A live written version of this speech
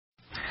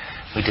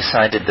We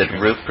decided that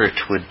Rupert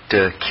would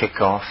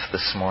kick off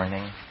this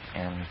morning,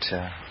 and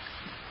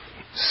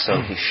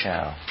so he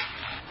shall.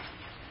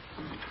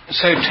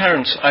 So,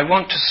 Terence, I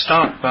want to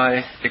start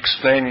by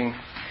explaining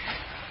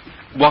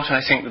what I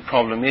think the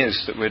problem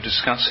is that we're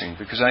discussing,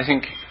 because I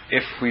think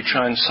if we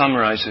try and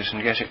summarize it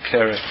and get it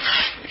clearer,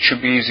 it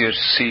should be easier to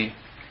see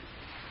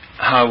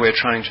how we're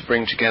trying to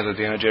bring together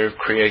the idea of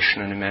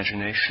creation and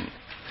imagination.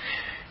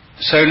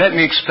 So let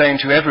me explain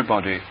to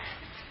everybody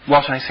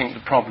what I think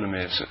the problem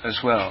is as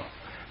well.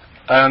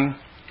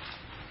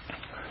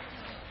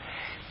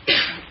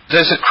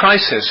 There's a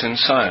crisis in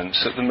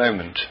science at the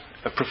moment,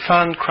 a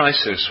profound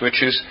crisis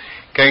which is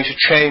going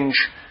to change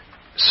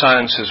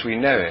science as we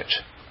know it.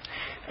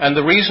 And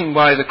the reason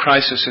why the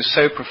crisis is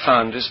so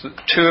profound is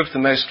that two of the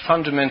most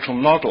fundamental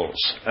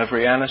models of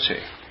reality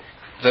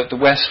that the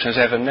West has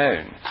ever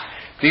known,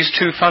 these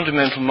two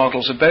fundamental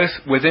models are both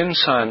within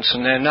science,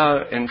 and they're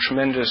now in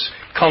tremendous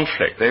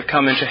conflict. They've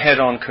come into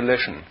head-on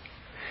collision.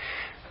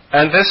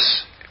 And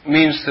this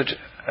means that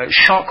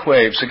shock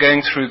waves are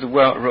going through the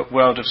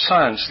world of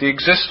science. The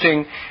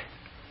existing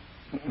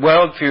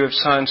worldview of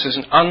science is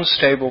an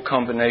unstable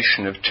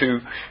combination of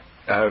two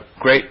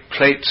great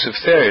plates of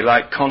theory,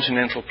 like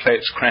continental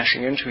plates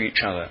crashing into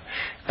each other.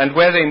 And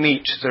where they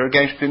meet, there are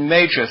going to be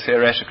major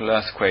theoretical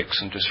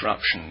earthquakes and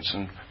disruptions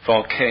and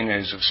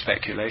volcanoes of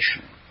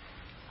speculation.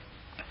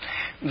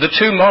 The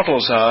two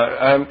models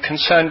are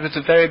concerned with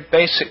the very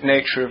basic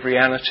nature of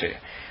reality.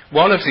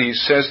 One of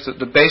these says that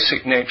the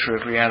basic nature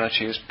of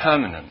reality is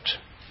permanent,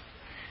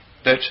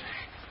 that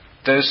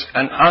there's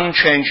an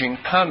unchanging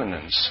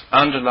permanence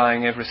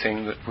underlying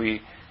everything that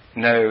we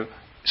know,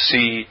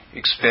 see,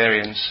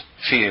 experience,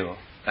 feel,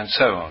 and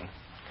so on.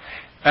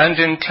 And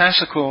in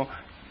classical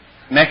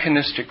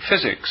mechanistic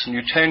physics,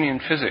 Newtonian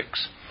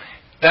physics,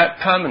 that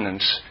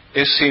permanence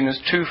is seen as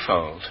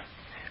twofold.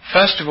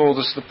 First of all,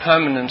 there's the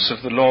permanence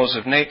of the laws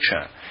of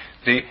nature,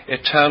 the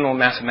eternal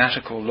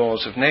mathematical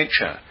laws of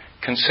nature,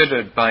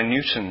 considered by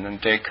Newton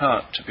and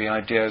Descartes to be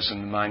ideas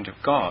in the mind of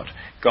God,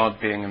 God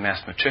being a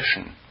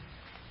mathematician.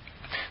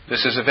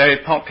 This is a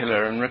very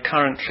popular and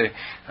recurrently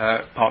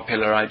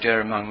popular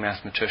idea among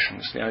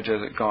mathematicians, the idea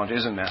that God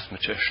is a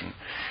mathematician.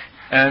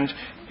 And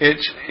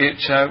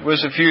it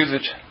was a view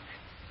that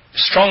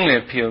strongly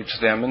appealed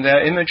to them, and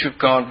their image of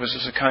God was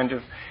as a kind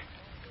of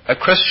a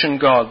Christian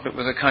God, but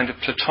with a kind of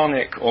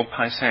Platonic or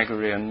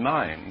Pythagorean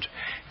mind,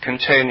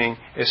 containing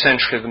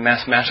essentially the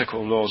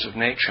mathematical laws of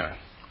nature.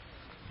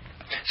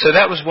 So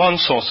that was one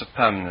source of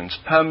permanence,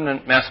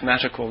 permanent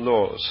mathematical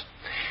laws.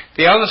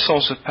 The other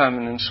source of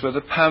permanence were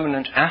the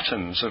permanent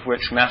atoms of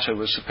which matter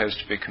was supposed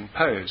to be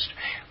composed.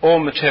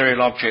 All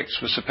material objects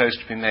were supposed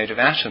to be made of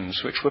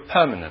atoms which were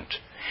permanent.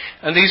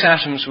 And these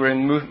atoms were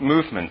in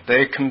movement.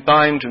 They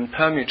combined and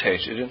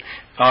permutated, and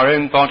our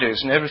own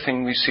bodies and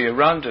everything we see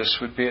around us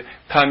would be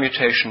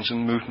permutations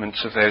and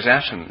movements of those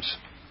atoms.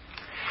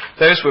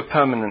 Those were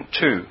permanent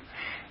too.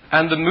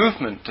 And the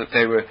movement that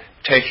they were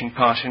taking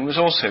part in was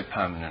also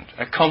permanent,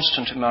 a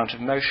constant amount of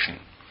motion.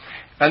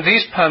 And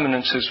these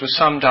permanences were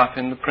summed up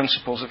in the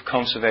principles of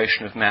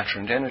conservation of matter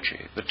and energy.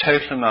 The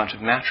total amount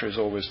of matter is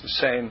always the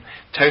same,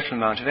 total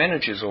amount of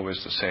energy is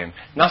always the same.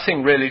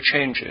 Nothing really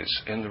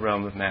changes in the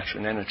realm of matter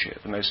and energy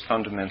at the most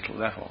fundamental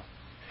level.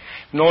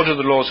 Nor do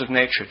the laws of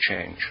nature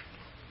change.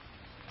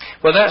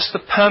 Well, that's the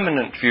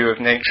permanent view of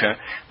nature,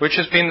 which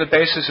has been the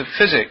basis of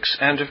physics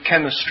and of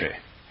chemistry.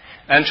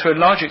 And to a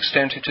large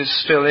extent it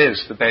still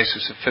is the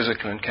basis of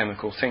physical and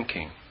chemical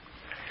thinking.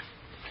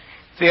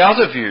 The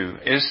other view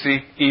is the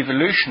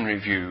evolutionary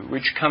view,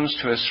 which comes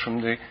to us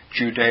from the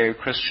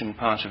Judeo-Christian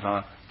part of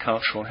our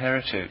cultural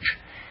heritage.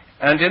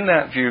 And in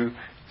that view,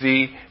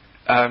 the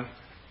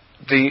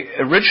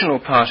original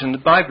part in the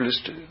Bible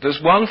is there's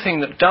one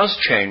thing that does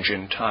change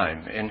in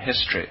time, in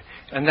history,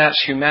 and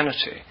that's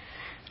humanity.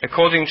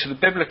 According to the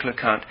biblical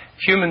account,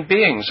 human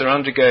beings are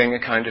undergoing a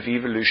kind of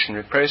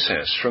evolutionary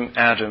process from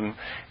Adam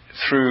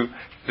through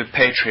the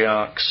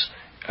patriarchs,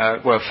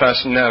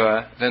 first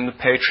Noah, then the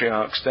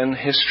patriarchs, then the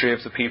history of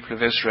the people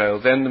of Israel,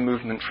 then the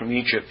movement from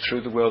Egypt through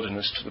the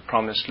wilderness to the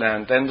promised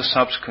land, then the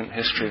subsequent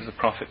history of the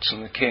prophets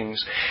and the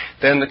kings,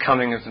 then the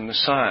coming of the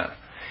Messiah.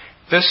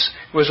 This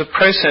was a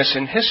process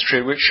in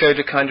history which showed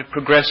a kind of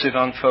progressive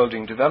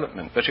unfolding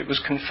development, but it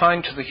was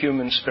confined to the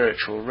human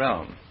spiritual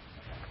realm.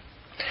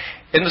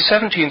 In the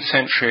 17th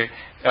century,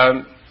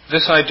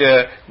 this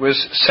idea was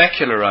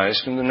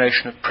secularized in the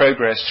notion of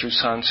progress through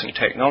science and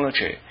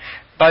technology.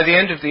 By the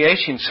end of the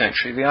 18th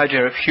century, the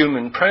idea of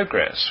human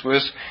progress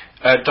was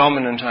a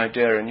dominant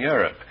idea in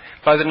Europe.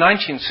 By the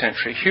 19th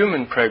century,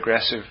 human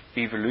progressive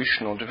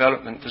evolution or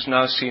development was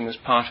now seen as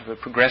part of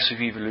a progressive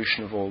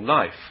evolution of all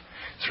life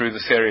through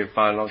the theory of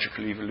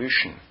biological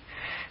evolution.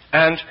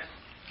 And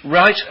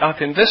right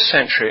up in this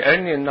century,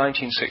 only in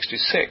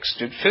 1966,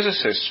 did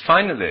physicists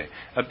finally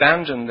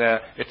abandon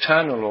their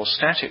eternal or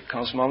static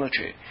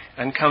cosmology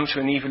and come to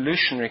an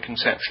evolutionary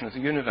conception of the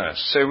universe.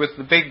 So with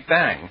the Big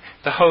Bang,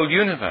 the whole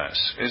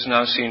universe is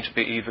now seen to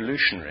be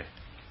evolutionary.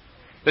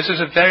 This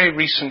is a very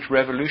recent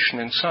revolution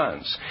in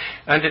science,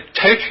 and it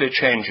totally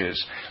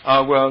changes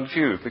our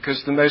worldview,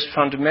 because the most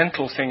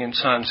fundamental thing in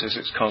science is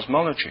its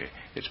cosmology,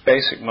 its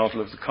basic model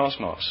of the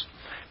cosmos.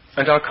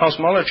 And our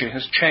cosmology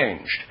has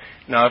changed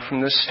now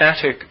from the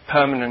static,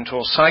 permanent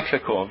or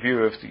cyclical view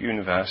of the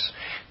universe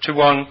to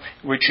one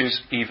which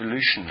is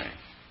evolutionary.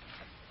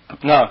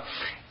 Now,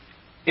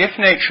 if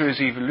nature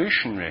is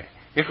evolutionary,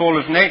 if all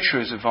of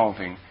nature is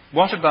evolving,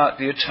 what about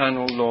the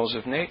eternal laws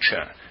of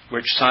nature,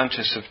 which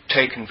scientists have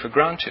taken for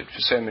granted for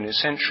so many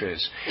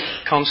centuries,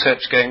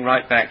 concepts going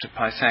right back to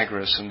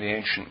Pythagoras and the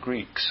ancient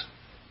Greeks?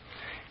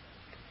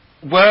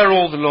 Were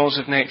all the laws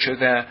of nature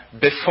there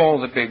before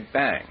the Big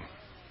Bang?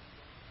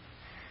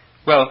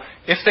 Well,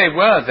 if they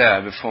were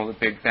there before the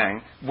Big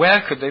Bang,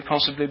 where could they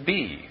possibly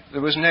be?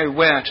 There was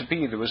nowhere to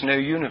be. There was no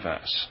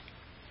universe.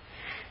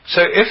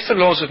 So if the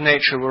laws of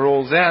nature were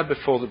all there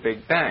before the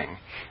Big Bang,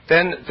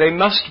 then they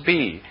must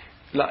be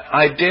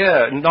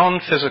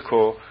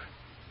non-physical,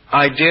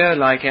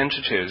 idea-like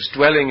entities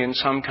dwelling in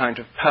some kind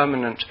of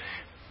permanent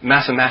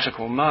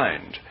mathematical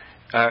mind,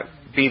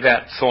 be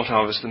that thought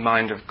of as the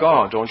mind of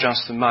God or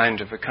just the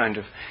mind of a kind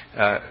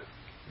of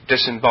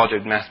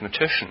disembodied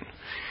mathematician.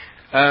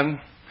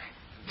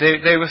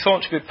 They were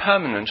thought to be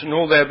permanent and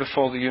all there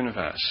before the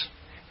universe.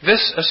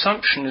 This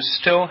assumption is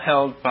still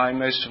held by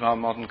most of our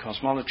modern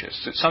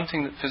cosmologists. It's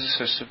something that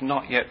physicists have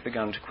not yet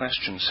begun to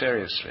question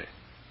seriously.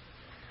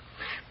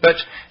 But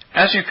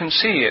as you can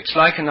see, it's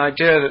like an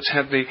idea that's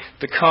had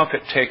the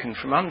carpet taken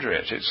from under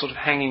it. It's sort of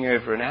hanging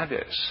over an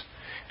abyss.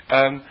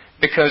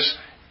 Because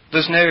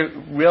there's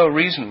no real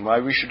reason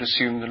why we should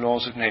assume the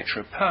laws of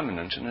nature are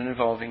permanent in an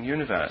evolving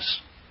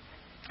universe.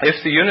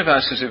 If the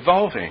universe is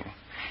evolving,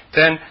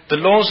 then the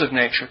laws of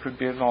nature could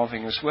be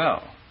evolving as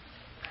well.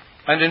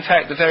 And in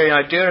fact, the very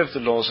idea of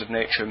the laws of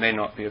nature may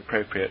not be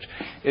appropriate.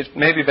 It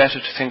may be better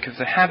to think of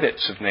the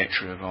habits of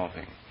nature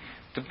evolving.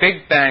 The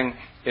Big Bang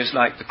is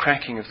like the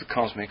cracking of the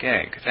cosmic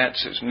egg.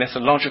 That's its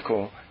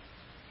mythological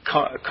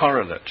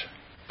correlate,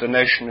 the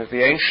notion of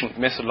the ancient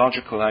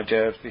mythological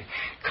idea of the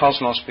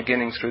cosmos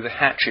beginning through the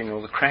hatching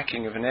or the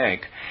cracking of an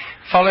egg,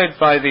 followed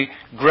by the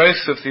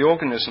growth of the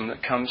organism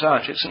that comes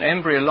out. It's an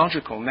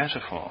embryological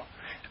metaphor.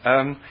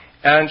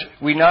 And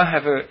we now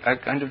have a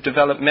kind of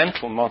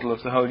developmental model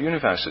of the whole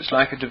universe. It's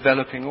like a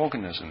developing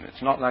organism.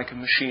 It's not like a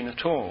machine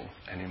at all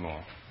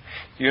anymore.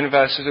 The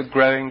universe is a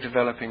growing,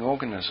 developing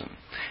organism,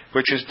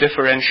 which is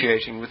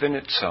differentiating within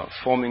itself,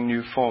 forming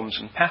new forms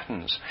and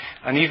patterns,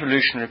 an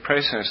evolutionary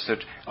process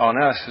that on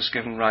Earth has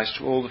given rise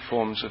to all the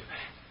forms of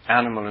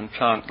animal and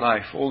plant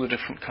life, all the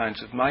different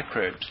kinds of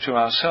microbes, to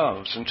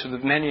ourselves, and to the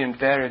many and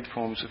varied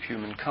forms of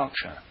human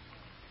culture.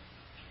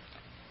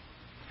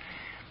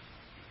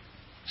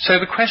 So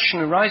the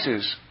question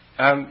arises,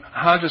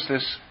 how does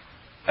this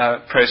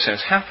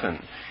process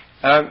happen?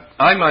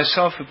 I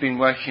myself have been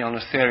working on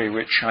a theory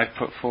which I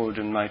put forward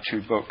in my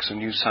two books, A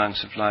New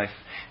Science of Life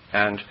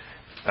and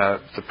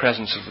The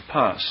Presence of the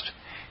Past,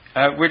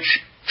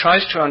 which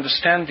tries to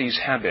understand these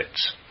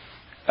habits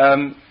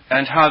and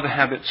how the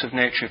habits of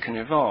nature can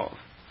evolve.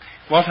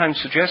 What I'm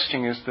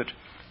suggesting is that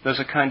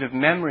there's a kind of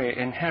memory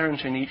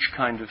inherent in each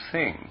kind of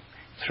thing,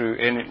 through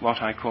in it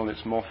what I call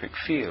its morphic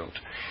field.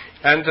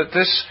 And that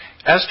this,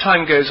 as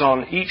time goes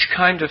on, each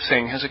kind of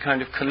thing has a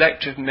kind of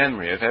collective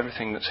memory of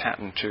everything that's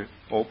happened to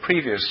all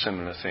previous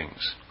similar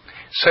things.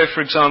 So, for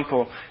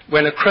example,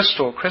 when a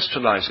crystal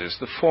crystallizes,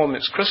 the form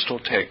its crystal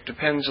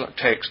depends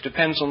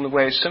on the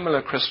way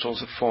similar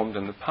crystals have formed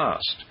in the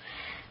past.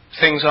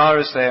 Things are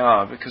as they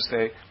are because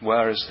they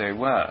were as they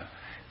were,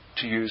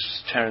 to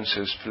use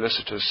Terence's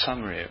felicitous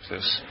summary of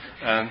this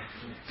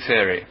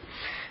theory.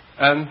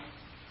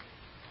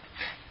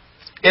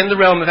 In the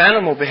realm of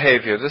animal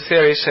behavior, the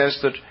theory says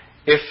that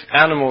if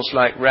animals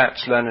like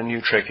rats learn a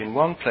new trick in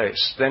one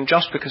place, then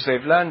just because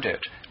they've learned it,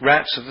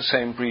 rats of the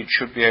same breed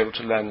should be able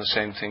to learn the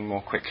same thing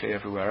more quickly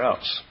everywhere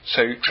else.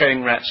 So you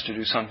train rats to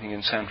do something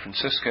in San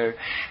Francisco,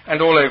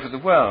 and all over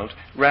the world,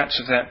 rats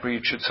of that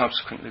breed should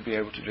subsequently be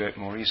able to do it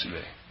more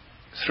easily,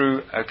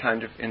 through a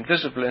kind of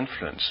invisible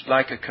influence,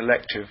 like a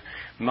collective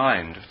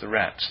mind of the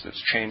rats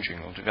that's changing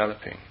or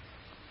developing.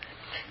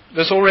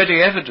 There's already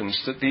evidence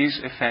that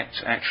these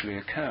effects actually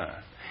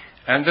occur.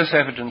 And this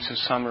evidence is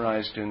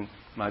summarized in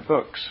my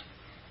books.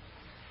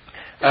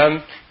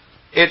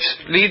 It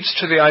leads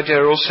to the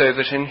idea also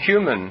that in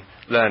human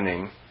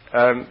learning,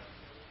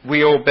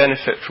 we all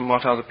benefit from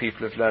what other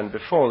people have learned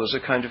before.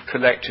 There's a kind of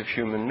collective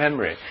human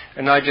memory,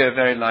 an idea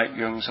very like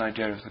Jung's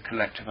idea of the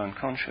collective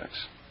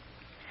unconscious.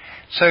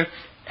 So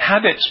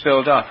habits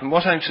build up, and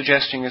what I'm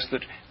suggesting is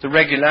that the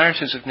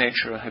regularities of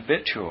nature are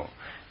habitual.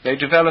 They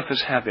develop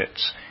as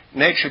habits.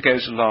 Nature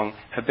goes along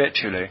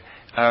habitually.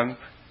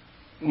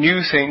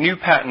 New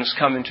patterns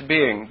come into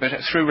being, but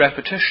through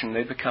repetition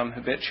they become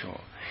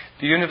habitual.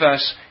 The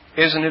universe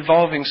is an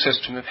evolving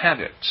system of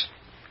habits.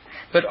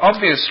 But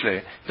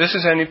obviously, this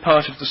is only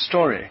part of the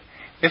story.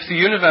 If the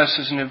universe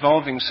is an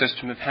evolving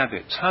system of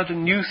habits, how do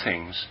new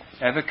things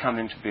ever come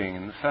into being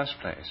in the first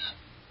place?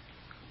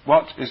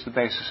 What is the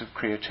basis of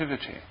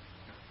creativity?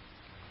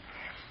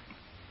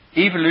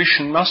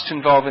 evolution must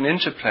involve an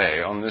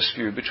interplay on this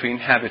view between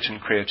habit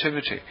and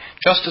creativity,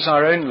 just as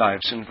our own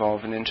lives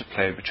involve an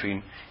interplay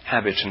between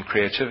habit and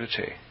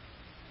creativity.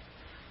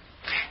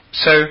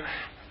 So,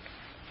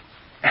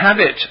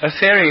 a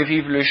theory of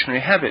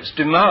evolutionary habits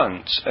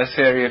demands a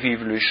theory of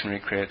evolutionary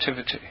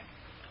creativity.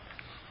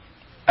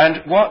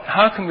 And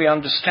how can we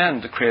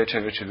understand the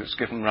creativity that's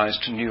given rise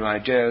to new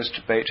ideas,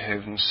 to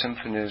Beethoven's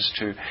symphonies,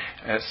 to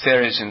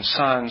theories in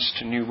science,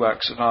 to new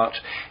works of art,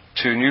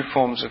 to new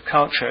forms of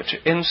culture,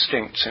 to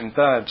instincts in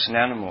birds and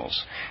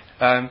animals,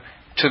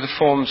 to the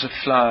forms of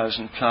flowers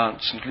and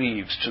plants and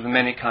leaves, to the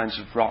many kinds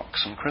of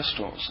rocks and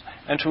crystals,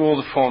 and to all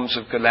the forms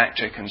of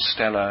galactic and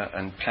stellar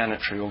and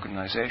planetary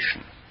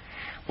organization?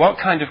 What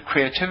kind of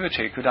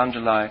creativity could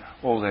underlie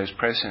all those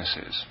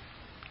processes?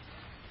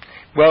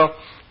 Well,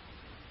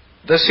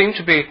 there seem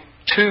to be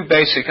two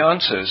basic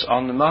answers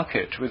on the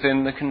market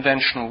within the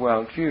conventional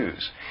worldviews.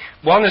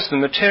 One is the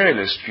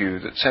materialist view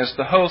that says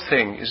the whole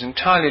thing is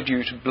entirely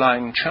due to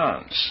blind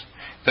chance,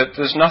 that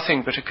there's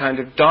nothing but a kind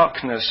of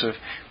darkness of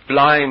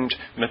blind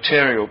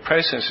material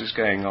processes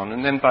going on,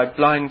 and then by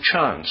blind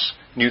chance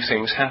new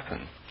things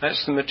happen.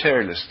 That's the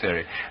materialist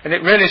theory. And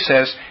it really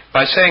says,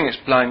 by saying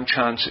it's blind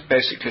chance, it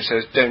basically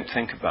says don't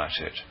think about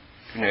it.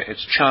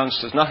 It's chance,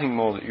 there's nothing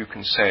more that you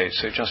can say,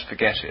 so just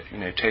forget it,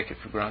 take it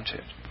for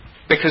granted.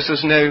 Because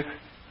there's no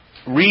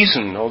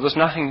reason or there's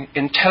nothing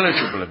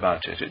intelligible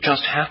about it. It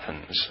just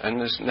happens, and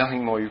there's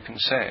nothing more you can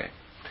say.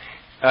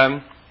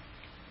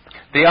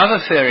 The other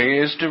theory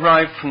is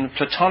derived from the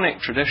Platonic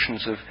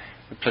traditions of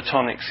the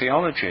Platonic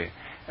theology,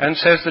 and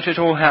says that it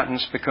all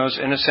happens because,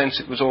 in a sense,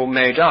 it was all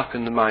made up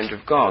in the mind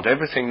of God.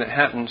 Everything that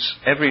happens,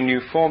 every new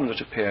form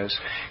that appears,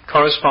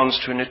 corresponds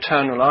to an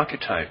eternal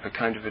archetype, a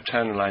kind of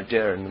eternal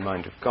idea in the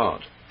mind of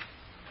God.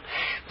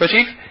 But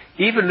if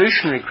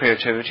evolutionary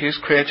creativity is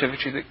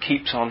creativity that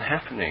keeps on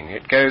happening,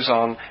 it goes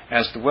on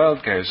as the world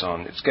goes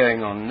on, it's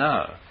going on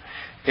now.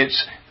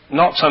 It's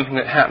not something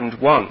that happened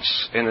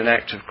once in an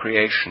act of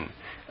creation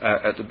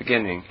at the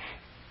beginning.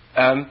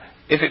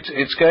 If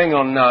it's going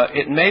on now,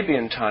 it may be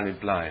entirely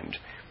blind,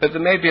 but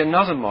there may be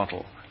another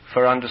model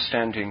for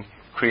understanding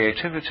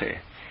creativity.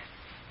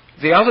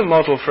 The other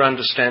model for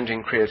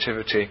understanding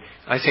creativity,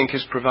 I think,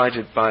 is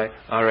provided by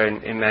our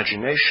own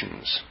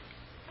imaginations.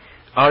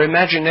 Our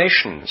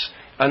imaginations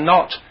are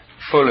not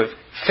full of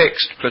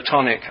fixed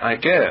Platonic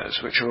ideas,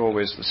 which are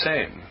always the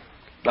same,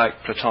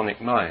 like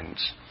Platonic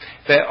minds.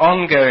 They're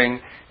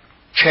ongoing,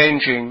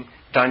 changing,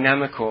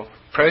 dynamical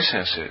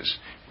processes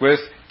with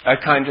a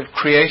kind of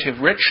creative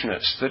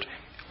richness that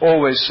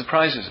always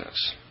surprises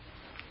us.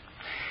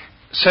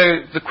 So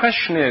the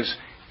question is,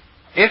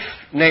 if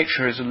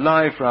nature is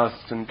alive rather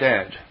than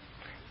dead,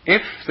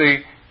 if the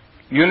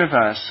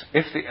universe,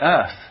 if the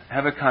earth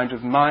have a kind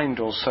of mind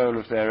or soul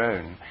of their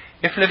own,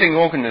 if living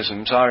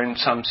organisms are in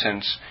some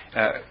sense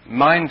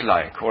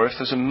mind-like, or if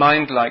there's a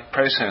mind-like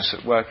process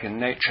at work in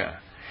nature,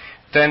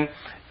 then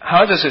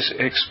how does it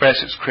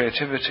express its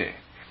creativity?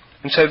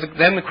 And so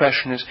then the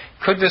question is,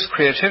 could this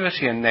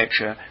creativity in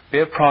nature be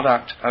a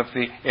product of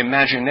the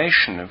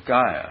imagination of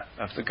Gaia,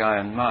 of the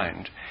Gaian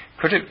mind?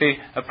 Could it be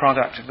a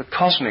product of the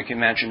cosmic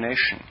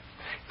imagination?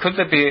 Could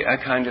there be a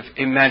kind of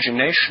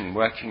imagination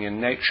working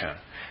in nature,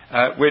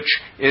 which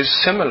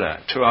is similar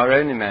to our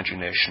own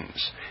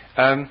imaginations?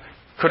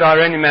 Could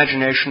our own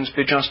imaginations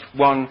be just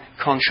one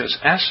conscious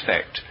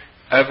aspect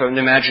of an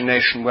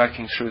imagination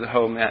working through the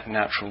whole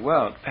natural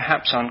world,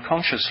 perhaps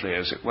unconsciously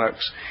as it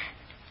works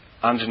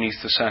underneath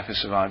the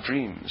surface of our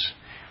dreams,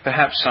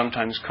 perhaps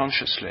sometimes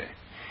consciously?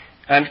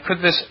 And could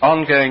this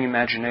ongoing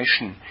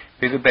imagination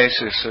be the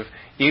basis of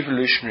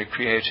evolutionary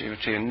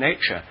creativity in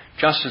nature,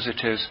 just as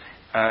it is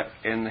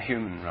in the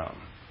human realm?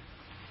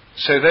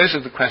 So those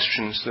are the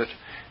questions that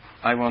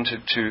I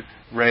wanted to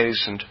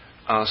raise and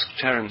ask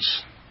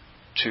Terence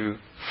to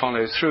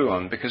follow through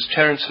on, because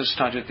Terence has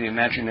studied the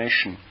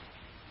imagination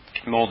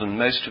more than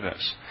most of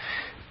us.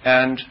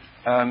 And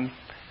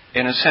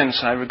in a sense,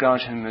 I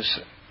regard him as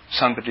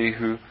somebody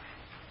who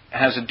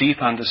has a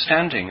deep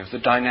understanding of the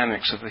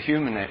dynamics of the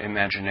human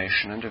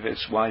imagination and of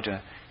its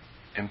wider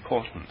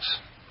importance.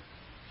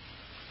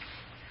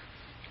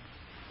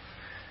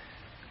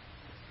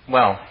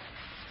 Well,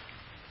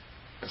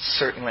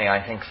 certainly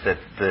I think that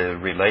the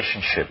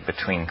relationship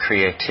between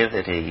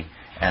creativity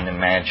and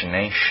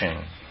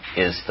imagination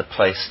is the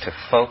place to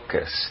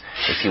focus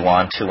if you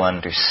want to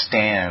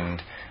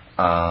understand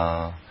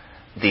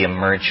the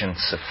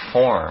emergence of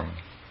form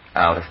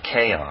out of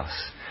chaos.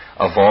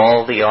 Of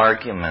all the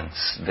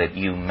arguments that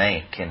you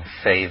make in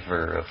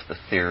favor of the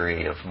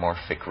theory of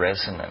morphic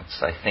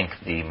resonance, I think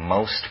the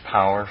most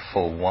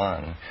powerful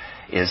one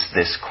is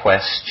this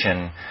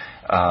question,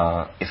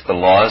 if the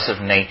laws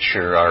of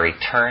nature are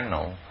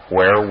eternal,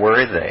 where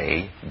were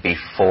they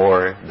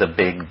before the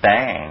Big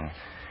Bang?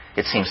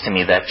 It seems to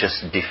me that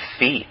just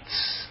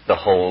defeats the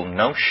whole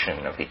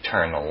notion of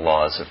eternal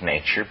laws of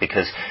nature,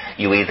 because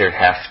you either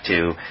have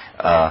to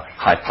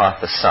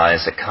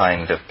hypothesize a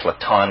kind of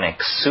Platonic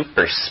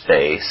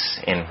superspace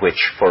in which,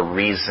 for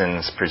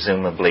reasons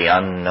presumably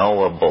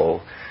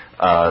unknowable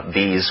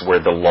these were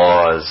the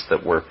laws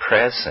that were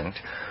present,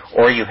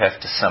 or you have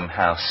to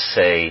somehow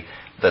say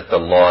that the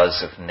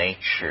laws of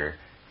nature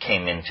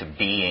came into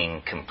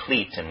being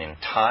complete and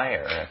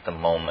entire at the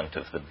moment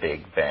of the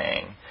Big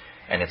Bang.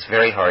 And it's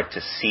very hard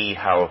to see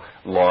how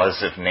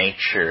laws of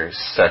nature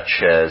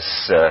such as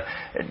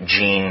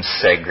gene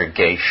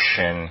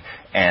segregation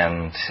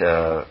and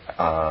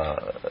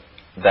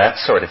that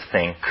sort of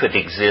thing could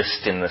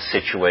exist in the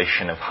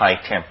situation of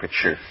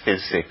high-temperature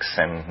physics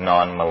and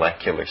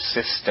non-molecular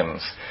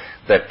systems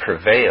that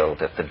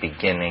prevailed at the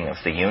beginning of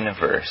the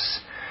universe.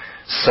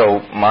 So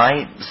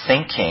my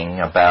thinking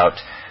about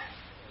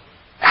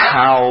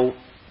how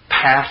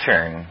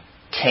pattern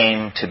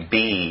came to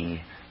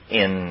be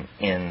in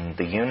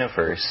the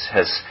universe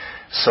has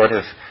sort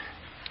of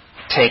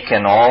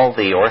taken all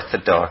the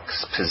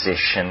orthodox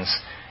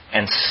positions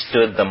and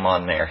stood them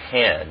on their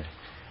head.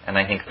 And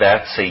I think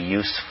that's a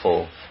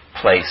useful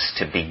place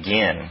to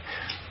begin.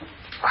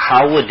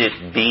 How would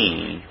it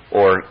be,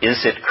 or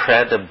is it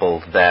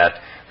credible that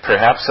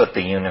perhaps what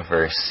the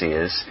universe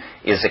is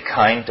a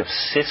kind of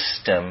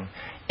system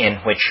in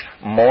which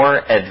more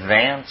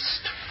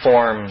advanced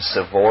forms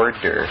of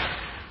order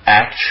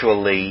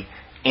actually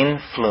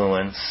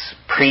influence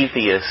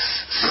previous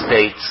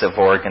states of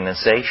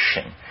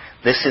organization?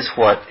 This is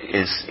what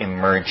is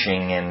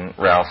emerging in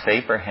Ralph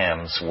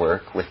Abraham's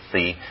work with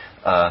the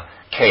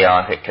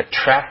chaotic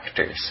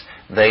attractors.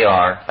 They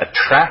are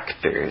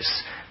attractors.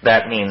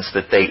 That means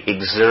that they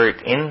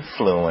exert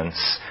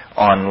influence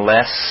on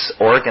less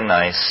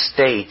organized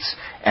states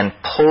and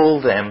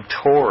pull them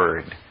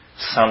toward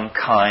some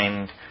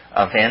kind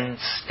of end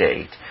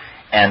state.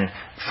 And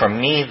for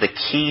me, the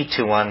key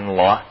to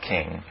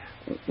unlocking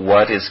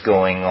what is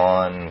going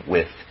on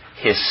with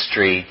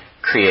history,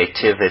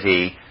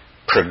 creativity,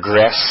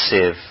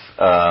 progressive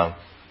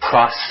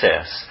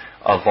process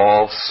of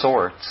all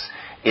sorts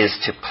is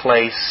to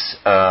place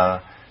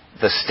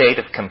the state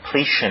of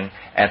completion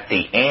at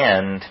the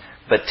end,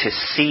 but to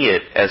see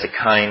it as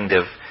a kind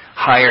of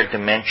higher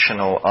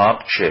dimensional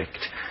object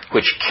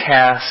which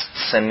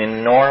casts an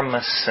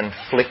enormous and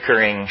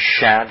flickering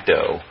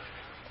shadow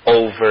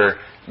over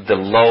the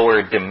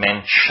lower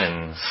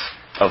dimensions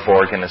of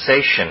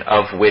organization,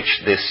 of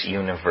which this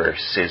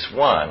universe is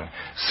one.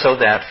 So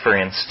that, for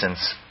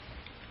instance,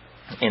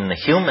 in the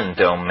human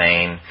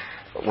domain,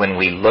 when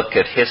we look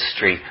at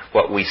history,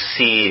 what we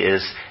see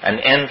is an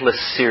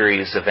endless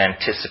series of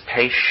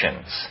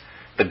anticipations.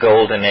 The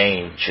golden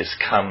age is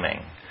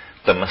coming.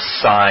 The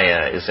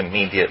Messiah is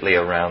immediately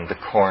around the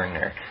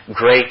corner.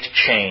 Great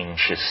change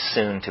is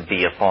soon to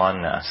be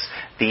upon us.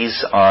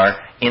 These are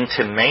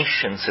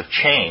intimations of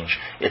change.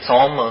 It's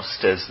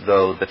almost as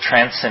though the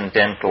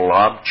transcendental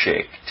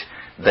object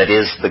that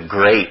is the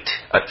great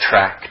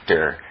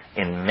attractor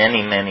in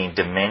many, many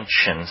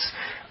dimensions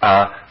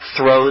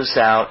throws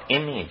out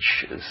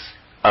images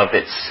of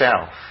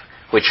itself,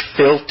 which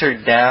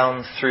filter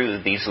down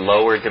through these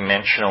lower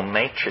dimensional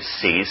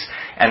matrices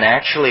and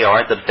actually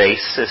are the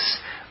basis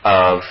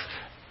of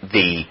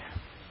the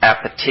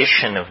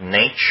appetition of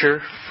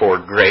nature for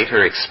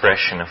greater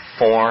expression of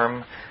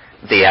form,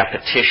 the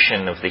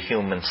appetition of the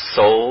human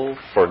soul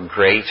for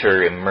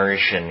greater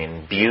immersion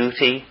in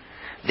beauty,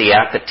 the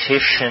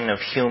appetition of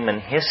human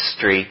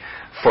history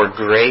for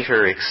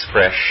greater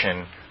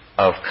expression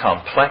of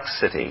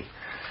complexity.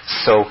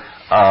 So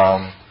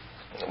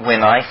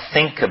when I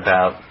think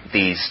about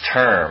these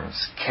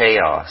terms,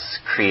 chaos,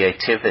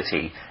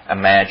 creativity,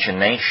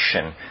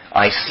 imagination,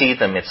 I see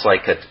them, it's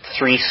like a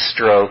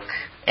three-stroke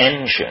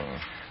engine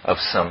of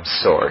some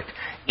sort.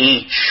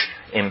 Each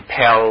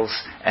impels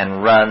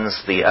and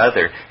runs the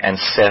other and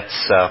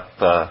sets up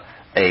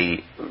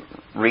a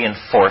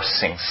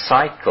reinforcing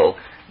cycle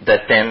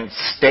that then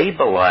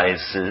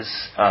stabilizes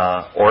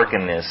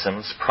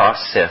organisms,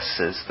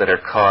 processes that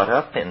are caught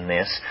up in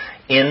this,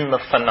 in the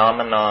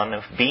phenomenon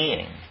of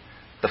being.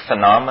 The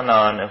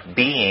phenomenon of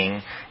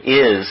being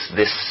is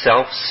this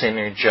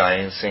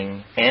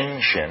self-synergizing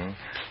engine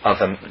of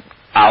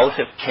out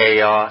of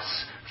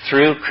chaos,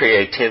 through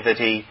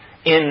creativity,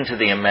 into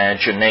the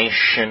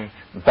imagination,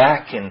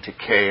 back into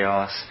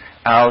chaos,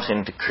 out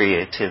into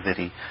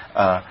creativity,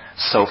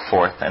 so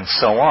forth and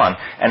so on.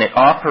 And it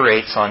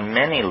operates on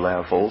many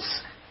levels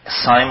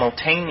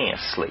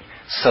simultaneously,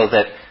 so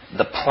that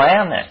the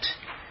planet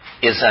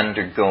is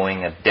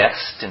undergoing a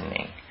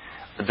destiny.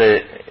 The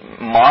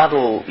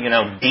model,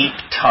 deep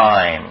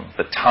time,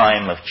 the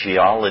time of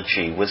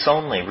geology, was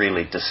only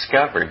really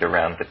discovered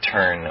around the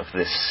turn of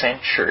this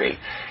century.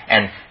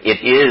 And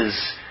it is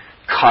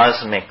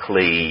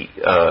cosmically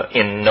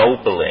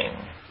ennobling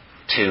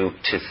to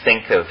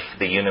think of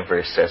the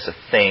universe as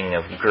a thing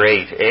of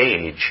great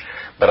age.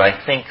 But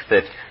I think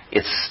that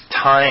it's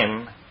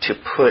time to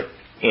put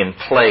in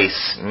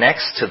place,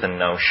 next to the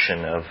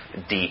notion of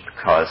deep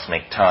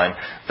cosmic time,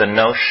 the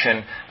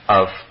notion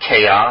of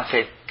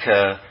chaotic,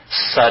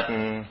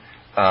 sudden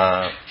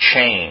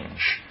change,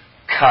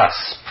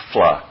 cusp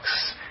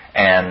flux,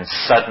 and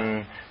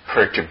sudden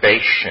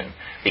perturbation.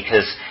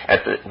 Because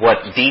what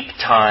deep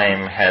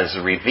time has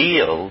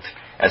revealed,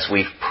 as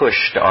we've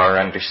pushed our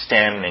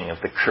understanding of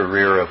the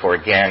career of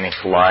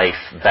organic life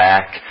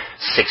back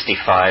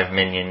 65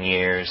 million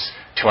years,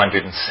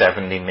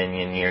 270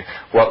 million years,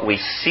 what we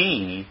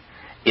see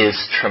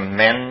is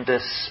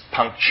tremendous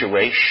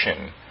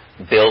punctuation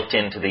built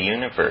into the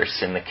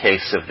universe, in the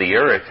case of the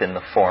Earth, in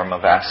the form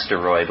of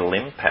asteroidal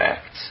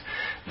impacts.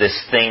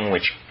 This thing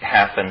which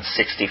happened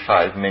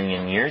 65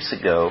 million years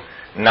ago,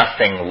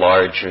 nothing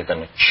larger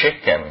than a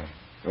chicken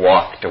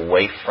walked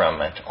away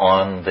from it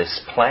on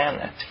this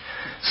planet.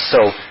 So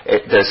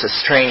there's a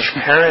strange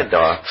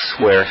paradox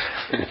where,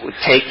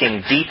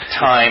 taking deep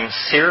time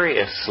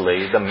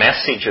seriously, the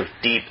message of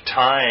deep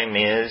time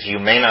is you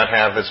may not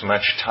have as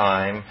much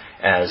time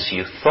as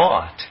you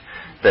thought,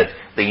 that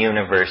the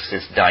universe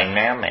is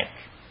dynamic,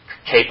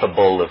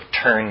 capable of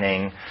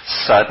turning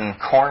sudden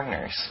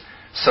corners.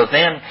 So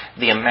then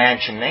the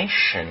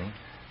imagination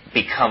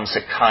becomes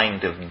a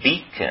kind of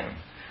beacon.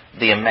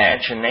 The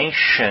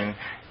imagination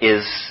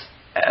is,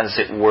 as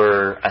it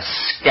were, a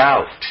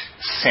scout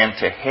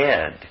sent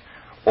ahead,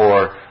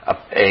 or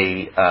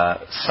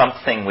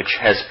something which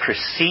has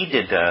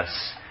preceded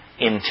us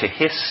into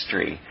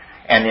history,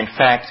 and in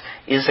fact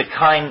is a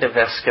kind of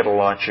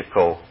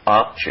eschatological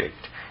object.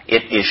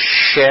 It is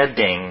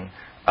shedding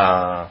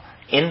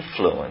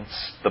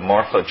influence, the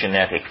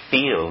morphogenetic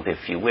field,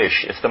 if you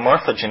wish. If the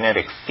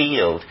morphogenetic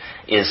field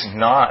is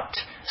not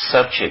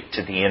subject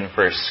to the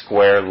inverse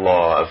square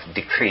law of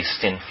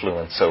decreased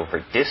influence over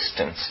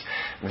distance,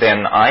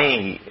 then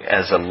I,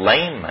 as a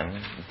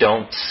layman,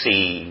 don't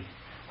see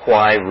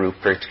why,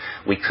 Rupert,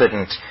 we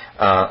couldn't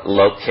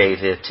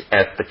locate it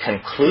at the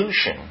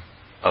conclusion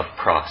of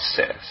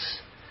process.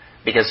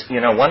 Because,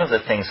 one of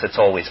the things that's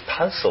always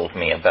puzzled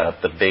me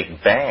about the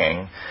Big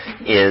Bang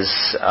is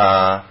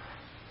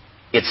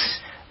it's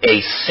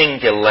a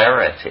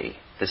singularity.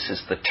 This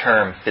is the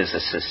term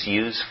physicists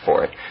use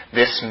for it.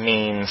 This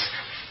means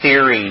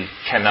theory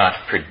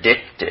cannot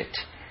predict it,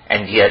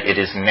 and yet it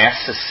is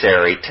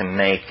necessary to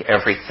make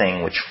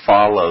everything which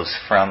follows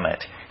from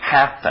it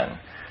happen.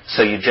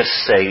 So you just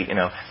say,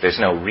 there's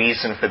no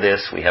reason for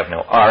this, we have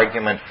no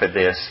argument for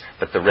this,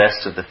 but the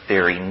rest of the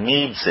theory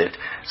needs it,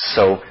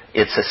 so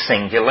it's a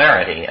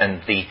singularity.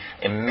 And the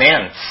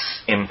immense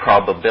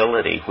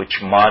improbability which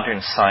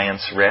modern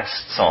science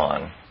rests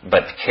on,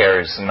 but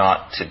cares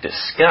not to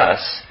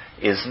discuss,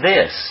 is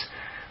this: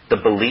 the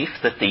belief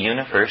that the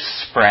universe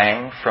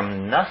sprang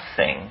from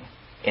nothing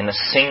in a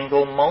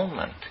single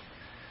moment.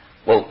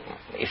 Well,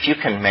 if you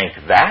can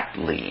make that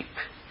leap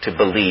to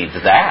believe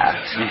that,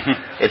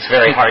 it's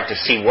very hard to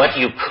see what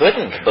you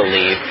couldn't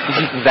believe.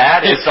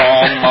 That is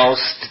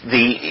almost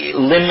the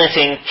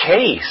limiting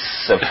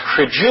case of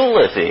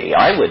credulity,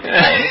 I would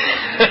think,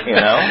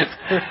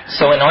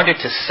 So in order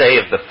to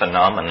save the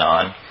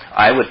phenomenon,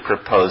 I would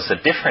propose a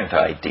different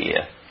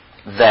idea,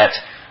 that,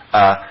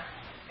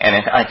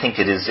 I think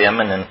it is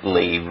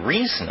eminently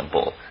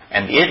reasonable,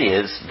 and it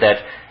is that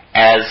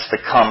as the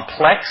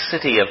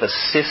complexity of a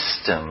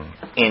system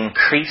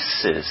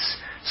increases,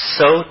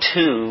 so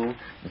too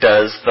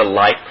does the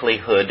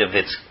likelihood of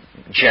its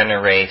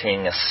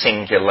generating a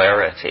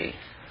singularity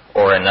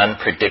or an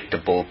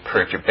unpredictable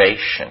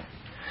perturbation.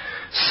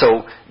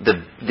 So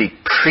the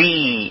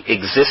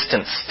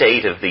pre-existent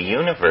state of the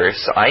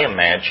universe, I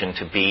imagine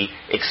to be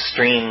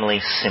extremely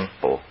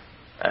simple,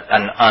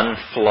 an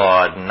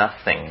unflawed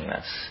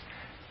nothingness.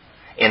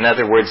 In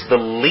other words, the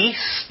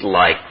least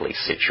likely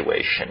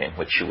situation in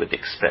which you would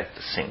expect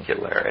a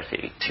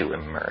singularity to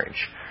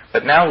emerge.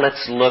 But now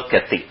let's look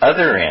at the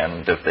other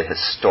end of the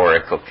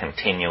historical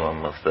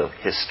continuum of the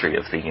history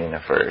of the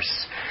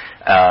universe.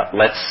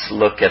 Let's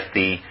look at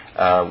the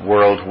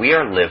world we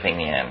are living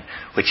in,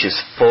 which is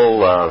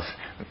full of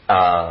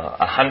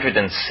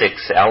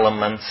 106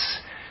 elements,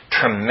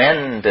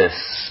 tremendous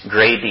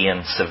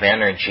gradients of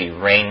energy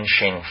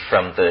ranging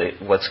from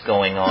what's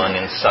going on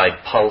inside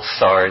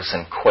pulsars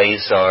and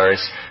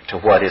quasars to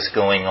what is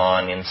going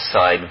on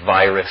inside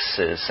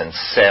viruses and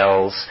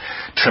cells,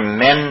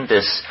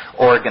 tremendous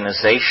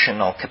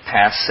organizational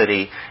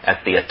capacity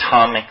at the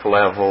atomic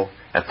level,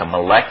 at the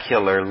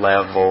molecular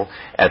level,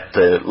 at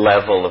the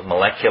level of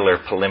molecular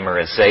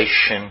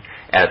polymerization,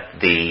 at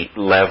the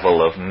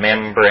level of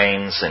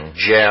membranes and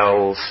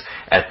gels,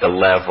 at the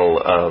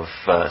level of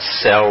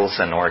cells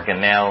and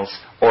organelles,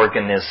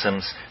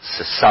 organisms,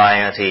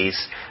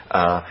 societies,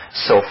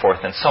 so forth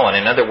and so on.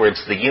 In other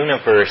words, the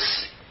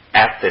universe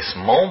at this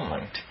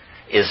moment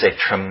is a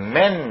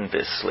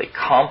tremendously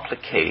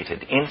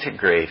complicated,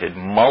 integrated,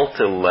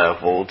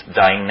 multi-leveled,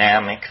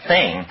 dynamic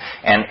thing.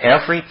 And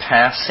every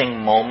passing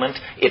moment,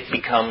 it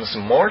becomes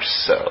more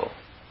so.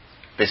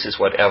 This is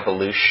what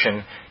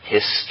evolution,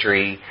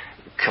 history,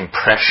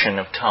 compression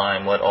of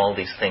time, what all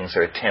these things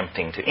are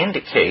attempting to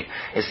indicate,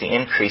 is the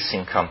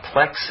increasing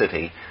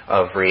complexity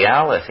of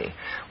reality.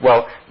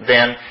 Well,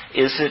 then,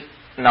 is it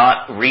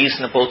not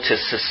reasonable to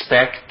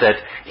suspect that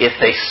if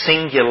a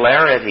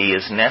singularity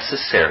is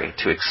necessary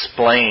to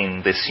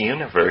explain this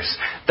universe,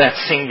 that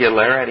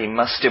singularity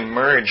must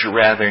emerge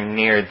rather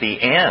near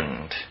the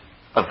end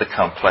of the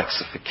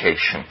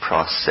complexification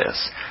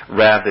process,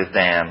 rather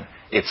than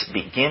its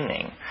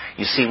beginning.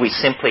 You see, we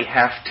simply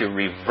have to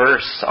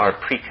reverse our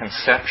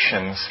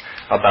preconceptions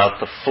about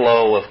the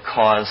flow of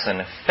cause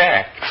and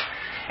effect,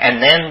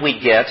 and then we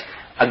get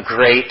a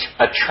great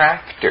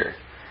attractor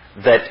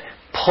that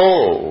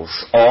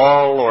pulls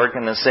all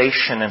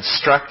organization and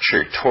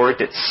structure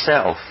toward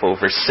itself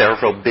over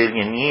several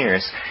billion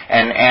years.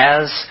 And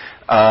as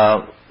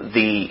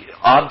the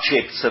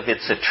objects of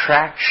its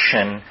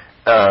attraction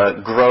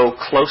grow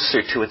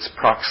closer to its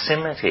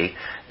proximity,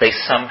 they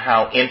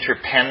somehow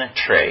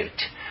interpenetrate.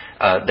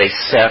 They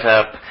set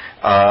up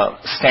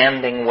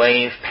standing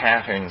wave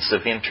patterns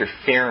of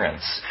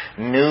interference.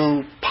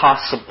 New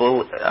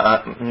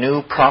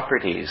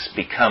properties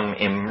become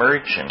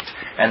emergent,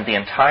 and the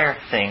entire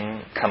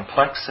thing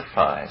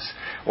complexifies.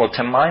 Well,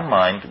 to my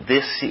mind,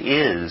 this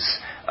is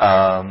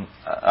the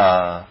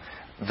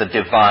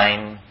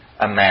divine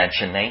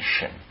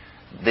imagination.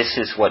 This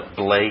is what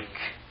Blake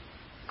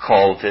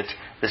called it.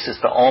 This is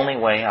the only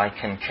way I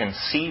can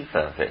conceive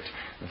of it.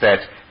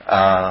 That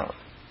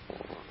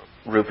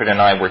Rupert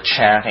and I were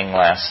chatting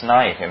last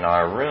night in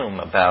our room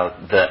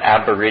about the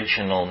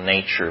aboriginal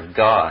nature of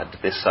God,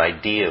 this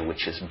idea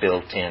which is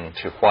built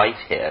into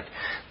Whitehead,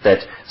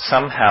 that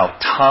somehow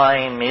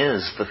time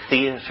is the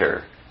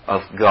theater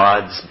of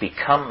God's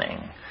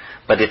becoming,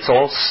 but it's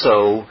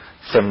also,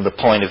 from the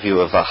point of view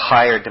of a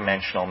higher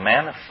dimensional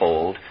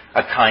manifold,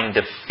 a kind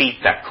of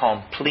fait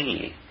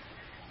accompli.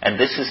 And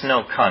this is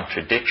no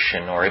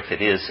contradiction, or if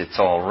it is, it's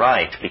all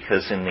right,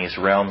 because in these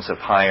realms of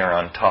higher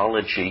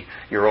ontology,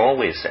 you're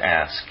always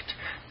asked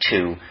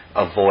to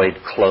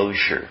avoid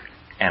closure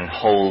and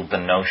hold the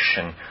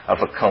notion of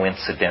a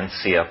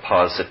coincidentia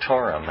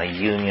positorum, a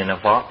union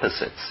of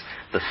opposites.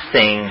 The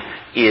thing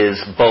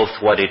is both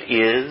what it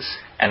is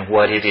and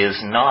what it is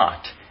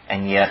not,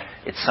 and yet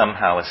it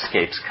somehow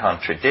escapes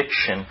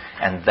contradiction,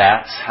 and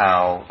that's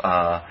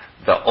how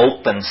the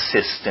open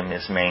system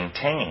is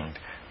maintained.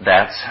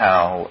 That's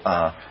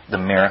how the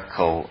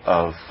miracle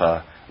of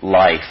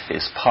life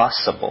is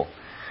possible.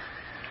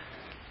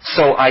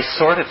 So I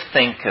sort of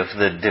think of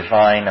the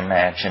divine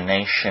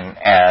imagination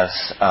as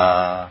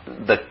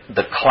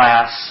the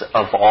class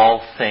of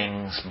all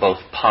things both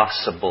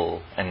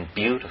possible and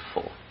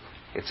beautiful.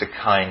 It's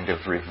a kind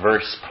of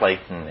reverse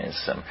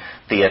Platonism.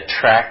 The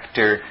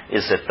attractor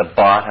is at the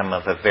bottom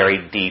of a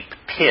very deep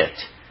pit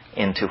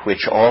into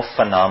which all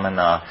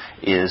phenomena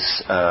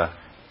is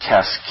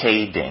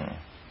cascading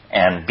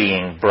and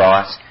being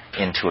brought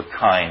into a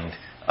kind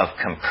of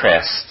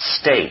compressed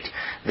state.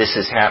 This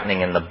is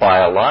happening in the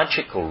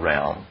biological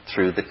realm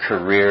through the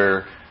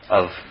career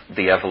of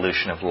the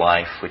evolution of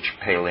life, which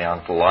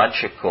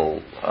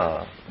paleontological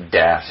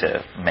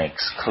data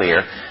makes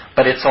clear.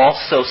 But it's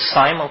also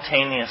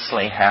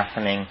simultaneously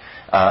happening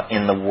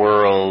in the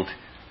world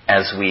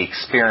as we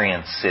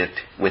experience it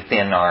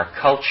within our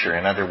culture.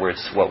 In other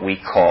words, what we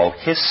call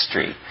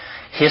history.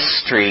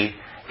 History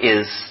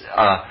is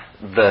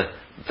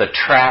the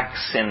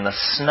tracks in the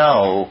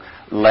snow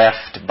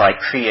left by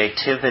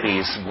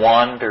creativity's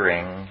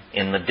wandering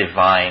in the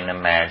divine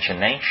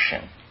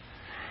imagination.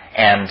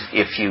 And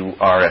if you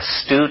are a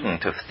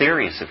student of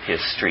theories of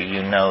history,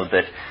 you know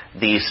that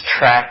these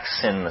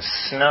tracks in the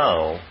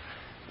snow,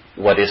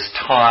 what is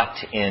taught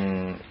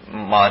in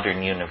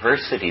modern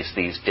universities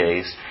these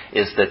days,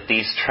 is that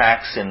these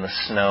tracks in the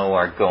snow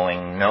are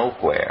going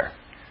nowhere.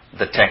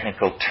 The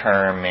technical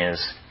term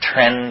is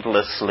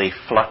trendlessly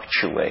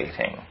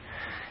fluctuating.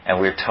 And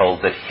we're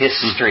told that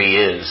history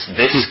is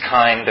this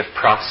kind of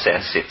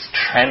process. It's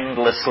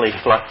trendlessly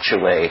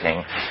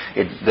fluctuating.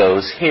 It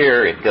goes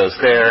here, it goes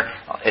there.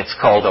 It's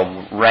called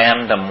a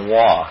random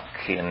walk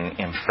in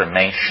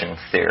information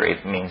theory.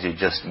 It means you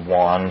just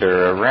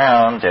wander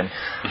around. And,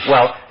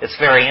 well, it's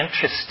very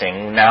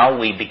interesting. Now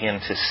we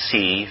begin to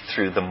see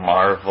through the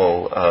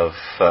marvel of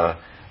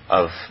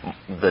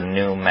the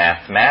new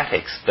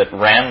mathematics that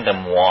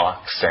random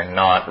walks are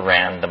not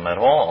random at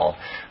all.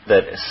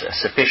 That a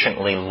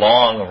sufficiently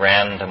long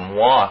random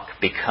walk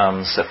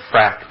becomes a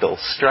fractal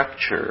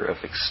structure of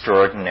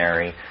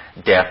extraordinary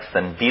depth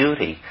and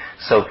beauty.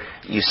 So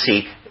you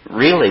see,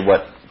 really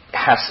what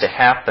has to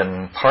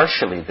happen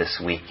partially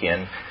this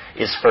weekend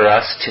is for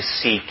us to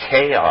see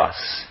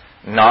chaos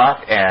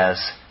not as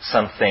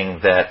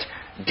something that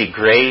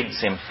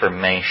degrades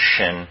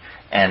information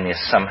and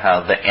is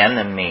somehow the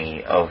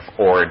enemy of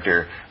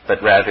order,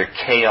 but rather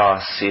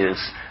chaos is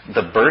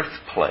the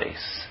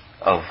birthplace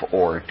of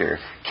order.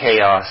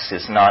 Chaos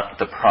is not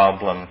the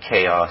problem,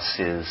 chaos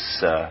is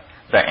the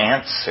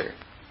answer.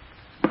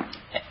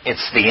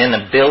 It's the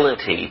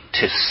inability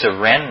to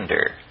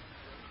surrender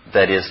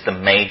that is the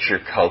major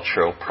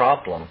cultural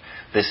problem.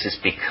 This is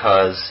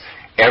because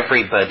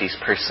everybody's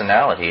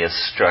personality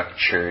is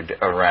structured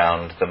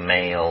around the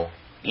male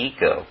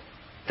ego,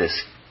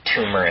 this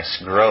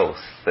tumorous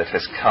growth that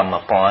has come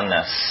upon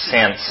us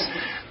since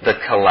the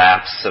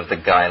collapse of the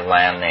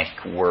Gaelic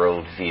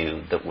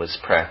worldview that was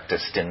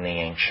practiced in the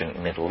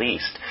ancient Middle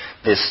East.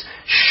 This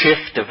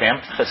shift of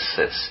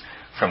emphasis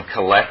from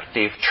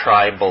collective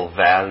tribal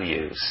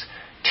values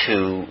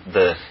to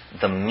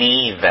the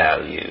me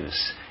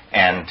values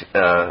and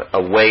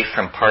away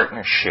from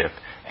partnership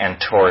and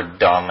toward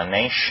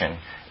domination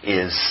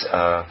is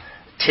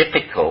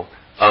typical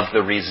of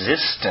the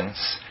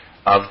resistance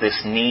of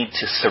this need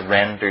to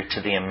surrender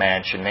to the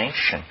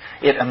imagination.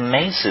 It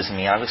amazes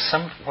me. I was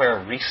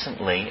somewhere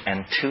recently,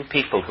 and two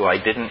people who I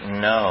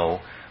didn't know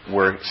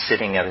were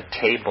sitting at a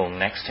table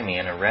next to me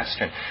in a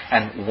restaurant,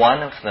 and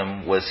one of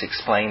them was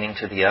explaining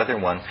to the other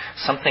one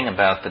something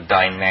about the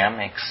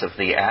dynamics of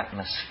the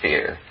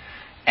atmosphere.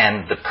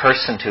 And the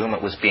person to whom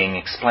it was being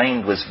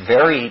explained was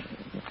very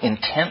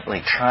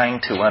intently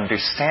trying to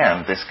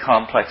understand this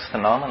complex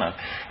phenomenon.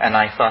 And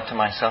I thought to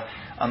myself,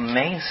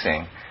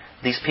 amazing.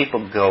 These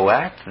people go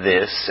at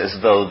this as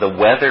though the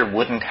weather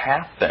wouldn't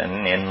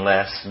happen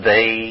unless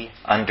they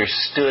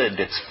understood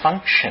its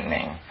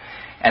functioning.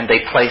 And they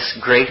place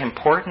great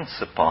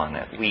importance upon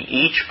it. We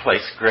each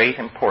place great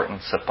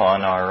importance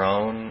upon our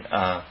own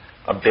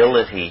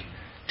ability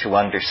to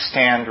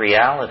understand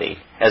reality,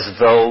 as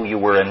though you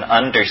were an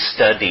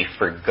understudy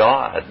for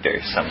God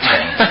or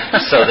something,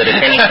 so that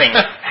if anything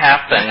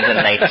happened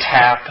and they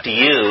tapped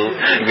you,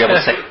 you'd be able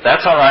to say,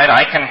 that's all right,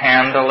 I can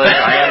handle it,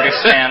 I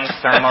understand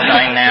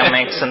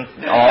thermodynamics and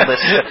all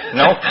this stuff.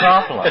 No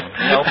problem.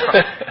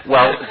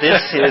 Well,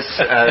 this is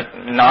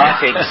not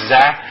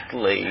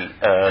exactly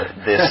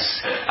this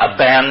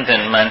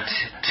abandonment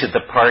to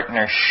the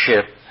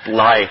partnership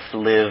life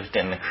lived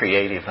in the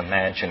creative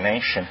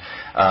imagination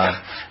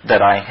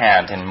that I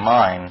had in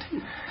mind.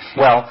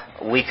 Well,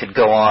 we could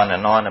go on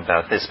and on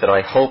about this, but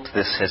I hope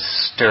this has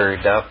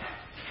stirred up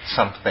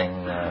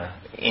something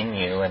in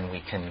you and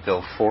we can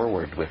go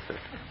forward with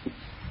it.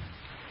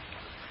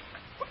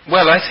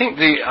 Well, I think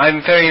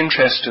I'm very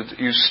interested that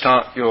you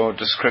start your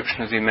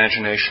description of the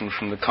imagination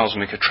from the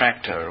cosmic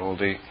attractor, or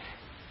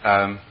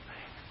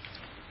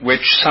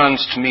which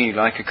sounds to me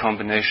like a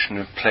combination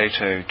of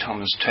Plato,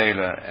 Thomas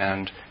Taylor,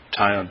 and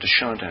Teilhard de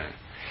Chardin.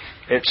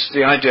 It's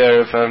the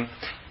idea of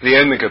the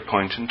omega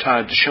point, and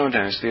Teilhard de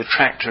Chardin is the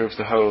attractor of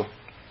the whole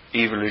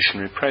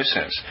evolutionary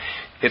process.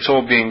 It's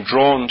all being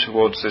drawn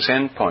towards this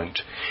end point,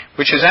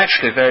 which is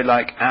actually very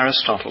like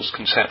Aristotle's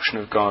conception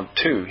of God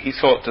too. He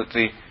thought that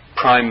the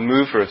prime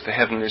mover of the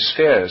heavenly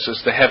spheres,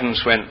 as the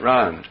heavens went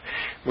round,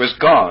 was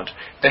God.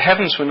 The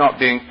heavens were not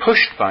being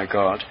pushed by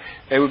God,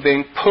 they were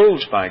being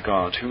pulled by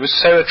God, who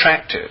was so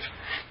attractive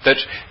that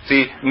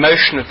the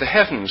motion of the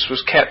heavens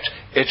was kept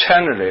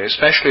eternally,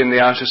 especially in the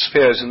outer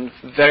spheres, in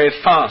very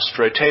fast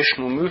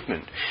rotational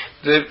movement.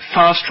 The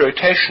fast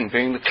rotation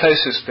being the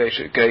closest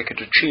they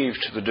could achieve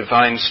to the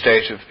divine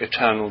state of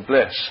eternal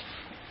bliss.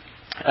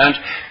 And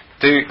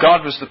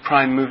God was the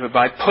prime mover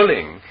by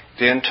pulling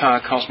the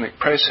entire cosmic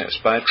process,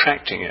 by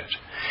attracting it.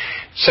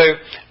 So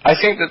I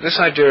think that this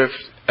idea of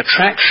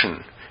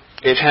attraction,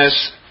 it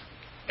has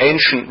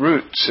ancient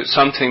roots. It's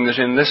something that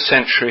in this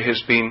century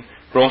has been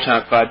brought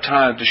out by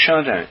Teilhard de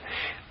Chardin.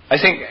 I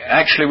think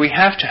actually we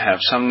have to have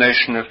some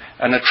notion of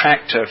an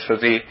attractor for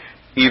the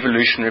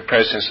evolutionary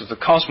process of the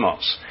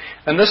cosmos.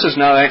 And this has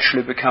now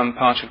actually become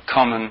part of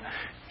common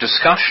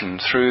discussion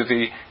through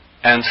the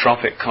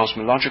anthropic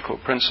cosmological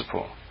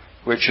principle,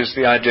 which is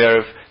the idea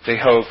of the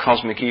whole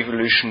cosmic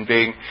evolution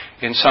being,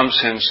 in some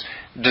sense,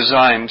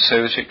 designed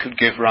so that it could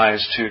give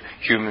rise to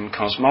human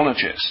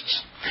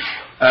cosmologists.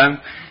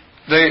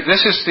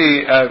 This is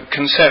the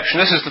conception,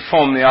 this is the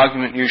form the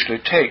argument usually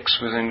takes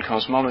within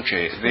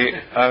cosmology.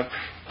 The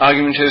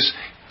argument is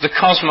the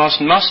cosmos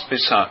must be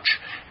such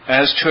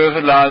as to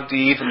have allowed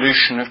the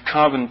evolution of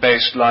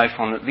carbon-based life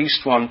on at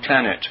least one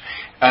planet,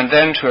 and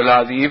then to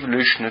allow the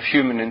evolution of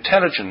human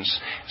intelligence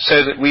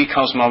so that we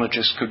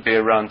cosmologists could be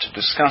around to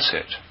discuss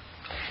it.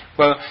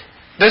 Well,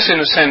 this in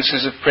a sense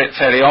is a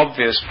fairly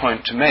obvious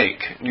point to make.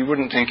 You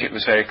wouldn't think it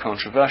was very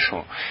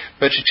controversial,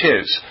 but it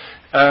is,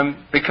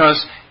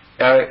 because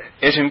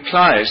it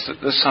implies that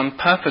there's some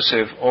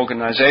purposive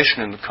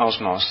organization in the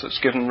cosmos that's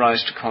given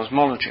rise to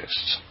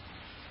cosmologists.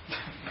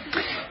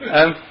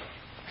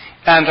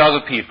 And other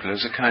people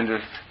as a kind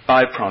of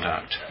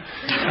byproduct.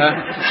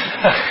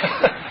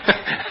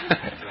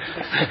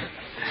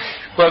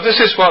 Well, this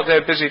is what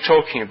they're busy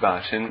talking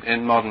about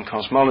in modern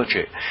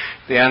cosmology,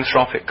 the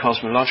anthropic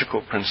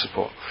cosmological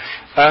principle.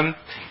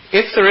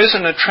 If there is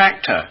an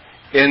attractor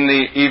in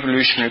the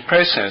evolutionary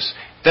process,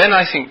 then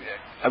I think,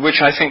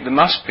 which I think there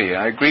must be,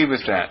 I agree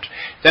with that,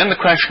 then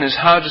the question is,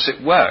 how does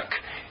it work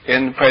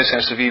in the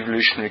process of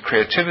evolutionary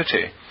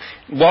creativity?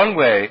 One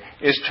way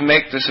is to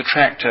make this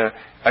attractor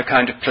a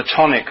kind of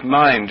Platonic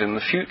mind in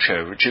the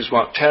future, which is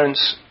what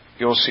Terence,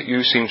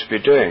 you seem to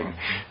be doing,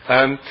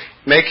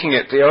 making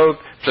it the old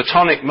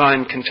Platonic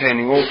mind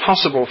containing all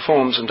possible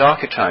forms and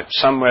archetypes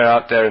somewhere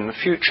out there in the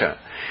future.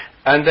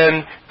 And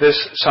then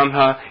this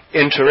somehow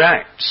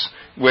interacts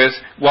with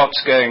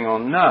what's going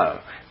on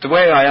now. The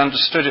way I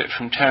understood it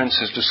from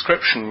Terence's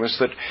description was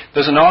that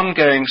there's an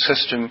ongoing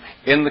system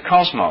in the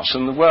cosmos,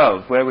 in the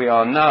world where we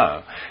are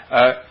now,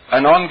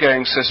 an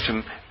ongoing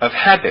system of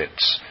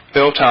habits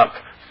built up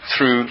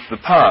through the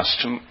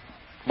past and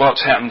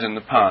what's happened in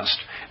the past.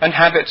 And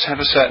habits have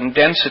a certain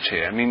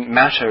density. I mean,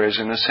 matter is,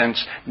 in a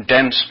sense,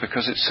 dense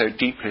because it's so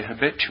deeply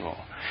habitual.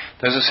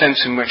 There's a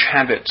sense in which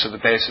habits are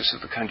the basis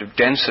of the kind of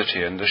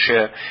density and the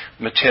sheer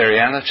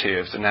materiality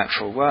of the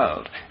natural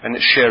world, and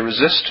its sheer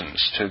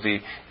resistance to the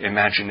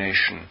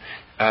imagination.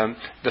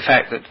 The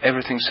fact that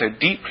everything's so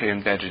deeply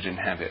embedded in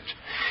habit.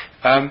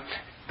 And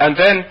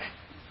then,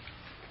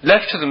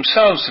 left to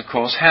themselves, of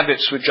course,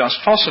 habits would just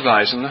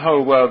fossilize and the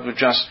whole world would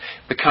just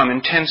become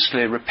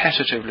intensely,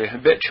 repetitively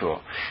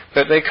habitual.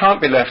 But they can't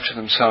be left to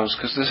themselves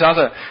because there's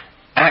other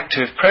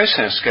active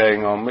process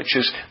going on, which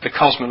is the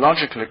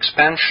cosmological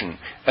expansion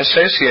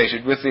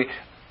associated with the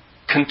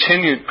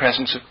continued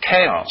presence of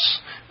chaos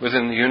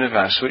within the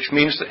universe, which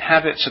means that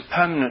habits are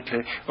permanently,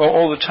 or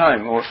all the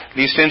time, or at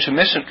least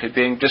intermittently,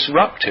 being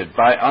disrupted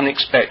by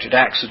unexpected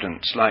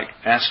accidents like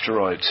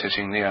asteroids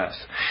hitting the Earth.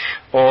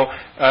 Or,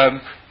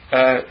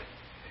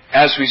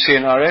 as we see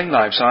in our own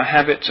lives, our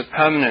habits are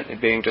permanently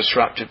being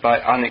disrupted by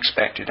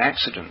unexpected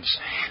accidents.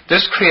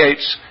 This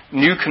creates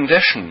new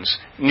conditions,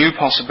 new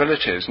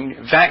possibilities,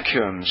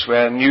 vacuums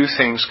where new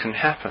things can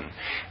happen.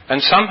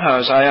 And somehow,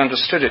 as I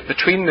understood it,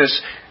 between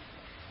this,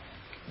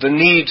 the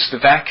needs, the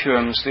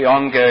vacuums, the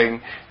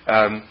ongoing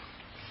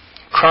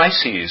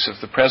crises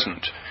of the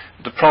present,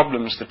 the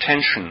problems, the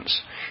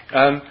tensions,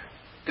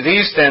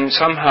 these then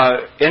somehow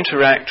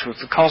interact with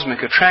the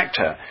cosmic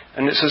attractor,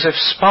 and it's as if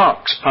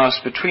sparks pass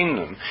between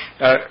them.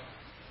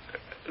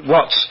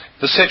 What's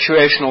the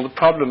situation or the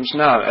problems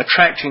now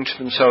attracting to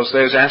themselves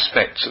those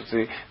aspects of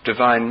the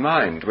divine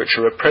mind which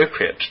are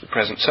appropriate to the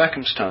present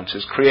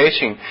circumstances,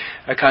 creating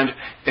a kind of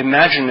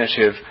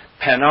imaginative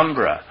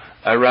penumbra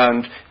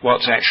around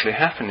what's actually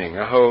happening,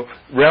 a whole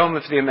realm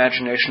of the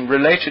imagination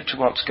related to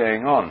what's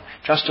going on,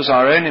 just as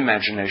our own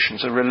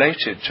imaginations are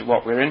related to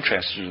what we're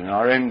interested in.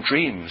 Our own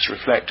dreams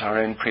reflect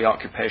our own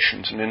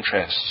preoccupations and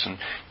interests and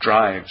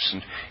drives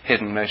and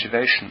hidden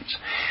motivations.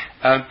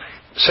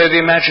 So the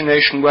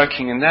imagination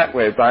working in that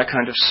way by a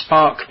kind of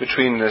spark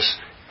between this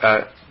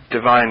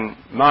divine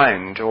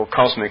mind or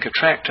cosmic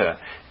attractor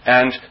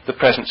and the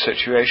present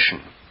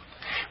situation.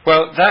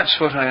 Well, that's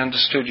what I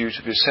understood you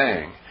to be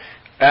saying.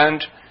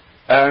 And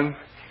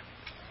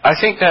I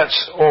think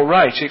that's all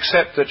right,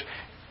 except that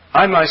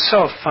I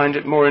myself find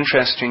it more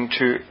interesting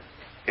to,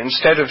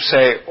 instead of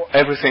say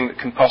everything that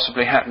can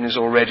possibly happen is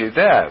already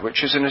there,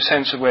 which is in a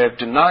sense a way of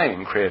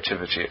denying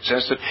creativity. It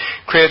says that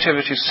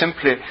creativity is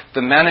simply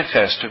the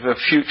manifest of a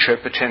future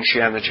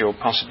potentiality or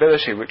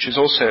possibility, which is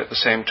also at the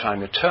same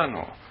time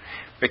eternal.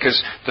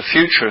 Because the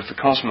future of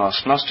the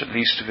cosmos must at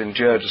least have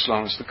endured as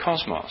long as the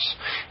cosmos.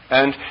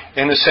 And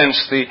in a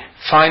sense, the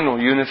final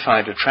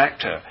unified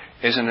attractor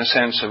is in a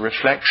sense a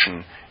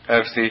reflection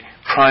of the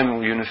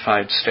primal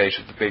unified state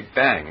of the Big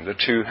Bang. The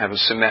two have a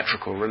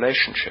symmetrical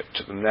relationship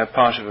to them. They're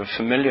part of a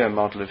familiar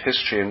model of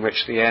history in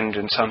which the end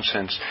in some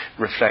sense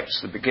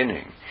reflects the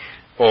beginning,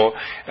 or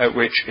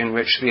in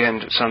which the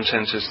end in some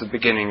sense is the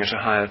beginning at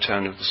a higher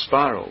turn of the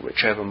spiral,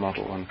 whichever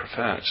model one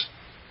prefers.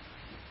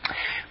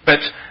 But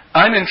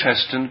I'm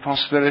interested in the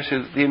possibility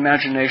that the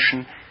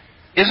imagination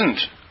isn't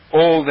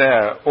all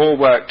there, all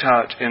worked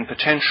out in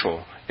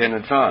potential in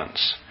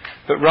advance,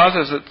 but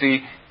rather that the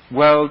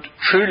world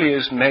truly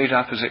is made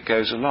up as it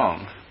goes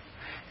along.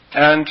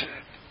 And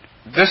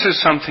this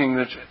is something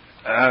that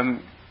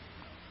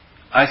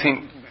I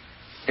think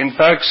in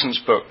Bergson's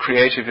book,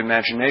 Creative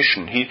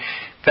Imagination, he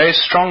very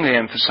strongly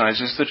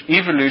emphasizes that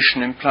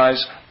evolution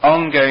implies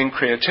ongoing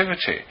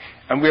creativity.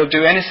 And we'll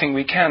do anything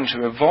we can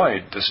to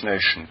avoid this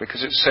notion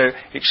because it's so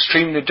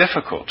extremely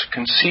difficult to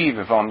conceive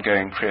of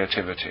ongoing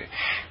creativity.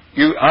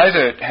 You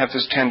either have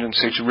this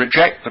tendency to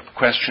reject the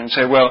question and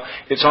say, well,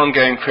 it's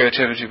ongoing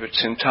creativity, but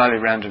it's entirely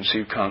random, so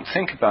you can't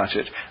think about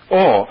it,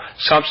 or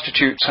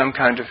substitute some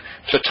kind of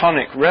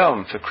platonic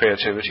realm for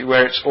creativity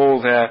where it's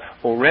all there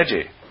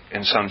already,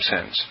 in some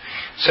sense.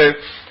 So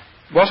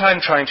what I'm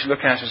trying to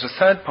look at is a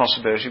third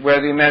possibility where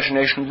the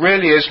imagination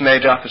really is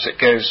made up as it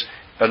goes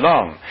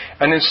along.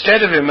 And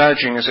instead of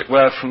emerging, as it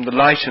were, from the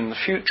light in the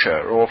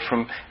future or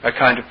from a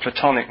kind of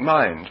platonic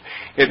mind,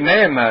 it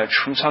may emerge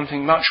from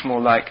something much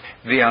more like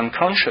the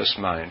unconscious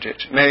mind.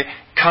 It may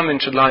come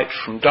into light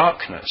from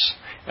darkness.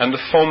 And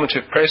the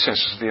formative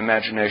processes of the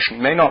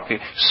imagination may not be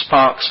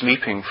sparks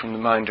leaping from the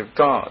mind of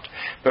God,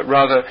 but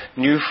rather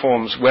new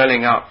forms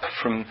welling up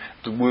from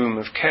the womb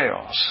of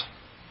chaos.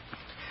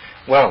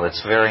 Well,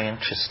 it's very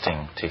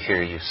interesting to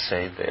hear you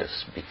say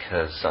this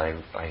because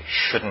I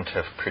shouldn't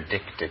have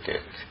predicted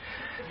it.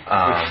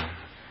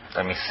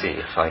 Let me see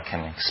if I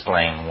can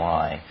explain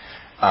why.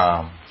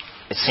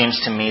 It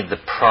seems to me the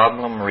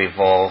problem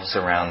revolves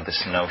around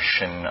this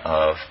notion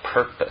of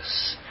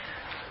purpose.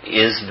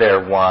 Is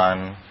there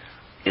one?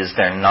 Is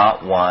there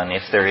not one?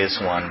 If there is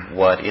one,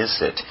 what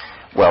is it?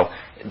 Well,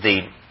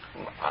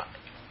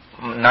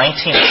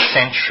 19th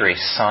century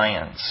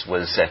science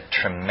was at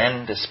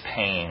tremendous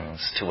pains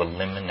to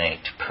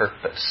eliminate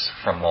purpose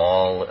from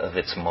all of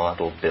its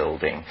model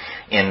building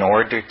in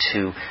order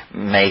to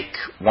make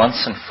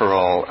once and for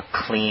all a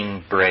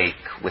clean break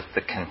with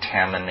the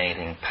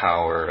contaminating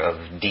power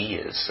of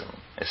deism,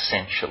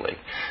 essentially.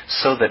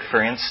 So that,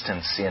 for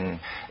instance, in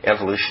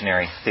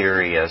evolutionary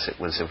theory as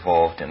it was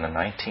evolved in the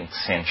 19th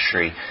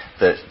century,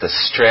 the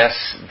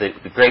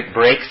great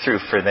breakthrough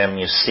for them,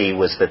 you see,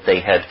 was that they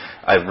had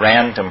a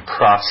random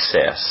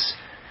process.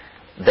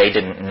 They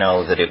didn't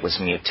know that it was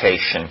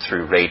mutation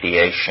through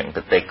radiation,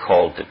 but they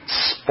called it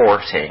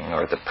sporting,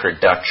 or the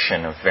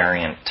production of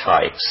variant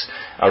types.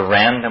 A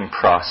random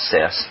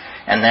process,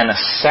 and then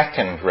a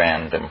second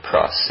random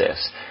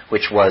process,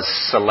 which was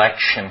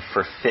selection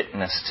for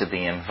fitness to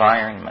the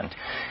environment.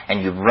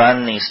 And you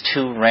run these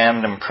two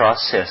random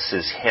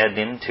processes head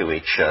into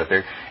each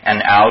other,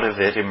 and out of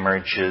it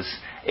emerges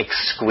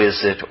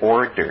exquisite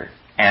order.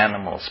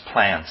 Animals,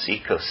 plants,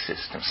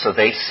 ecosystems. So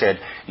they said,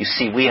 you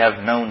see, we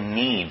have no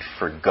need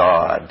for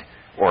God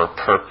or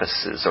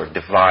purposes or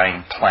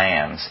divine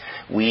plans.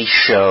 We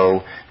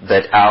show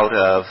that out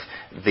of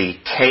the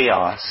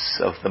chaos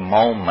of the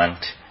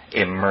moment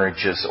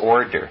emerges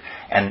order.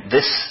 And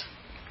this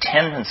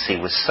tendency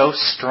was so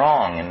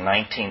strong in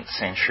 19th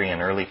century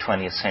and early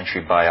 20th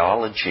century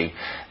biology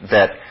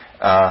that,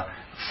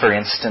 for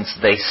instance,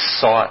 they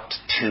sought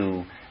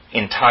to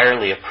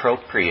entirely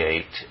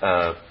appropriate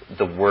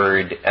the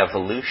word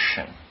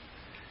evolution.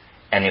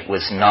 And it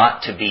was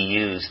not to be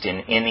used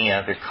in any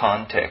other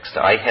context.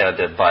 I had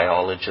a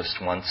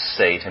biologist once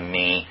say to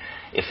me,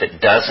 if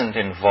it doesn't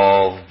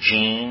involve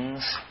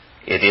genes,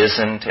 it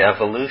isn't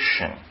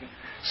evolution.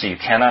 So you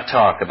cannot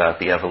talk about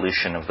the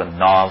evolution of the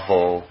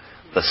novel,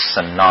 the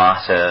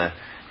sonata,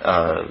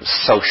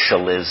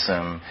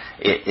 socialism.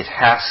 It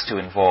has to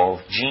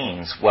involve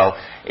genes. Well,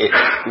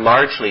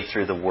 largely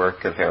through the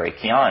work of Eric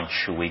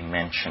Jantsch, who we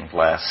mentioned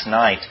last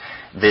night,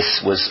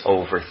 this was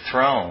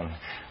overthrown.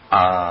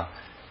 I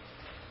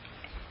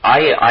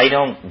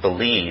don't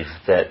believe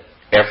that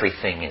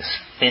everything is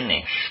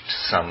finished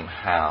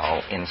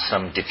somehow in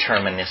some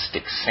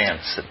deterministic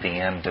sense at the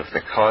end of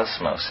the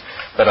cosmos.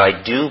 But I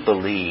do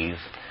believe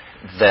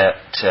that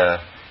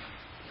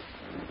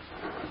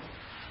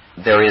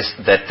there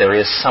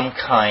is some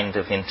kind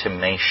of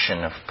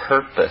intimation of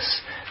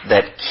purpose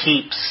that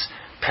keeps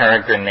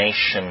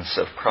peregrinations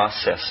of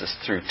processes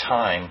through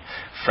time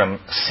from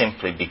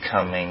simply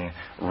becoming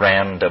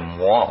random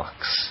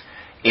walks.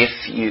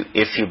 If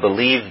you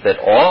believe that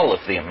all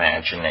of the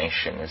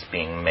imagination is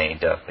being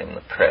made up in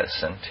the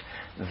present,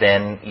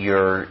 then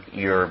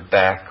you're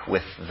back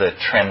with the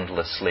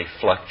trendlessly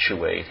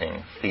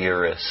fluctuating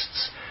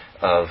theorists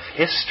of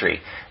history.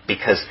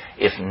 Because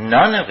if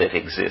none of it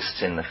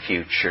exists in the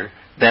future,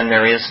 then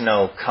there is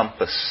no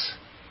compass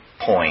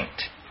point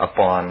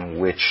upon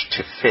which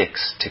to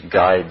fix to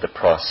guide the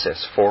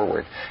process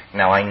forward.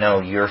 Now, I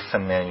know you're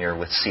familiar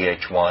with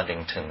C.H.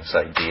 Waddington's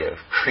idea of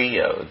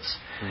creodes.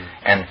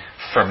 And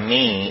for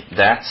me,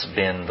 that's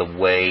been the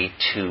way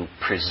to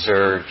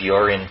preserve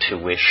your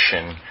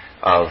intuition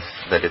of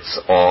that it's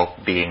all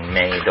being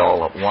made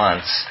all at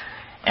once,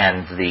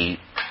 and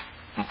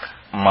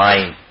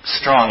my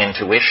strong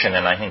intuition,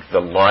 and I think the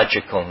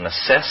logical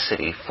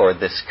necessity for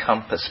this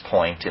compass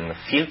point in the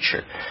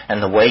future.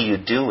 And the way you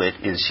do it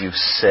is you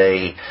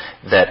say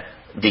that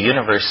the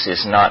universe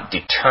is not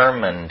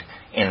determined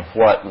in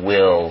what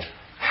will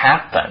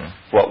happen,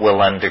 what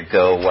will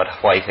undergo what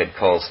Whitehead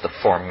calls the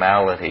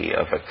formality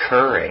of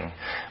occurring,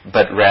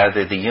 but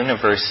rather the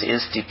universe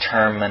is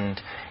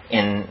determined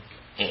in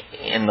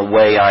the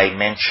way I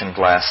mentioned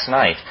last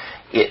night.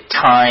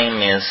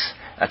 Time is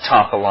a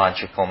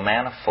topological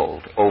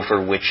manifold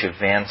over which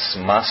events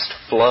must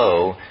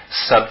flow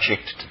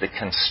subject to the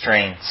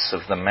constraints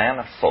of the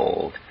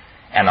manifold.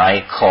 And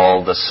I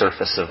call the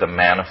surface of the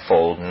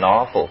manifold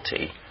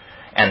novelty,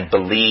 and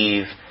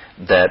believe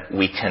that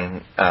we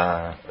can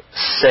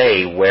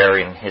say where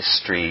in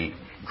history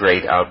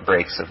great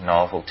outbreaks of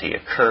novelty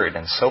occurred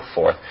and so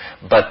forth.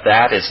 But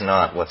that is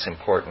not what's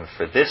important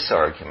for this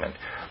argument.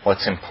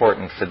 What's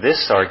important for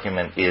this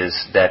argument is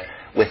that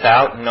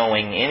without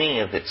knowing any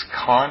of its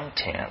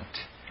content,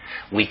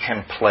 we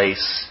can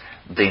place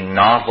the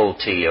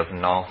novelty of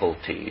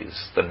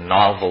novelties, the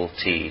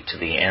novelty to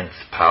the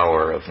nth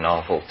power of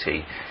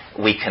novelty.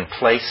 We can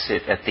place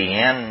it at the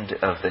end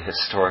of the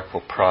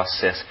historical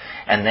process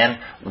and then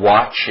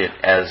watch it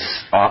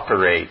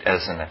operate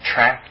as an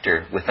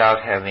attractor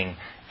without having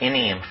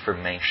any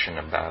information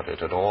about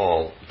it at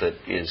all that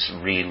is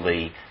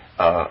really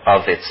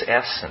of its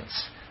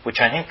essence, which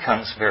I think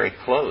comes very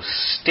close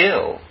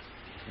still,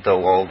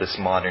 though all this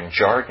modern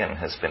jargon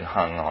has been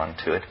hung on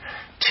to it,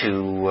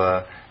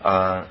 to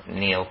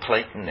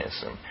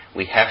Neoplatonism.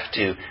 We have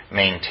to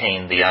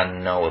maintain the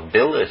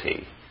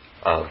unknowability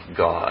of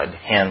God,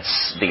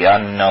 hence the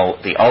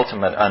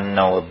ultimate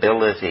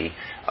unknowability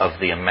of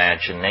the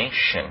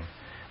imagination,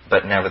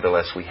 but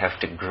nevertheless we have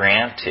to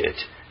grant it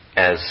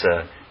as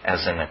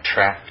an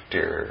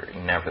attractor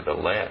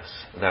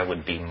nevertheless. That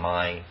would be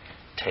my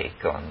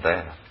take on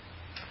that.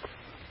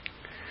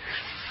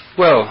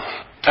 Well,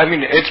 I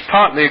mean, it's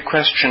partly a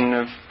question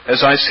of,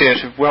 as I see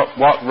it, of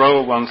what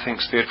role one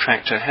thinks the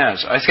attractor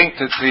has. I think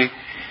that the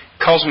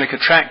cosmic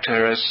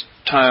attractor, as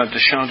Teilhard de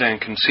Chardin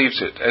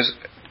conceives it,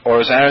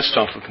 or as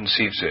Aristotle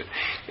conceives it,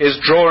 is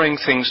drawing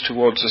things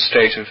towards a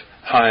state of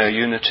higher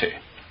unity.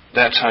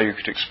 That's how you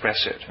could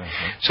express it.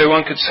 Mm-hmm. So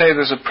one could say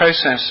there's a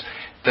process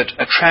that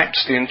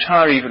attracts the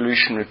entire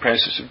evolutionary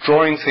process of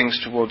drawing things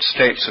towards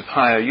states of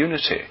higher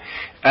unity.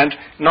 And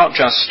not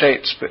just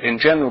states, but in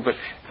general, but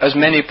as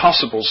many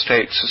possible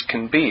states as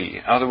can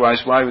be.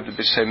 Otherwise, why would there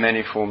be so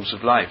many forms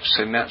of life,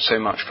 so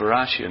much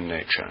variety in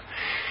nature?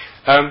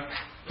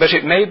 But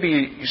it may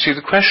be, you see,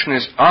 the question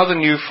is, are the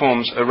new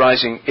forms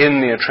arising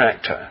in the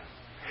attractor?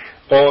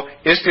 Or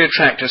is the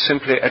attractor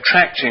simply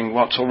attracting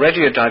what's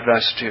already a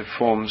diversity of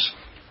forms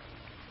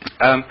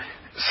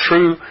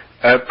through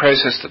a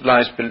process that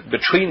lies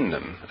between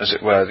them, as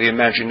it were, the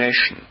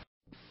imagination?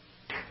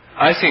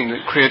 I think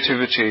that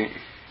creativity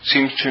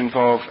seems to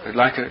involve,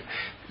 the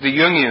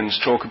Jungians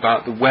talk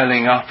about the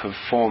welling up of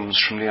forms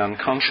from the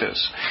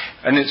unconscious.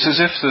 And it's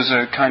as if there's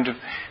a kind of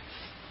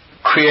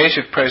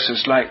creative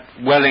process like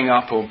welling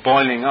up or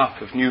boiling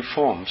up of new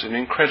forms in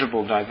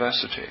incredible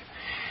diversity.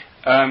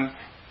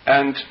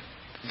 And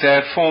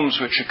they're forms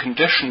which are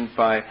conditioned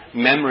by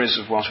memories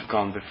of what have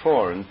gone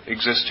before and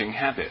existing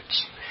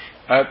habits.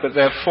 But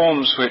they're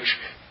forms which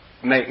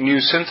make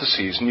new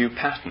syntheses, new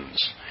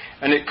patterns.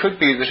 And it could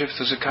be that if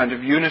there's a kind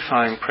of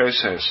unifying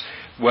process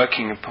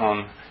working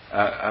upon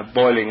a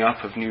boiling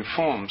up of new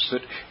forms,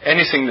 that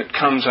anything that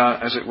comes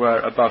out, as it were,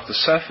 above the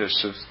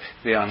surface of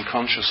the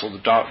unconscious or the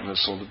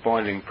darkness or the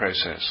boiling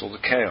process or the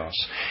chaos,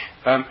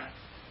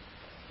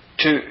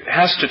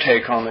 has to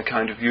take on a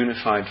kind of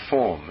unified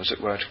form, as it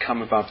were, to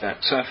come above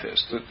that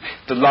surface.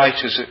 The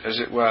light, as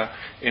it were,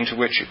 into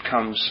which it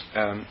comes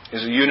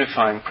is a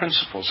unifying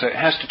principle. So it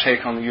has to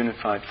take on a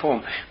unified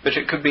form, but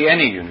it could be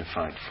any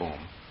unified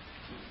form.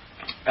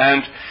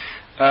 And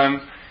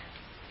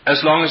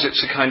as long as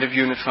it's a kind of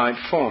unified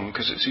form,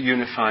 because it's a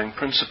unifying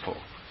principle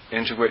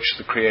into which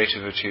the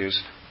creativity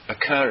is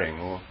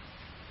occurring or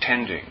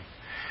tending.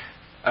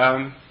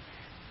 I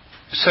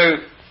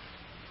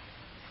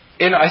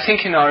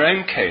think in our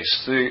own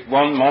case, the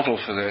one model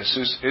for this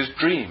is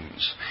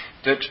dreams.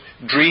 That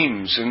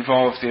dreams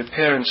involve the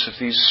appearance of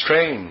these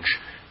strange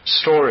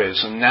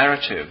stories and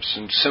narratives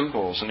and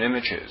symbols and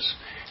images,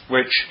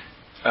 which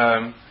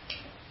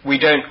we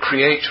don't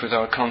create with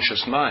our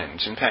conscious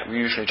minds. In fact, we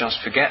usually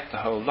just forget the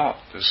whole lot,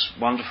 this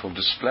wonderful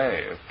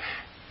display of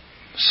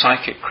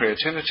psychic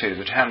creativity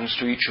that happens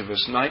to each of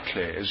us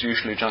nightly is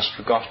usually just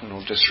forgotten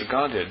or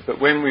disregarded. But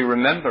when we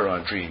remember our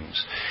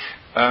dreams,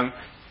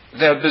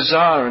 they're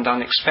bizarre and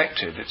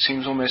unexpected. It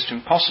seems almost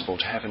impossible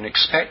to have an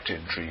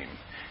expected dream.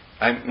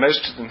 And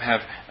most of them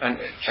have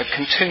a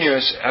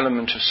continuous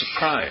element of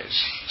surprise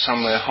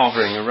somewhere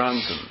hovering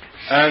around them.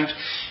 And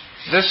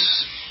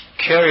this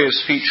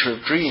curious feature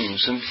of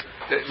dreams, and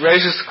it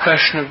raises the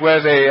question of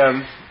where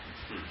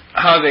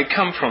how they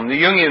come from. The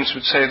Jungians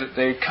would say that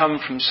they come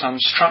from some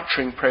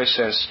structuring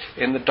process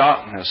in the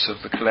darkness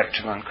of the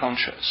collective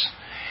unconscious.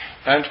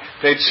 And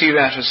they'd see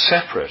that as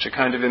separate, a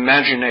kind of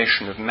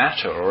imagination of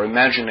matter or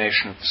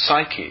imagination of the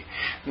psyche,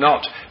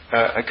 not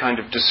a kind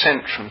of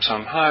descent from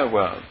some higher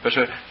world, but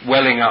a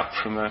welling up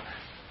from a...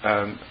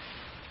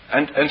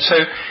 And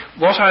so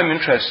what I'm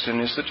interested in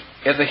is that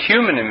the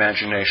human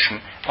imagination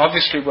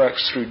obviously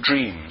works through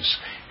dreams.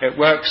 It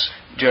works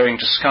during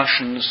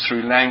discussions,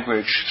 through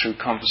language, through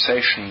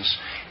conversations,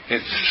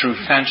 through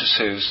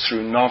fantasies,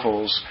 through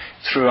novels,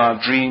 through our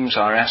dreams,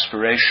 our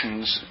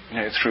aspirations,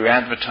 through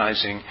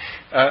advertising.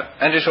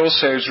 And it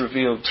also is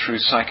revealed through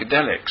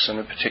psychedelics in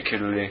a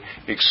particularly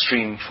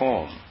extreme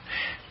form.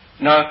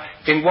 Now,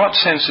 in what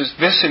sense is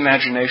this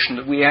imagination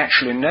that we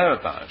actually know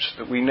about,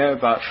 that we know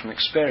about from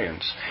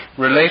experience,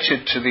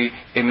 related to the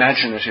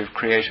imaginative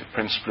creative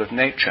principle of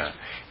nature?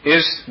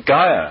 Is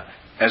Gaia,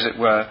 as it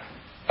were,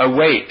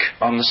 awake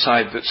on the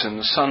side that's in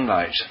the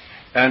sunlight,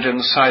 and in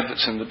the side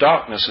that's in the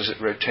darkness as it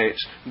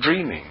rotates,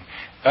 dreaming?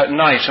 At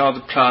night, are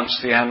the plants,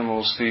 the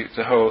animals,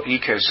 the whole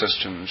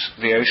ecosystems,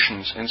 the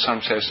oceans, in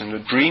some sense, in a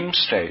dream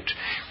state,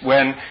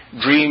 when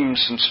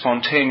dreams and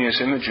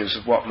spontaneous images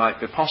of what might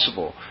be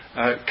possible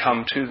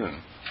come to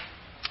them?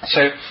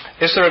 So,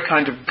 is there a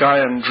kind of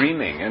Gaian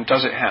dreaming, and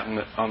does it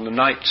happen on the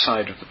night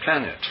side of the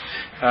planet?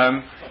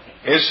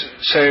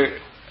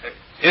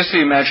 Is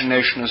the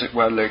imagination, as it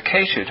were,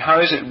 located? How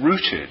is it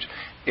rooted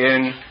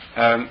in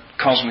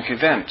cosmic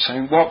events? I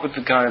mean, what would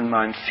the Gaian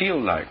mind feel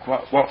like?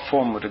 What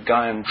form would a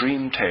Gaian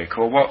dream take?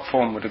 Or what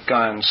form would a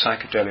Gaian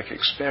psychedelic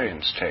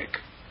experience take?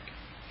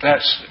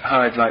 That's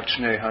how I'd like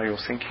to know how you're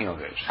thinking of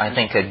it. I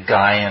think a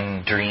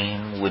Gaian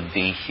dream would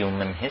be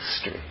human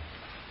history.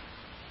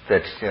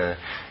 That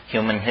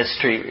human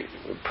history,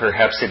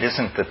 perhaps it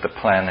isn't that the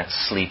planet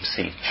sleeps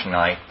each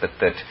night, but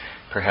that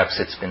perhaps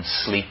it's been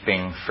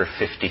sleeping for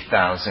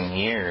 50,000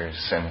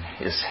 years and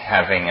is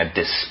having a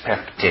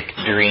dyspeptic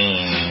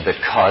dream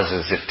that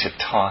causes it to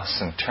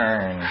toss and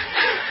turn.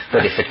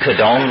 But if it could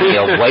only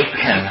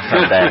awaken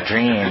from that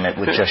dream, it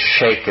would just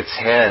shake its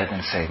head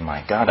and say,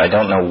 my God, I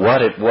don't know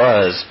what it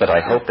was, but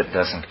I hope it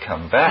doesn't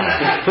come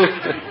back.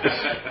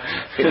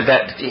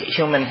 That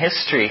human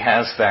history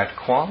has that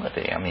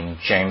quality. I mean,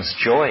 James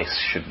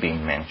Joyce should be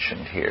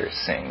mentioned here,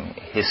 saying,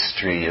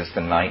 history is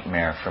the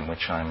nightmare from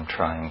which I'm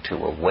trying to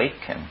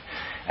awaken.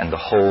 And the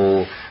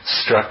whole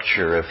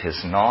structure of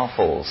his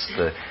novels,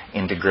 the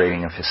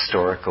integrating of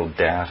historical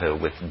data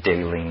with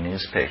daily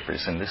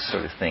newspapers and this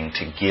sort of thing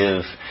to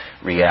give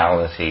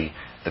reality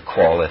the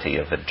quality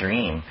of a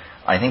dream.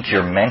 I think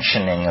your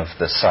mentioning of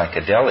the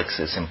psychedelics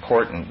is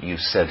important. You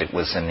said it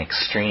was an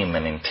extreme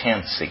and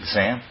intense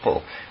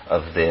example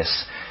of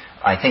this.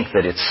 I think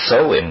that it's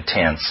so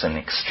intense and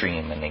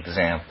extreme an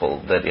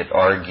example that it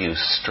argues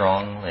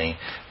strongly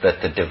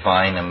that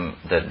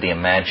the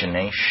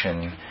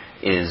imagination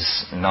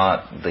is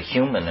not the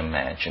human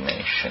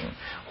imagination.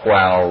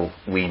 While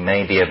we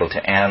may be able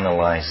to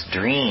analyze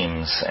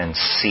dreams and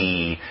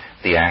see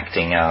the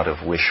acting out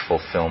of wish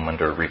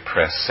fulfillment or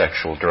repressed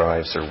sexual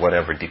drives or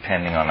whatever,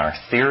 depending on our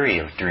theory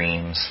of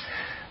dreams,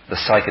 the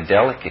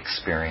psychedelic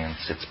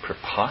experience, it's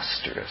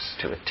preposterous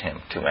to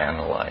attempt to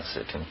analyze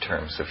it in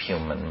terms of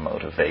human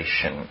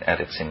motivation at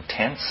its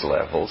intense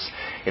levels.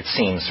 It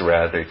seems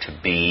rather to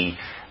be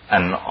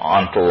an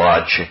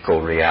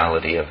ontological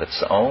reality of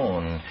its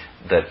own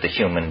that the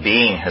human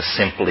being has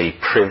simply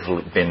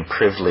been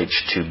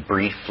privileged to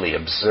briefly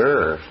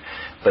observe.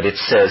 But it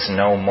says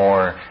no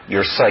more,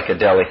 your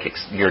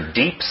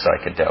deep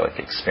psychedelic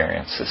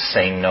experiences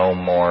say no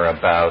more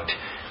about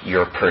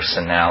your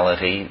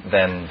personality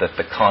than that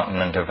the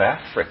continent of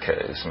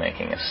Africa is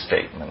making a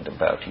statement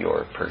about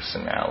your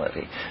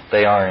personality.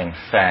 They are, in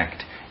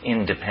fact,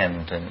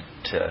 independent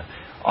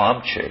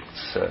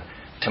objects.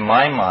 To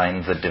my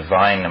mind, the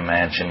divine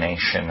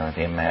imagination or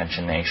the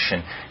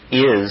imagination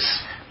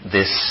is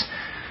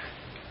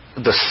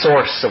the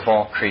source of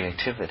all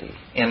creativity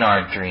in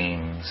our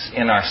dreams,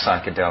 in our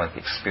psychedelic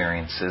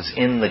experiences,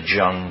 in the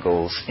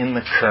jungles, in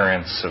the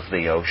currents of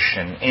the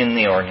ocean, in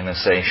the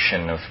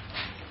organization of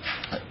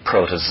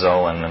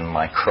protozoan and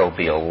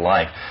microbial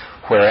life.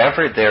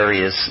 Wherever there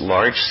is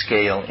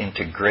large-scale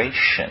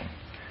integration,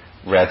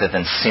 rather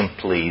than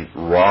simply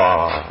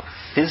raw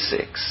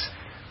physics,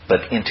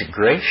 but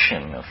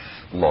integration of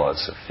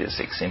laws of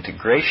physics,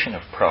 integration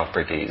of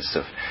properties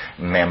of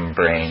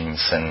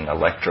membranes and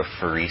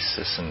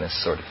electrophoresis and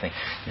this sort of thing.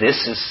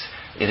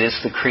 It is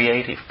the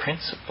creative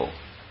principle.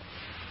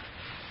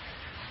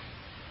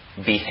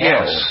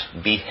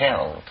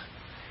 Beheld.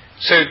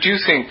 So do you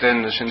think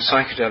then that in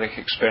psychedelic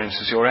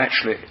experiences you're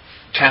actually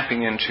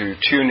tapping into,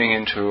 tuning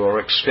into, or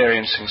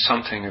experiencing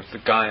something of the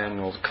Gaian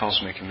or the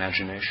cosmic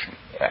imagination?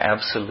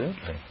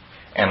 Absolutely.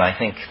 And I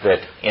think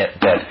that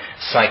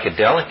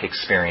psychedelic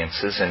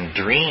experiences and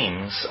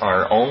dreams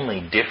are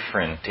only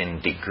different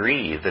in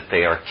degree, that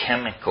they are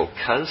chemical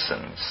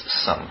cousins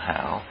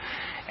somehow.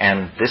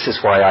 And this is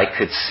why I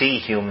could see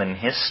human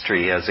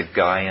history as a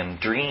Gaian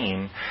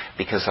dream,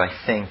 because I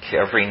think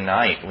every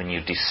night when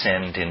you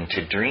descend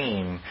into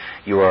dream,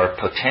 you are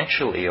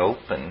potentially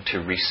open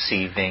to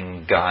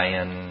receiving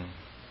Gaian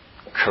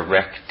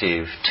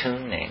corrective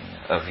tuning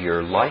of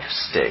your life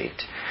state.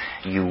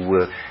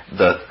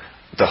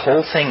 The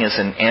whole thing is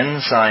an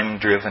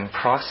enzyme-driven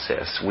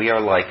process. We are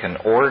like an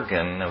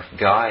organ of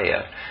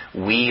Gaia.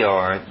 We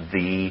are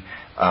the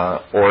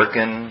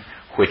organ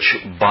which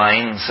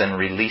binds and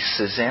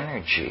releases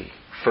energy.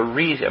 A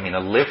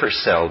liver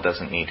cell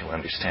doesn't need to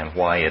understand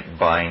why it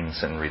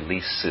binds and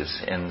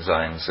releases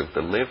enzymes of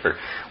the liver.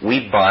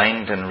 We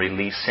bind and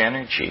release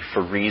energy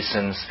for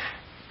reasons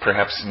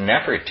perhaps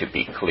never to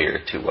be clear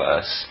to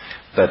us,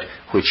 but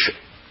which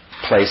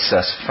place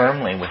us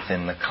firmly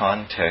within the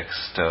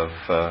context of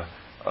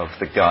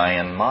the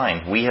Gaian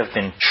mind. We have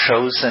been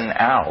chosen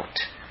out,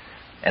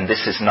 and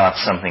this is not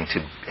something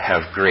to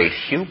have great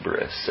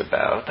hubris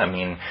about. I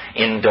mean,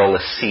 indole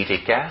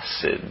acetic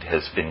acid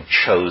has been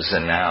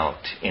chosen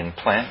out in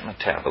plant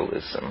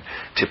metabolism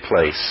to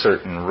play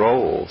certain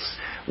roles.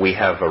 We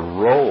have a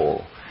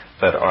role,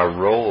 but our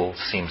role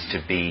seems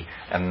to be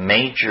a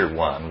major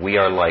one. We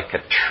are like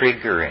a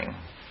triggering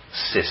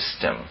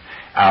system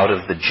out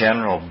of the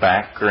general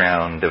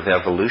background of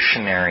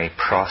evolutionary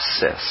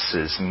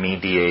processes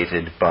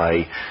mediated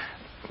by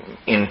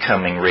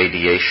incoming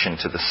radiation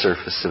to the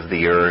surface of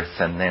the earth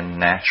and then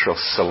natural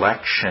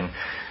selection.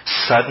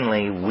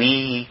 Suddenly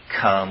we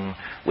come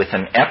with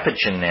an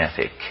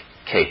epigenetic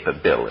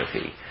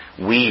capability.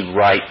 We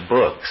write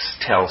books,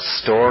 tell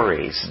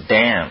stories,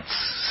 dance,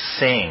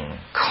 sing,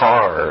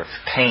 carve,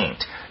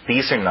 paint.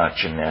 These are not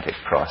genetic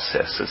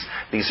processes.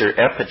 These are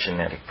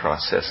epigenetic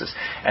processes.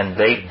 And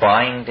they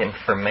bind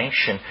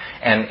information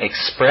and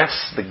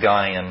express the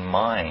Gaian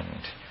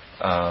mind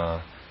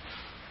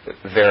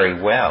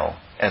very well.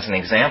 As an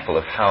example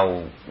of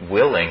how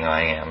willing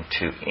I am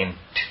to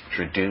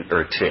introduce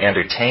or to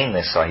entertain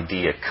this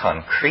idea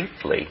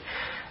concretely,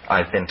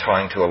 I've been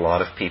talking to a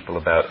lot of people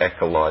about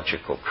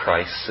ecological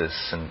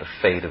crisis and the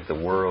fate of the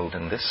world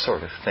and this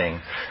sort of thing.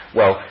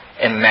 Well,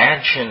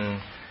 imagine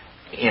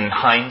in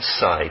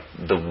hindsight,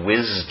 the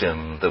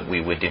wisdom that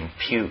we would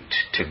impute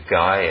to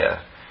Gaia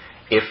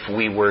if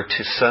we were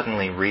to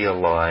suddenly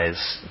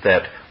realize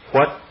that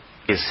what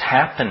is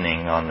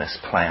happening on this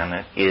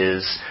planet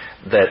is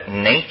that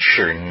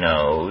nature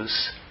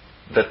knows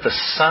that the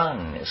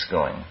sun is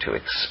going to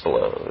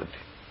explode.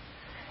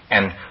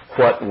 And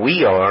what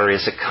we are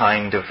is a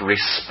kind of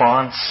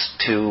response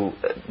to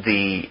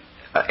the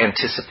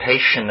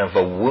anticipation of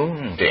a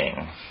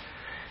wounding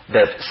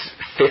that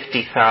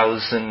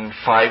 50,000,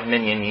 5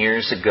 million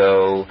years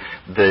ago,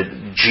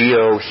 the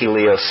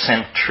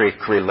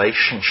geo-heliocentric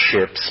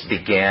relationships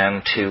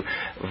began to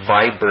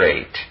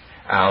vibrate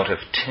out of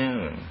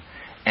tune.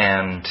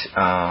 And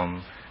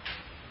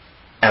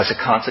as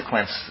a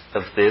consequence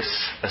of this,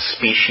 a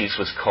species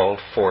was called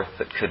forth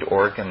that could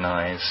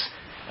organize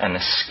an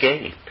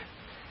escape.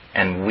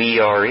 And we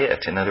are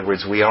it. In other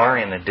words, we are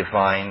in a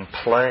divine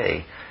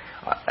play.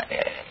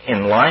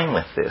 In line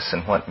with this,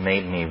 and what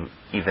made me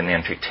even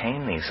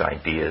entertain these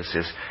ideas,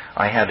 is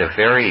I had a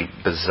very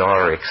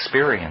bizarre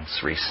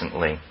experience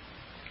recently.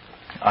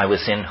 I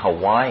was in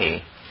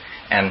Hawaii,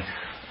 and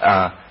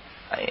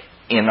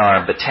in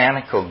our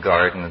botanical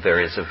garden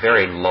there is a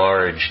very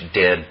large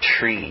dead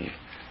tree,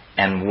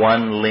 and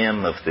one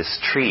limb of this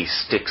tree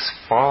sticks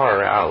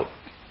far out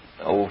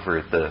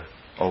over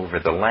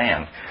the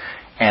land.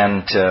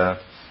 And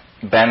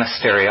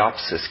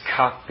Banisteriopsis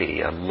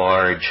caapi, a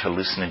large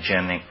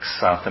hallucinogenic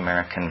South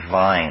American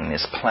vine,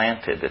 is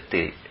planted at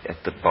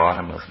the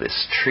bottom of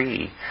this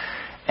tree,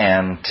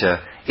 and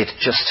it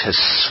just has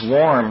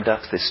swarmed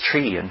up this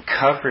tree and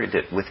covered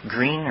it with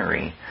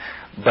greenery,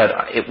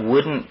 but it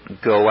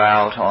wouldn't go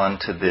out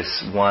onto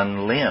this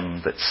one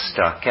limb that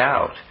stuck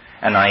out.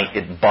 And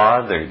it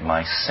bothered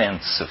my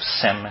sense of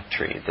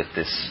symmetry that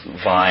this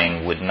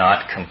vine would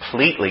not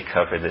completely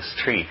cover this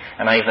tree.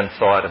 And I even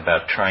thought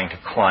about trying to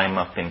climb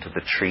up into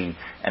the tree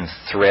and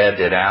thread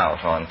it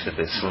out onto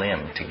this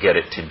limb to get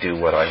it to do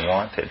what I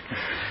wanted.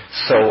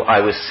 So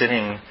I was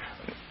sitting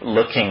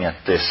looking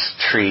at this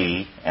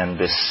tree and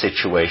this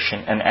situation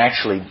and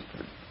actually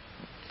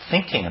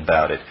thinking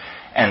about it.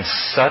 And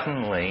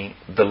suddenly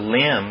the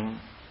limb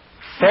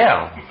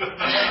fell.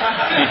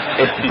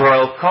 It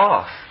broke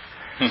off.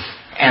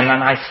 And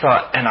then I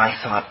thought,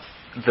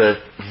 the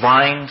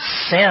vine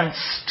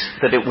sensed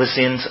that it was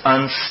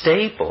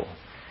unstable.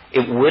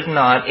 It would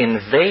not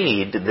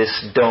invade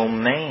this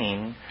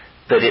domain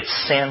that it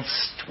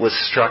sensed was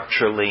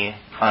structurally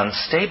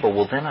unstable.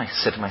 Well, then I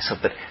said to myself,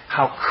 but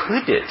how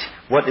could it?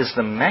 What is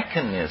the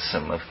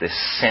mechanism of this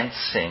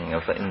sensing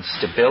of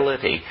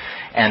instability?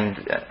 And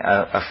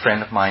a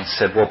friend of mine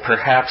said, well,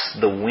 perhaps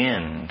the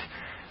wind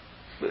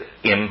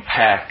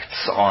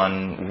impacts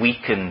on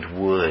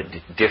weakened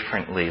wood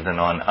differently than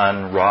on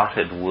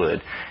unrotted wood,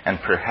 and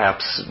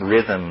perhaps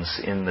rhythms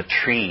in the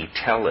tree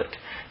tell it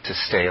to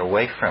stay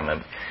away from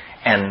it.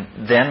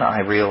 And then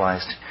I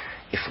realized,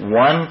 if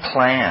one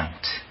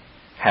plant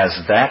has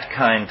that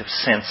kind of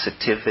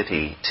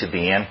sensitivity to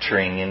be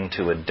entering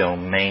into a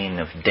domain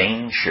of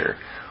danger,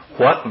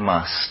 what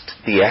must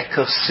the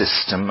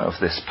ecosystem of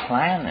this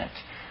planet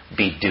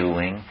be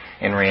doing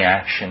in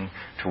reaction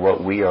to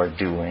what we are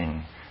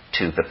doing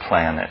to the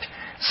planet?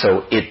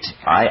 So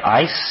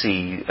I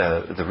see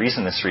the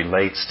reason this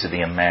relates to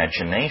the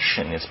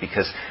imagination is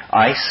because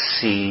I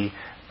see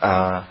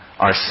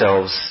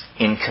ourselves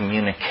in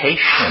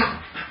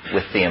communication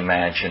with the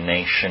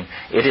imagination.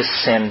 It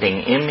is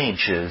sending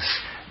images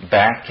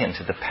back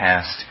into the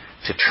past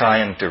to try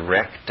and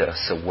direct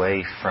us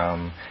away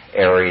from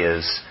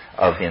areas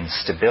of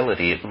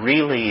instability. It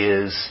really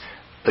is,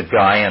 the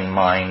Gaian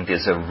mind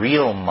is a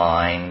real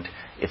mind.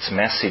 Its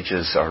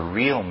messages are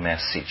real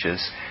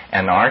messages,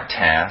 and our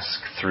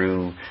task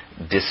through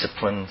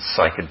discipline,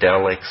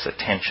 psychedelics,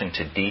 attention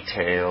to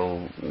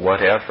detail,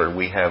 whatever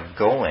we have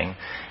going,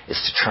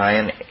 is to try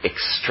and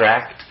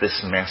extract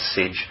this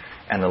message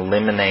and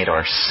eliminate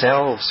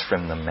ourselves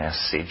from the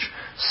message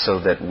so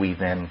that we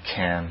then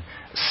can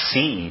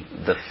see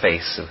the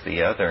face of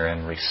the other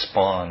and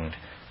respond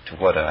to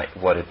what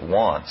it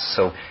wants.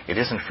 So it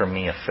isn't for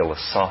me a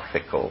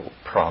philosophical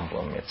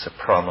problem. It's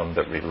a problem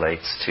that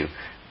relates to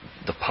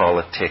the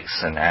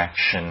politics and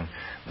action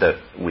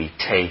that we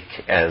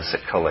take as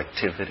a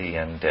collectivity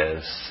and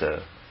as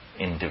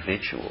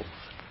individuals.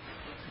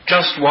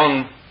 Just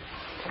one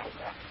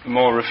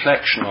more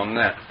reflection on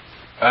that.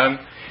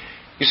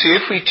 You see,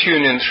 if we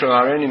tune in through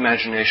our own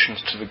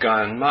imaginations to the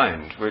Gaian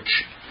mind,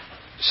 which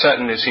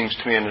certainly seems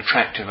to me an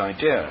attractive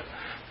idea,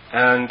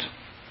 and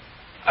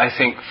I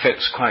think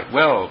fits quite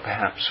well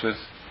perhaps with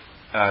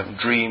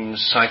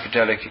dreams,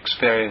 psychedelic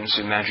experience,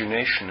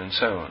 imagination, and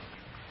so on.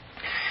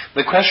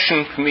 The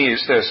question for me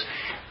is this: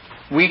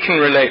 we can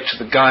relate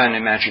to the Gaian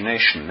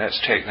imagination, let's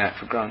take that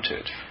for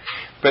granted.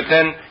 But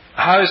then,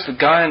 how is the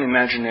Gaian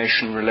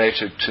imagination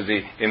related to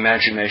the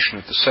imagination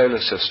of the solar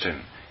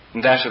system,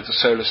 and that of the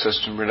solar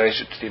system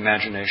related to the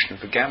imagination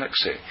of the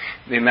galaxy,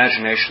 the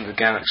imagination of the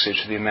galaxy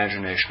to the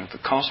imagination of the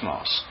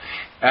cosmos?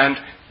 And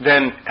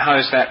then, how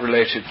is that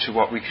related to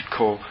what we could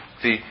call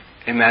the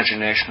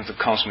imagination of the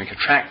cosmic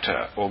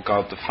attractor, or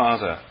God the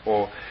Father,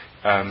 or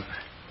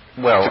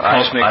Well, the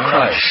cosmic I'm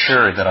Christ. not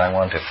sure that I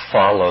want to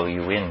follow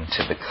you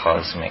into the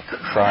cosmic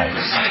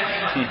Christ.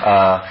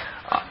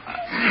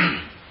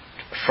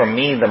 For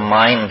me, the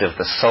mind of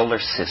the solar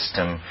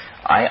system,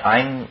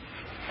 I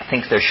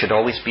think there should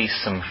always be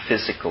some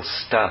physical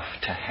stuff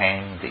to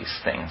hang these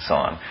things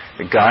on.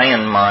 The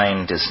Gaian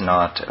mind is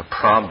not a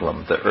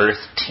problem. The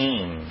Earth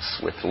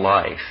teems with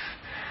life.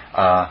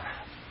 A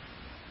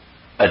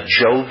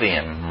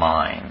Jovian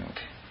mind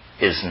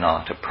is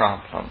not a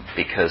problem,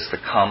 because the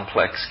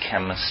complex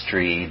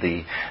chemistry,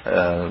 the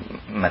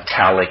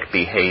metallic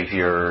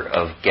behavior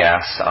of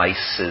gas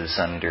ices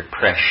under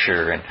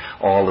pressure, and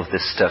all of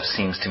this stuff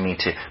seems to me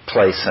to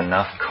place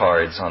enough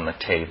cards on the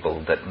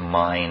table that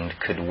mind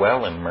could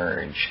well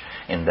emerge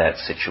in that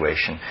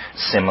situation.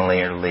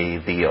 Similarly,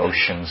 the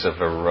oceans of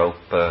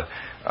Europa,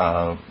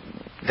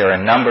 there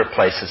are a number of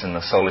places in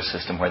the solar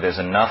system where there's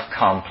enough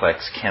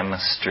complex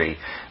chemistry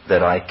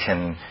that I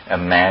can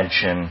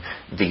imagine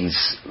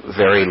these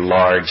very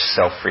large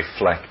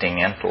self-reflecting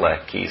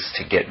entelechies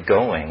to get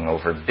going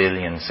over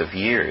billions of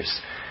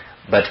years.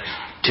 But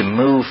to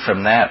move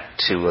from that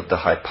to the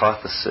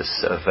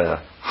hypothesis of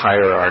a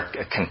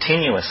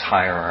continuous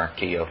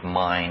hierarchy of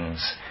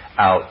minds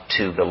out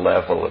to the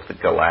level of the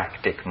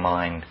galactic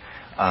mind,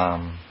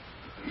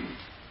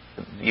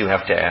 you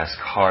have to ask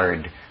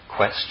hard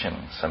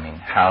questions. I mean,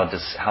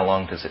 how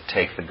long does it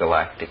take the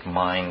galactic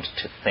mind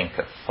to think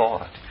a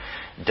thought?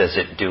 Does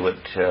it do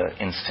it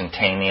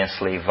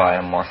instantaneously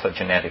via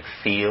morphogenetic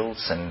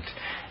fields? And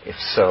if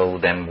so,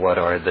 then what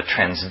are the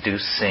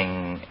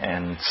transducing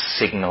and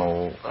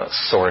signal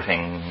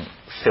sorting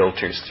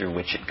filters through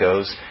which it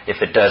goes?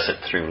 If it does it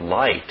through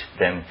light,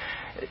 then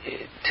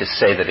to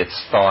say that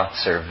its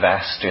thoughts are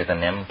vaster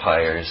than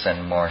empires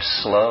and more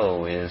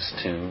slow is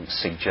to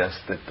suggest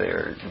that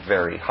they're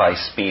very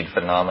high-speed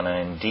phenomena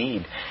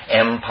indeed.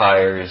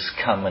 Empires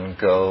come and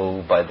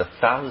go by the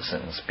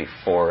thousands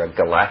before a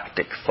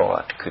galactic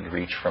thought could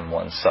reach from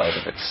one side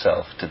of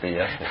itself to the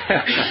other.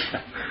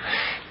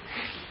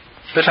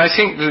 But I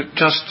think that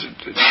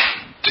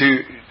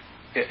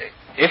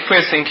if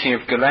we're thinking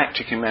of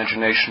galactic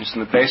imaginations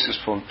and the basis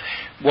for them,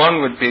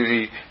 one would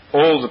be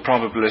all the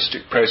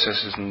probabilistic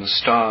processes and the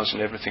stars and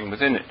everything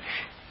within it.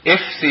 If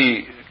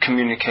the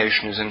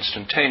communication is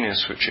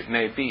instantaneous, which it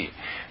may be,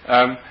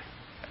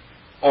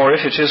 or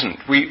if it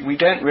isn't, we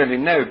don't really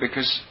know,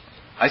 because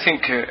I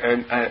think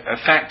a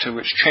factor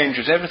which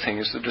changes everything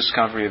is the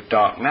discovery of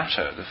dark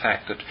matter, the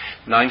fact that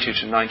 90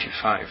 to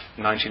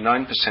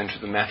 99% of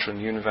the matter in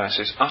the universe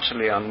is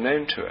utterly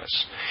unknown to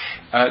us.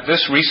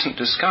 This recent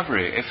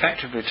discovery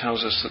effectively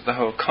tells us that the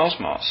whole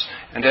cosmos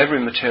and every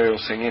material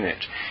thing in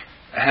it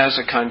has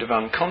a kind of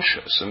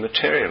unconscious, a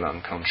material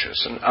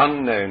unconscious, an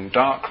unknown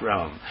dark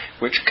realm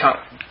which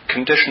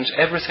conditions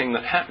everything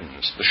that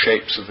happens, the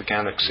shapes of the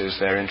galaxies,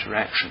 their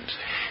interactions,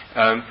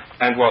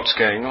 and what's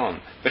going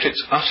on. But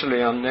it's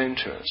utterly unknown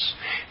to us.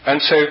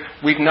 And so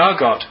we've now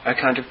got a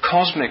kind of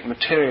cosmic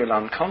material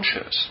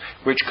unconscious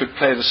which could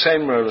play the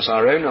same role as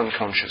our own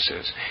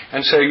unconsciouses.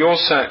 And so your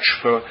search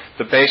for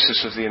the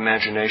basis of the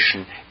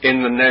imagination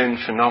in the known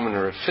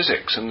phenomena of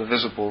physics and the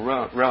visible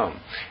realm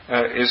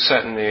is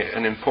certainly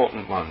an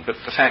important one. But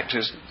the fact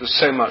is there's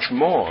so much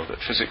more that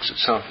physics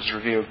itself has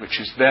revealed which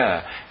is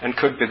there and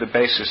could be the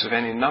basis of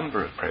any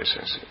number of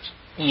processes.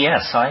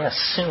 Yes, I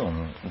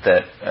assume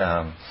that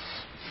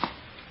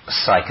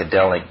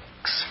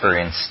psychedelics, for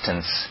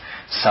instance,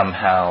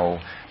 somehow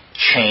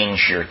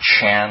change your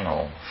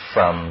channel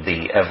from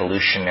the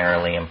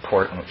evolutionarily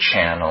important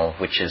channel,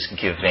 which is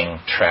giving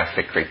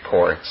traffic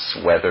reports,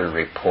 weather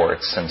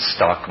reports, and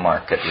stock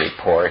market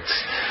reports,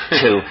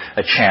 to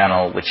a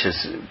channel which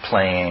is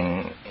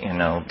playing,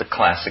 the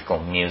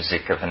classical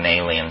music of an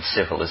alien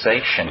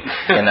civilization.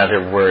 In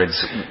other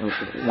words,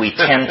 we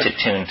tend to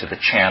tune to the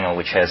channel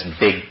which has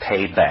big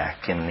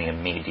payback in the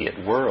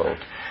immediate world,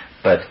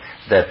 but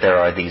that there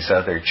are these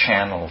other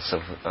channels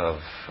of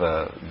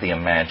the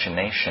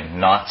imagination,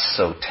 not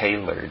so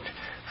tailored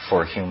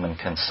for human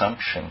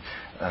consumption,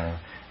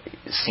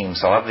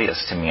 seems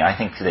obvious to me. I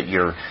think that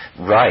you're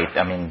right.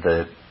 I mean,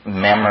 the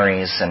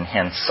memories and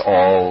hence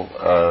all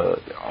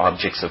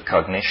objects of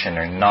cognition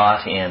are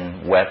not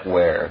in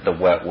wetware, the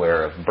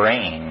wetware of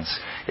brains.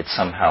 It's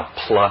somehow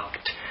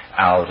plucked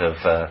out of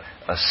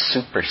a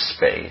super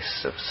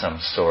space of some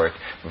sort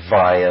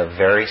via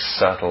very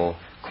subtle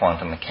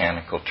quantum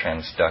mechanical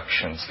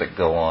transductions that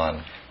go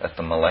on at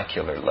the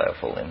molecular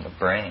level in the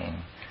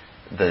brain.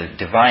 The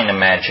divine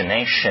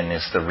imagination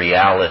is the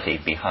reality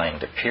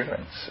behind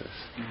appearances.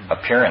 Mm-hmm.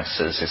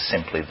 Appearances is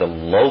simply the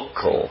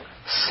local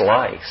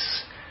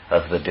slice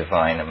of the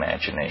divine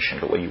imagination,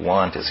 but what you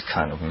want is a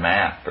kind of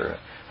map or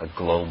a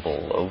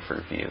global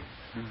overview.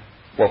 Mm-hmm.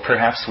 Well,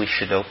 perhaps we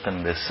should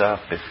open this up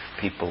if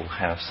people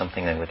have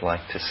something they would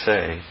like to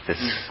say. This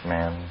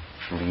man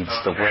leads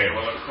the way.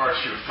 Well, of course,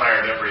 you've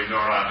fired every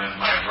neuron in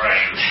my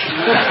brain.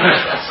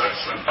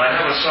 I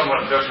have a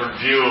somewhat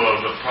different view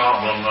of the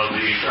problem of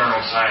the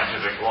eternal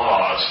scientific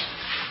laws.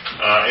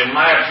 In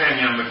my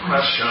opinion, the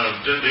question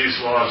of did these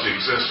laws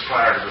exist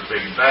prior to the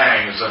Big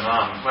Bang is a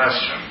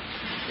non-question.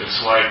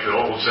 It's like the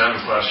old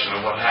Zen question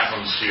of what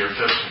happens to your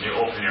fist when you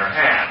open your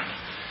hand.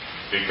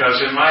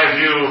 Because in my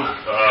view,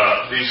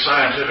 these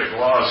scientific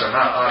laws are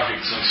not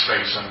objects in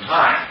space and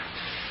time.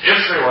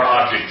 If they were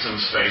objects in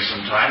space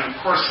and time, of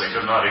course they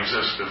could not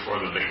exist before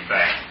the Big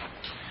Bang.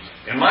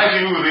 In my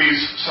view, these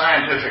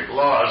scientific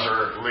laws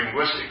are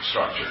linguistic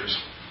structures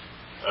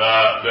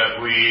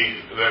that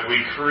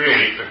we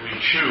create, that we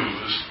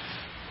choose,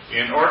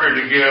 in order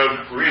to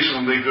give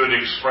reasonably good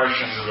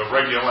expression to the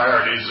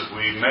regularities that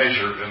we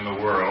measure in the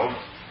world,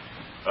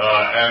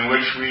 and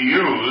which we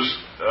use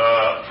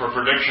for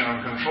prediction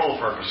and control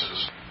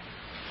purposes.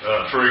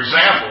 For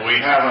example, we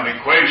have an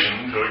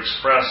equation to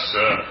express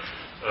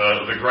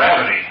the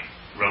gravity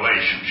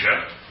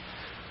relationship,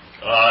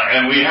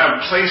 and we have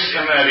placed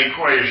in that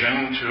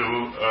equation to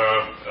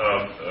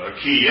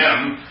key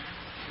in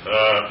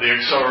the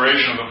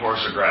acceleration of the force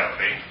of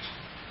gravity.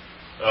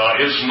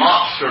 It's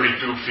not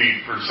 32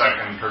 feet per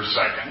second.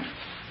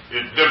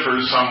 It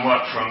differs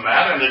somewhat from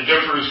that, and it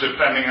differs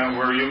depending on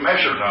where you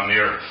measure it on the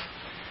Earth.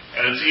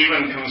 And it's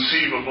even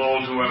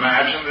conceivable to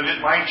imagine that it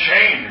might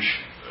change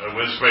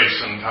with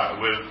space and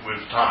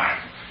with time.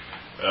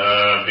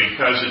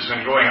 Because it's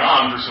been going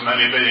on for so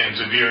many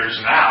billions of years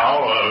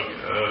now,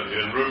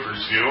 in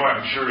Rupert's view,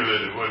 I'm sure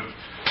that it would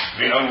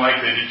be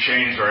unlikely to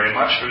change very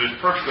much, but it's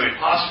perfectly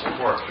possible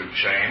for it to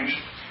change.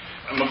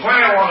 And the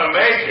point I want to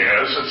make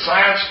is that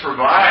science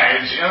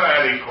provides in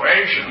that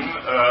equation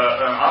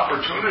an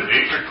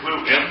opportunity to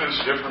clue in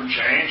this different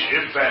change,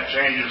 if that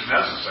change is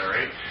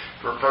necessary,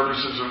 for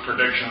purposes of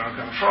prediction and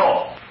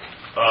control.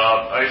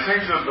 I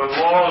think that the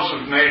laws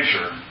of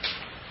nature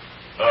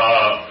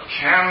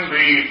can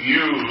be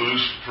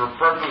used for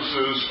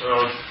purposes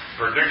of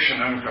prediction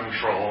and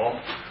control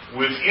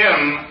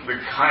within the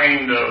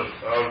kind of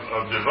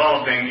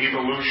developing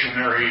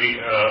evolutionary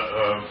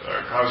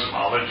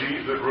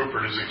cosmology that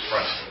Rupert has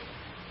expressed.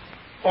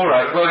 All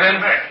right. Well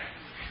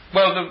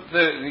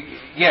then,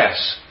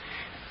 yes.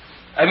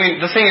 I mean,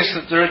 the thing is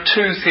that there are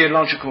two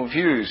theological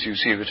views, you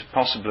see, that are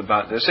possible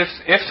about this.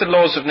 If the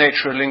laws of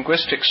nature are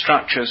linguistic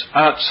structures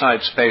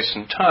outside space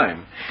and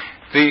time,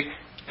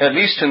 at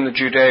least in the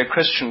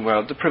Judeo-Christian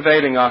world, the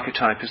prevailing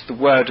archetype is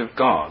the Word of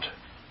God.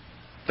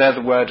 They're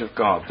the Word of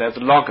God. They're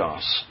the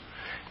Logos,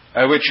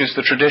 which is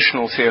the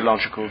traditional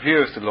theological view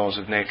of the laws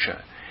of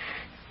nature.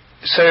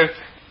 So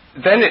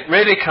then it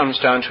really comes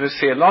down to a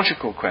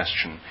theological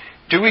question.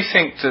 Do we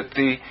think that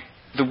the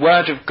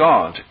Word of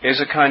God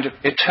is a kind of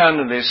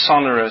eternally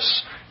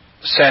sonorous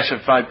set of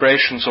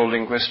vibrations or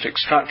linguistic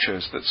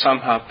structures that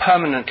somehow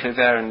permanently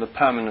there in the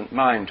permanent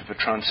mind of a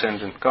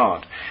transcendent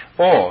God?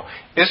 Or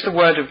is the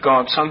Word of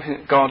God something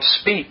that God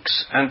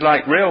speaks, and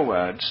like real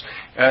words,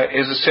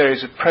 is a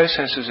series of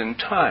processes in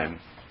time?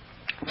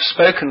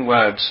 Spoken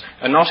words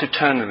are not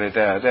eternally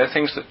there. They're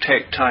things that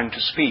take time to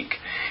speak.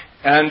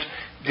 And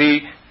the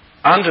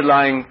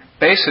underlying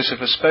basis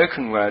of a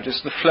spoken word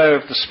is the flow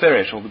of the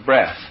Spirit or the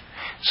breath.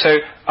 So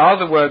are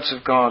the words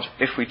of God,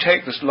 if we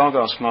take this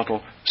Logos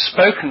model,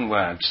 spoken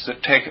words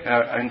that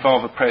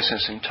involve a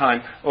process in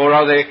time, or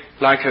are they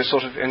like a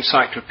sort of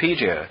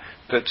encyclopedia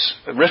that's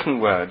written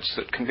words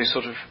that can be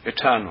sort of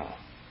eternal?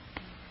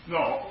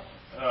 No.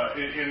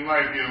 In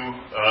my view,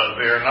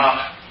 they're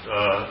not...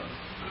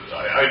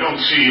 I don't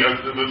see...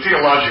 the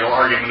theological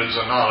argument is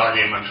a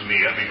non-argument to me,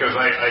 because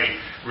I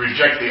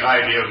reject the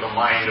idea of the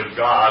mind of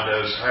God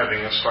as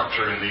having a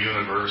structure in the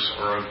universe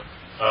or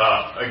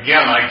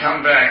again, I come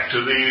back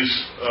to these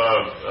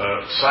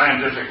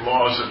scientific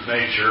laws of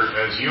nature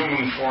as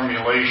human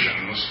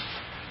formulations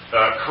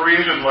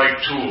created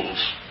like tools,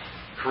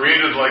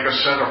 created like a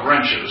set of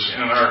wrenches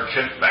in our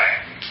kit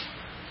bag,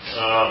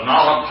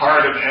 not a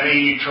part of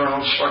any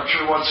eternal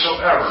structure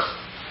whatsoever.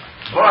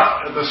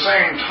 But at the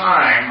same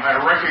time,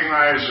 I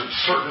recognize that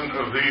certain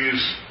of these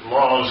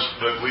laws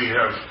that we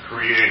have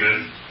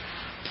created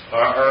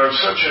are of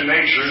such a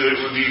nature that it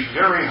would be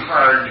very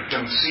hard to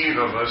conceive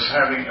of us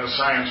having a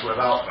science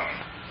without them.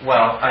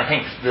 Well, I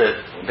think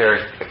that there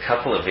are a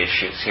couple of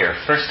issues here.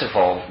 First of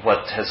all,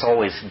 what has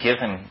always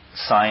given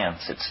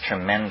science its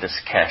tremendous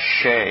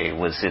cachet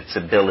was its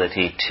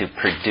ability to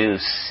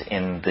produce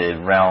in the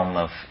realm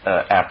of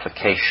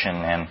application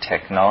and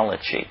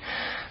technology.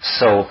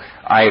 So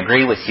I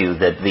agree with you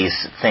that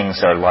these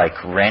things are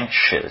like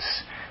wrenches,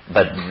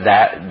 but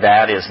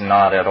that is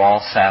not at all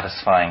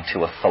satisfying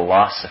to a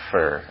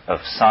philosopher of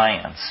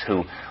science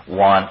who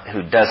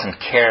doesn't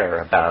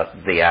care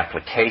about the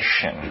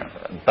application,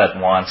 but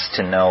wants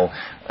to know,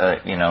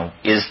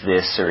 is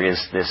this or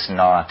is this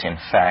not in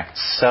fact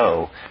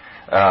so?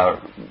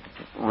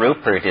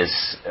 Rupert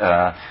is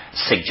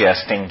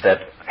suggesting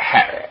that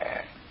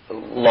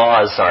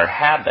laws are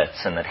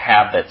habits, and that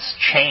habits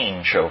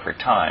change over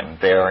time.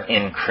 They're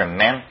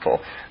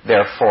incremental.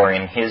 Therefore,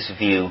 in his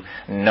view,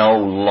 no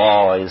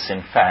law is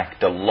in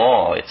fact a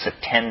law. It's a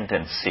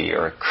tendency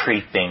or a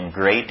creeping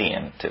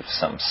gradient of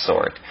some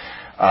sort.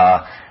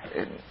 Now,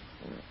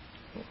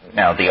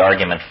 the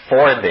argument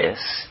for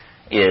this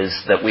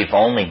is that we've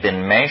only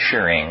been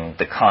measuring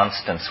the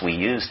constants we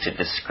use to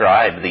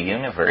describe the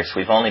universe.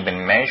 We've only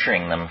been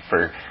measuring them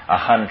for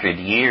 100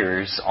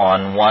 years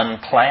on one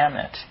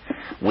planet.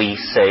 We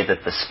say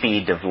that the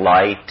speed of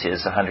light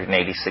is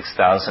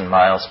 186,000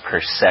 miles per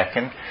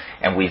second,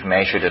 and we've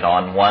measured it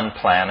on one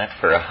planet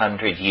for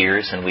 100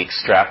 years, and we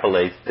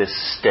extrapolate this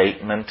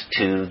statement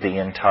to the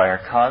entire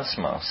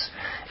cosmos.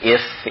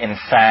 If, in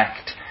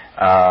fact,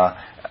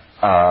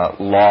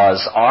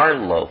 laws are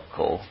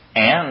local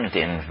and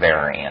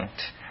invariant,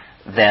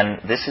 then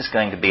this is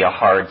going to be a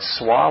hard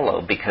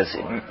swallow, because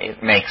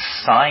it makes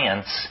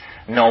science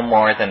no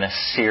more than a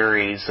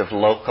series of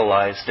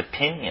localized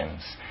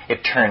opinions.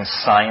 It turns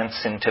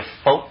science into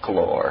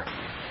folklore.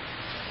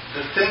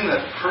 The thing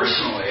that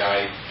personally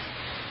I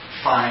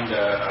find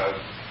a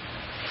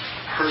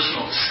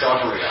personal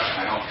discovery of,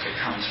 and I don't think it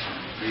comes from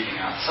reading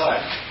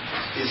outside,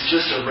 is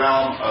just a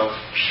realm of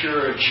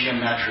pure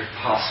geometric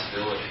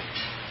possibility,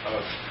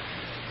 of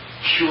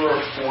pure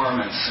form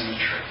and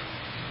symmetry.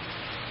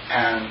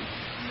 And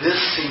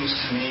this seems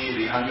to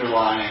me the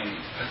underlying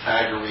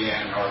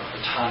Pythagorean or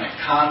Platonic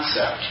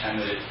concept, and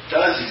that it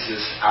does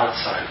exist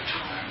outside of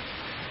time,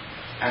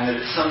 and that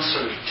it's some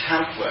sort of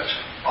template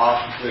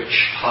off of which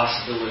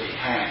possibility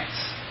hangs.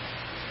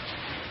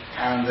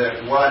 And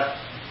that what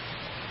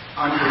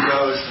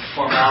undergoes the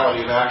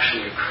formality of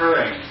actually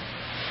occurring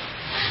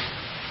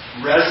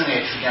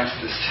resonates against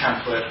this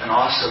template, and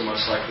also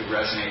most likely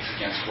resonates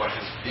against what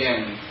has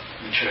been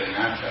materially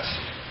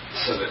manifested,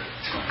 so that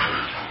it's going to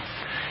take time.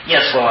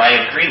 Yes, well,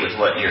 I agree with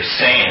what you're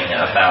saying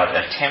about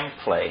a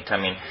template. I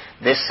mean,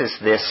 this is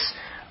this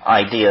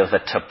idea of a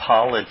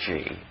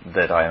topology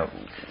that I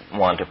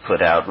want to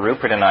put out.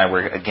 Rupert and I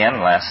were,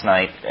 again, last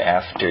night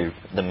after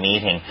the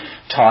meeting,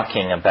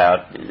 talking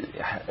about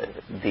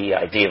the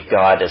idea of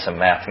God as a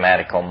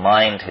mathematical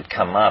mind had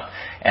come up,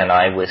 and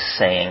I was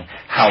saying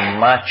how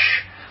much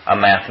a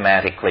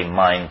mathematically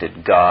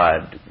minded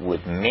God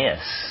would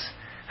miss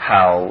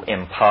how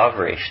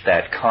impoverished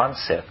that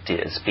concept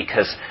is,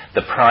 because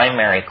the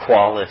primary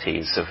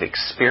qualities of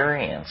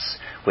experience,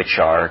 which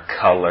are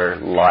color,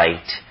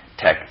 light,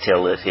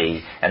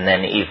 tactility, and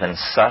then even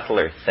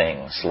subtler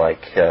things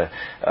like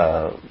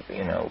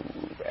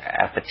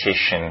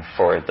appetition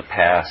for the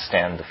past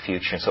and the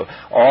future. So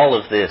all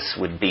of this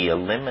would be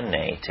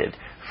eliminated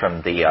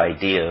from the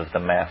idea of the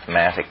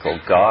mathematical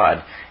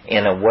God.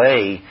 In a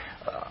way,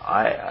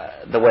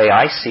 the way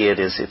I see it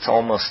is it's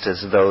almost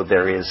as though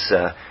there is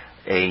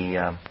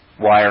a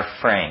wire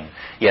frame.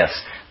 Yes,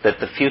 that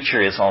the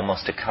future is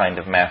almost a kind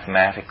of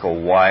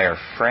mathematical wire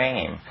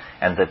frame,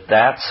 and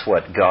that's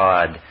what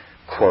God,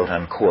 quote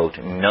unquote,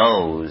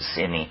 knows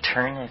in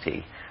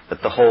eternity.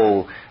 But the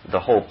whole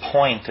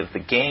point of the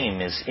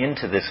game is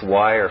into this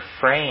wire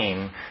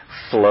frame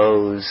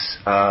flows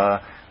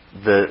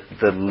the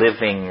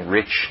living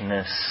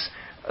richness,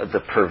 the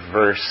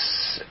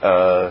perverse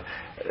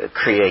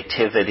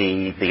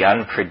creativity, the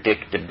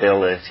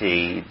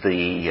unpredictability,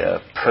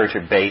 the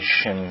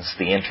perturbations,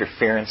 the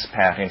interference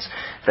patterns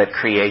that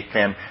create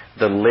them,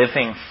 the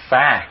living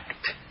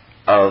fact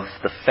of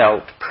the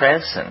felt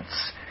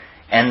presence.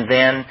 And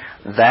then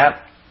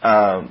that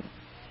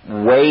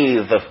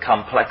wave of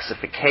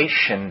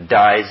complexification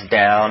dies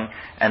down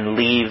and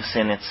leaves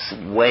in its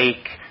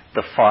wake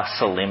the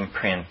fossil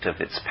imprint of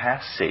its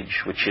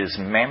passage, which is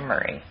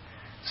memory.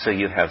 So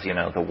you have,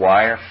 the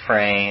wire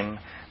frame,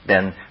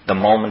 then the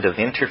moment of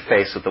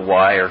interface of the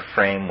wire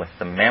frame with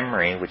the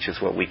memory, which is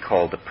what we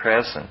call the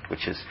present,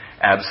 which is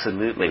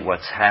absolutely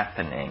what's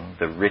happening,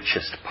 the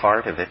richest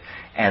part of it,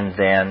 and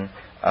then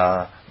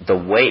the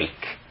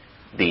wake,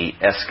 the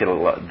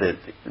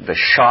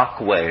shock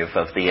wave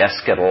of the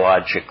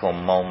eschatological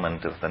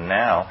moment of the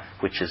now,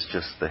 which is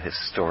just the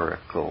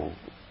historical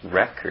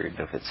record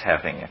of its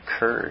having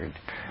occurred.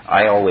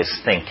 I always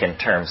think in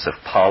terms of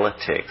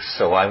politics,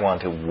 so I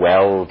want to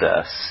weld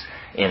us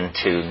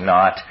into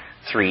not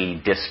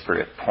three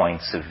disparate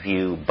points of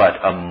view,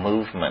 but a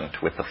movement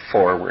with a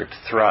forward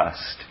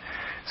thrust.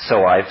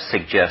 So I've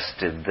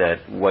suggested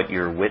that what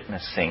you're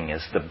witnessing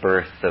is the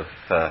birth of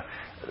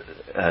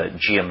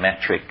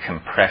geometric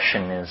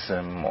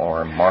compressionism,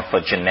 or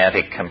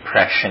morphogenetic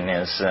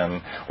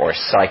compressionism, or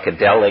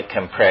psychedelic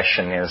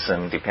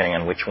compressionism, depending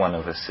on which one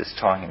of us is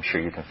talking. I'm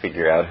sure you can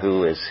figure out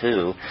who is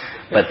who.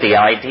 But the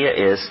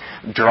idea is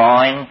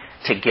drawing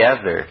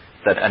together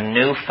that a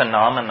new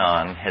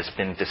phenomenon has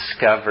been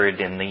discovered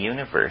in the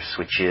universe,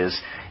 which is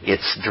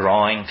its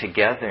drawing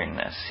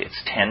togetherness, its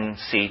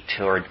tendency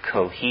toward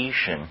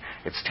cohesion,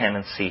 its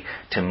tendency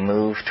to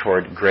move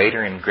toward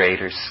greater and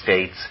greater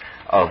states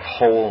of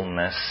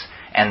wholeness,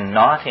 and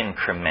not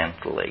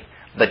incrementally,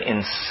 but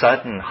in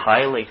sudden,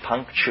 highly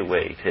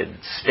punctuated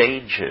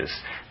stages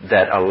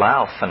that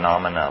allow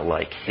phenomena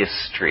like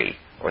history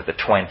or the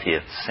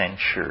 20th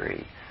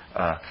century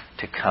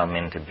to come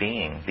into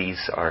being.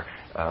 These are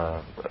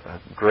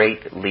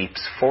great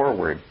leaps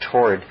forward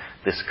toward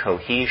this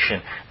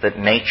cohesion that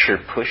nature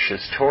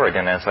pushes toward.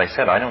 And as I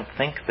said, I don't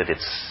think that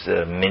it's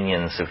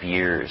millions of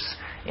years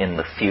in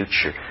the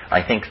future.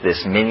 I think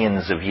this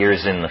millions of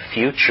years in the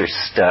future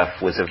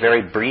stuff was a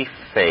very brief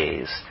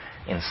phase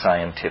in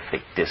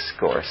scientific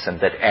discourse, and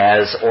that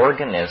as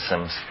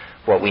organisms,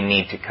 what we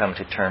need to come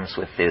to terms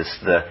with is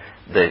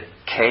the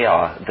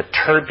chaos, the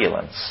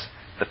turbulence,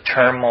 the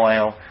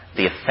turmoil,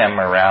 the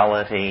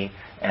ephemerality,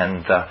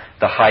 and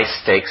the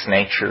high-stakes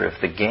nature of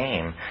the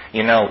game.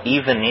 You know,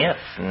 even if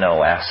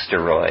no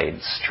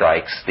asteroid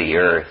strikes the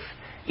Earth,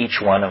 each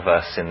one of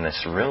us in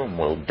this room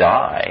will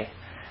die.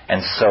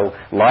 And so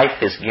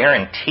life is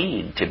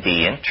guaranteed to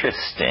be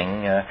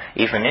interesting,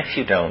 even if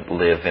you don't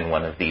live in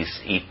one of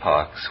these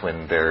epochs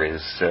when there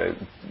is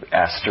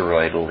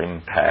asteroidal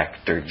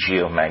impact or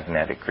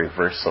geomagnetic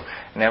reversal.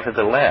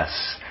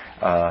 Nevertheless,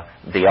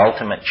 the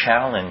ultimate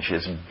challenge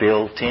is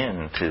built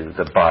into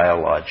the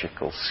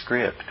biological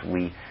script.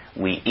 We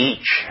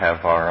each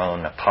have our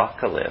own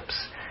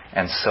apocalypse,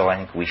 and so I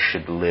think we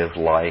should live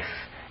life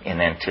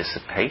in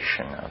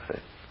anticipation of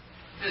it.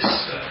 This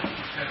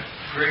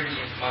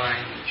gradient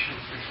mind that you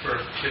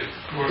referred to.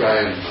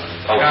 Gaian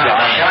mind. Oh,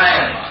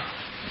 Gaian mind.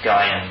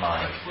 Gaian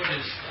mind. What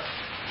is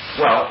that?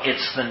 Well,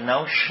 it's the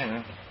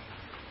notion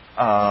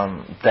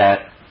that,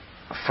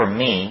 for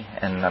me,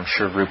 and I'm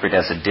sure Rupert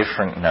has a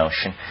different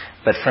notion,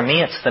 but for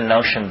me it's the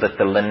notion that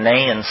the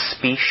Linnaean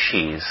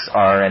species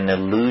are an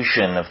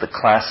illusion of the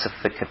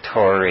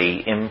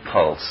classificatory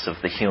impulse of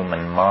the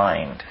human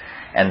mind.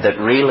 And that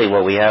really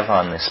what we have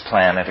on this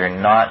planet are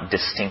not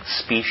distinct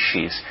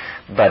species,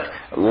 but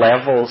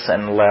levels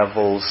and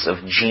levels of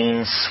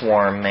gene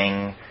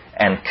swarming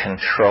and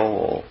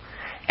control.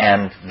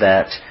 And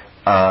that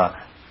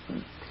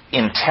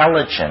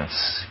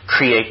intelligence,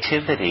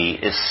 creativity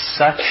is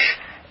such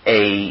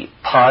a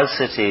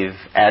positive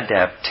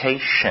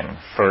adaptation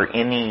for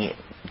any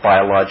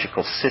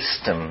biological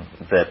system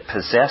that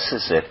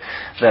possesses it,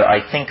 that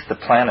I think the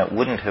planet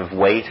wouldn't have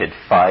waited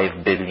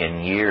 5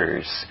 billion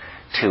years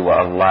to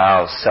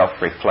allow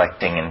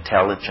self-reflecting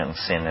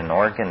intelligence in an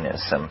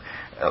organism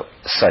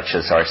such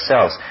as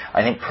ourselves.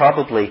 I think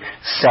probably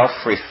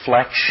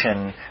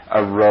self-reflection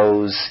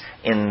arose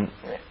in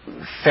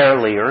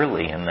fairly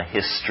early in the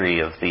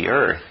history of the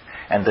Earth,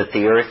 and that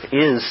the Earth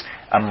is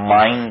a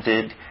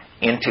minded,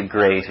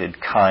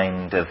 integrated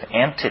kind of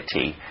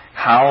entity.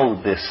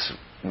 How this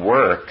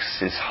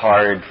works is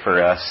hard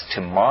for us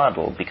to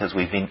model because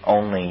we've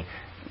only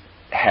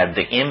had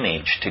the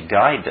image to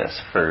guide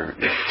us for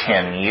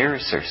 10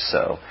 years or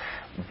so.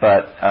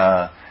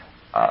 But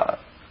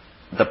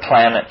the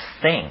planet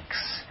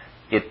thinks,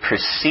 it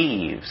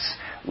perceives,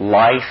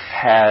 life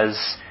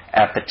has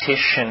a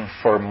petition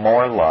for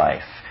more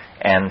life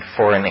and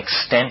for an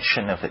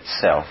extension of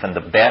itself, and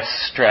the best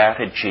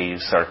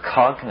strategies are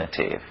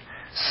cognitive,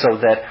 so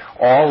that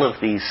all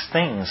of these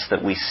things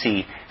that we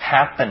see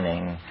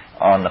happening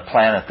on the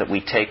planet that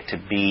we take to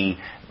be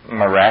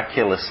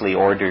miraculously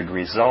ordered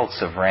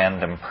results of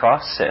random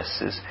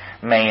processes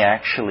may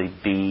actually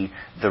be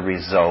the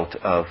result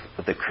of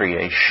the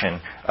creation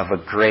of a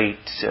great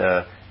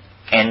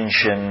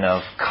engine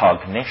of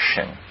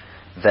cognition.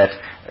 That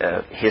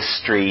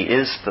history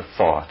is the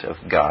thought of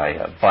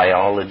Gaia,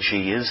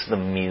 biology is the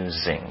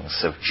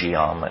musings of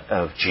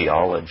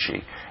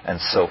geology,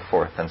 and so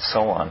forth and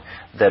so on.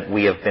 That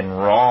we have been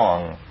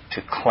wrong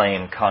to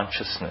claim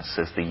consciousness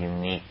as the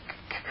unique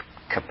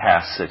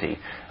capacity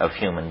of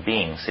human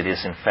beings. It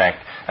is, in fact,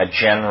 a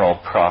general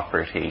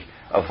property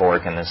of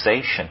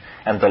organization,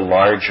 and the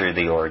larger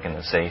the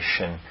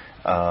organization,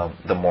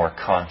 the more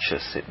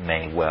conscious it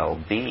may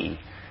well be.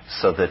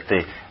 So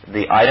that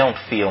I don't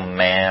feel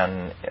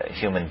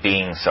human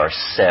beings are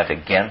set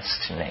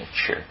against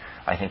nature.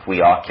 I think we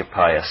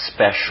occupy a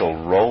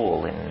special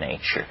role in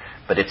nature,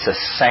 but it's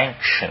a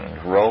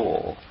sanctioned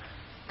role.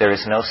 There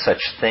is no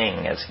such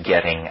thing as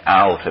getting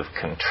out of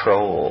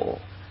control,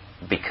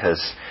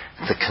 because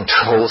the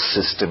control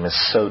system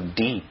is so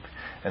deep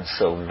and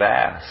so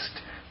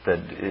vast that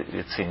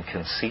it's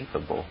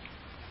inconceivable.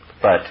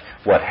 But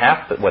what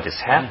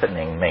is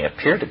happening may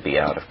appear to be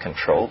out of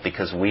control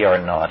because we are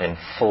not in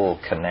full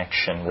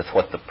connection with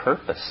what the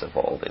purpose of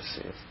all this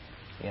is.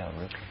 Yeah,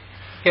 Ruth?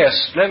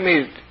 Yes, let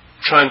me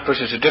try and put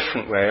it a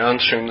different way,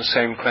 answering the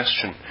same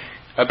question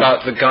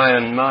about the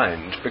Gaian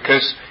mind,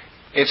 because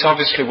it's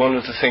obviously one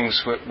of the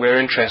things we're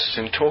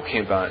interested in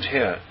talking about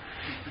here.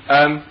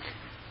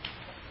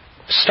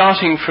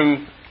 Starting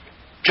from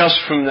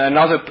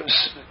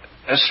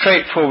a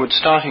straightforward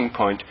starting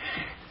point,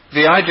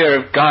 the idea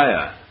of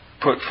Gaia,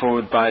 put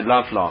forward by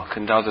Lovelock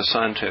and other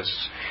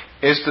scientists,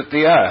 is that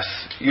the Earth,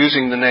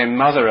 using the name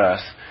Mother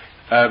Earth,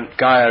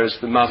 Gaia is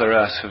the Mother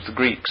Earth of the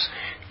Greeks,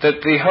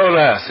 that the whole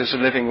Earth is a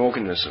living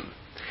organism.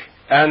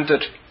 And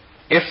that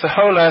if the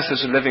whole Earth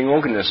is a living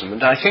organism,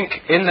 and I think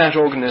in that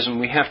organism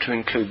we have to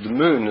include the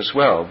Moon as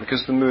well,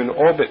 because the Moon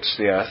orbits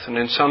the Earth and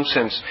in some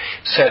sense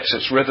sets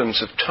its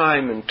rhythms of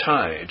time and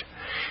tide,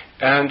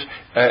 and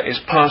is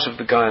part of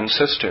the Gaian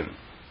system.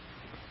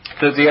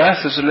 That the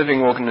Earth is a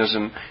living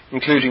organism,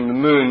 including the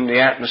Moon,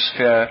 the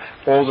atmosphere,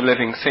 all the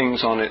living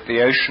things on it,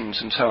 the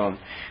oceans and so on,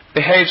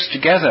 behaves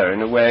together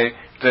in a way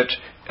that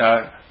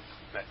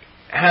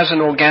has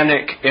an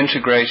organic,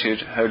 integrated,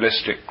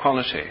 holistic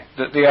quality,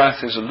 that the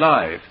earth is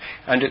alive,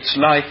 and its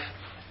life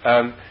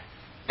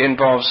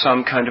involves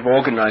some kind of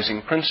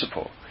organizing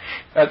principle.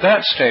 At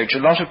that stage, a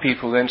lot of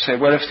people then say,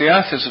 well, if the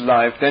earth is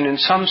alive, then in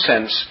some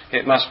sense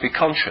it must be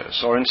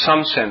conscious, or in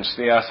some sense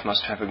the earth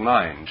must have a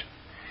mind.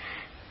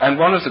 And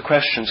one of the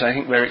questions I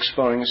think we're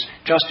exploring is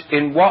just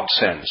in what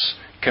sense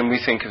can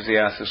we think of the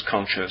earth as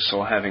conscious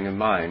or having a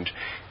mind?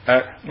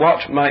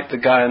 What might the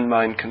Gaian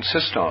mind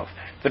consist of?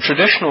 The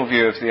traditional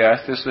view of the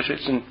earth is that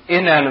it's an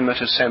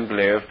inanimate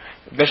assembly of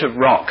a bit of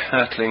rock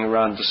hurtling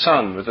around the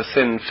sun with a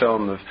thin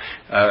film of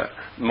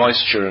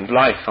moisture and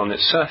life on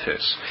its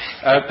surface.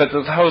 But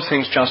the whole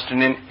thing's just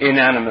an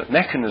inanimate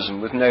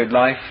mechanism with no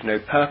life, no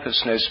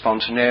purpose, no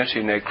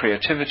spontaneity, no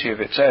creativity of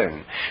its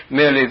own.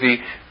 Merely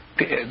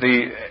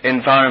the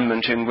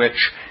environment in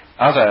which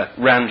other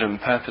random,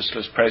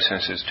 purposeless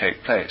processes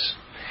take place.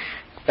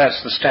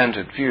 That's the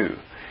standard view.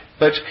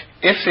 But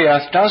if the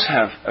earth does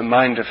have a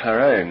mind of her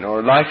own,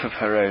 or a life of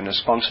her own, a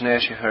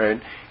spontaneity of her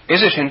own,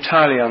 is it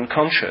entirely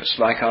unconscious,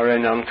 like our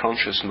own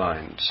unconscious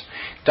minds?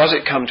 Does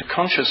it come to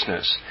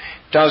consciousness?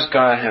 Does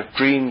Gaia have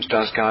dreams?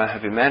 Does Gaia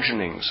have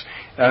imaginings?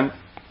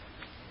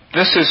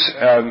 This is,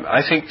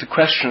 I think, the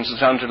questions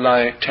that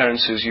underlie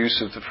Terence's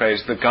use of the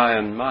phrase, the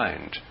Gaian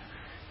mind.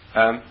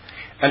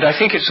 And I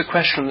think it's a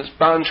question that's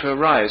bound to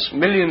arise.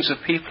 Millions of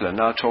people are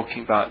now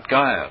talking about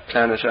Gaia,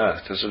 planet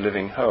Earth, as a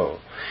living whole.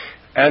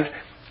 And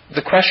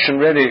the question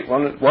really,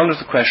 one of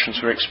the questions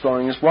we're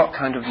exploring is what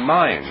kind of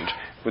mind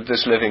would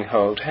this living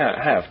whole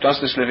have? Does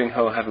this living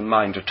whole have a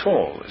mind at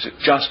all? Is it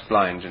just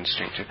blind,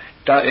 instinctive?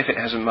 If it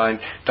has a mind,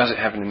 does it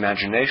have an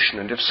imagination?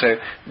 And if so,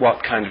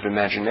 what kind of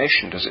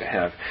imagination does it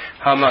have?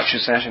 How much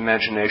is that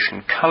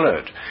imagination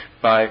coloured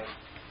by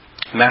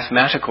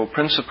mathematical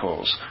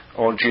principles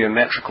or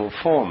geometrical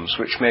forms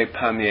which may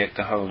permeate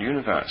the whole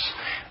universe?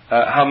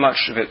 How much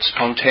of it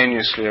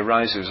spontaneously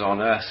arises on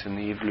Earth in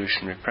the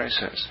evolutionary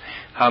process?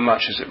 How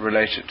much is it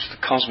related to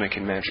the cosmic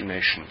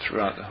imagination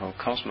throughout the whole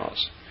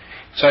cosmos?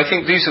 So I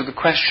think these are the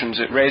questions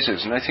it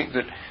raises, and I think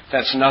that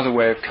that's another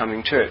way of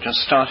coming to it, just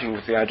starting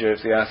with the idea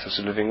of the Earth as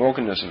a living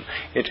organism.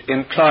 It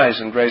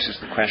implies and raises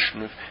the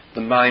question of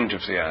the mind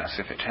of the Earth,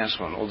 if it has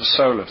one, or the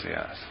soul of the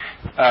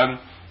Earth.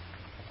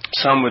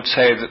 Some would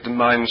say that the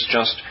mind's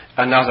just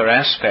another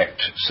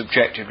aspect,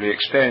 subjectively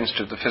experienced,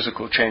 of the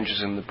physical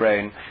changes in the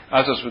brain.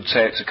 Others would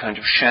say it's a kind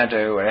of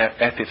shadow or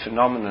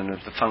epiphenomenon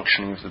of the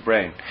functioning of the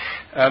brain.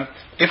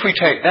 If we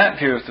take that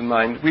view of the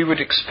mind, we would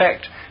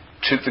expect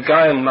the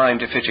Gaian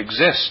mind, if it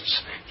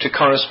exists, to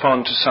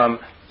correspond to some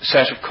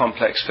set of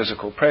complex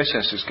physical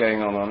processes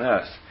going on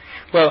Earth.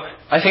 Well,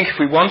 I think if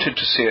we wanted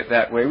to see it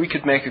that way, we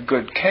could make a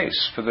good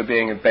case for there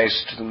being a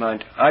base to the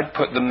mind. I'd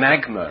put the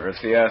magma of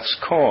the Earth's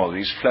core,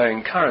 these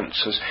flowing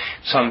currents, as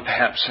some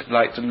perhaps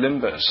like the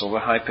limbus or the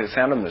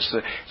hypothalamus,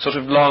 the sort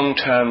of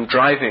long-term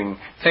driving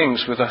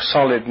things with a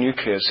solid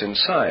nucleus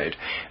inside,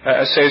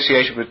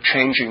 associated with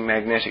changing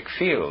magnetic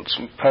fields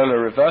and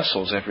polar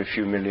reversals every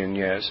few million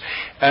years.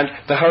 And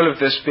the whole of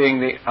this being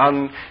the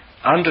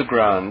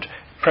underground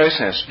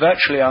process,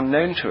 virtually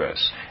unknown to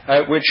us,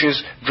 which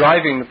is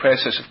driving the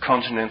process of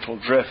continental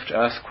drift,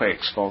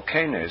 earthquakes,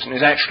 volcanoes, and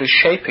is actually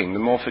shaping the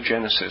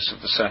morphogenesis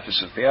of the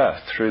surface of the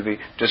Earth through the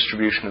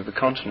distribution of the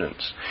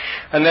continents.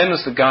 And then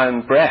there's the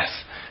Gaian breath,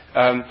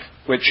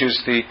 which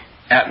is the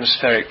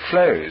atmospheric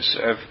flows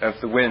of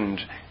the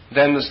wind.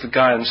 Then there's the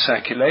Gaian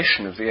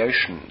circulation of the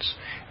oceans.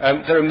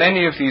 There are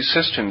many of these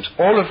systems,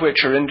 all of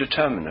which are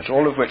indeterminate,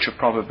 all of which are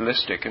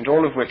probabilistic, and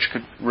all of which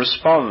could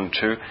respond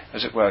to,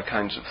 as it were,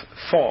 kinds of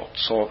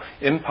thoughts or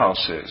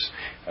impulses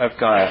of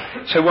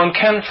Gaia. So one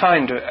can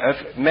find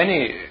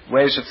many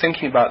ways of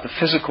thinking about the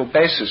physical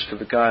basis for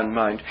the Gaian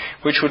mind,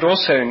 which would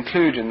also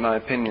include, in my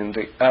opinion,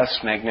 the Earth's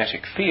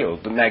magnetic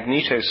field, the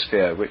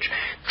magnetosphere, which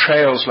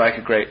trails like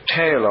a great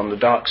tail on the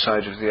dark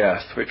side of the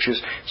Earth, which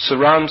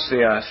surrounds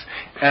the Earth,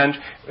 and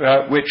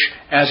which,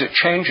 as it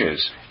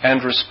changes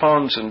and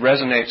responds and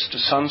resonates to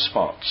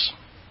sunspots,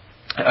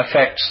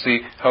 affects the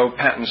whole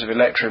patterns of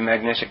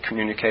electromagnetic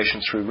communication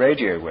through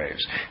radio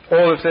waves.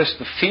 All of this,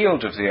 the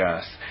field of the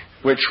Earth,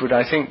 which would,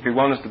 I think, be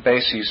one of the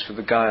bases for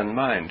the Gaian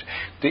mind.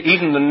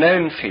 Even the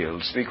known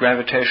fields, the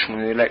gravitational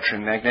and the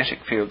electromagnetic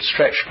fields,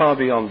 stretch far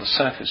beyond the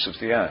surface of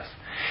the Earth.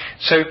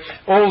 So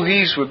all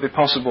these would be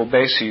possible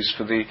bases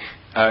for the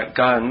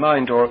Gaian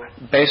mind, or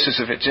basis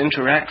of its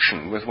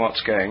interaction with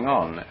what's going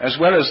on, as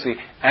well as the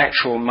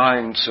actual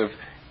minds of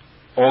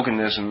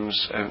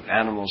organisms,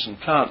 animals and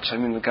plants. I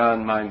mean, the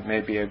Gaian mind may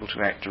be able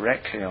to act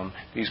directly on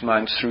these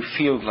minds through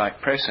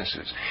field-like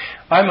processes.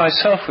 I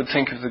myself would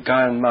think of the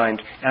Gaian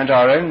mind and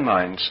our own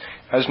minds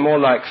as more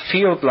like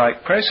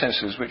field-like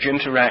processes which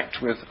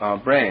interact with our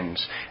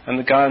brains, and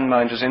the Gaian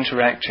mind as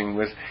interacting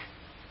with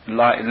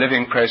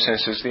living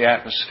processes, the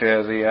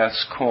atmosphere, the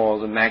Earth's core,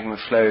 the magma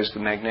flows,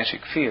 the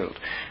magnetic field,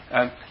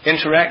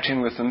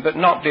 interacting with them but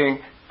not being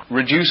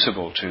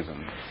reducible to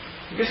them.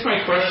 I guess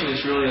my question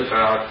is really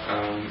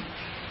about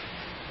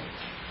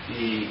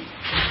the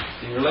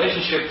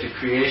relationship to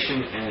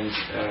creation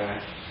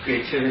and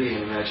creativity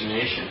and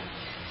imagination.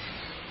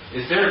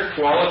 Is there a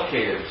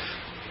qualitative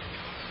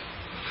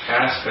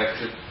aspect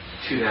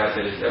to that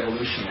is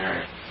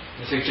evolutionary.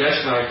 The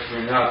suggestion I like to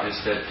bring up is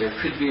that there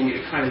could be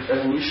a kind of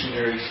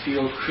evolutionary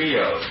field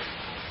creode,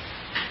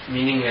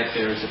 meaning that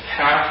there is a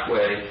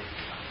pathway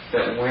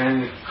that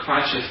when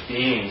conscious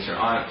beings are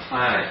on a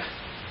planet,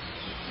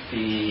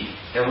 the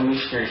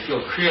evolutionary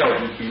field creole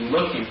would be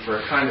looking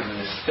for a kind of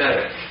an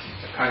aesthetic,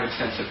 a kind of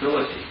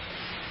sensibility.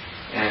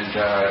 And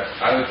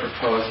I would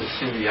propose a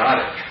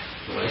symbiotic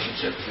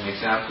relationship as an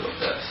example of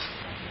this.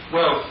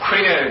 Well,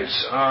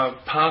 creodes are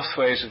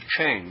pathways of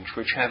change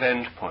which have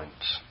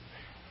endpoints.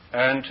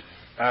 And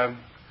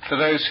for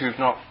those who've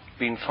not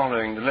been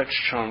following the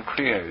literature on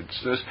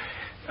creodes,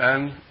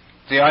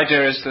 the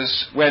idea is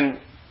this: when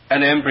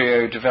an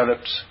embryo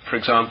develops, for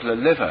example, a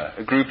liver,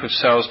 a group of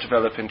cells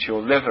develop into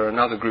your liver,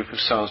 another group of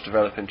cells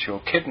develop into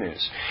your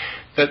kidneys,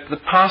 that the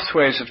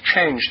pathways of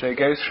change they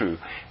go through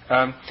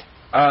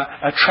are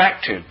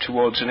attracted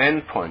towards an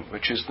endpoint,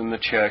 which is the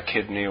mature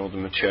kidney or the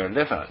mature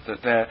liver,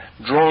 that they're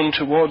drawn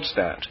towards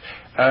that.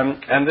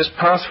 And this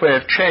pathway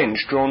of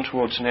change drawn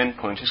towards an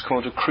endpoint is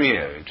called a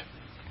creode.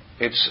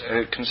 It's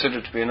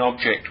considered to be an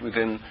object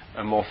within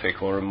a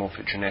morphic or a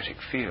morphogenetic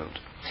field.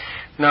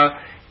 Now,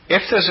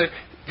 if there's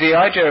the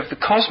idea of the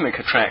cosmic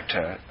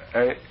attractor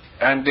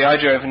and the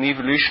idea of an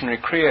evolutionary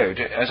creode,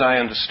 as I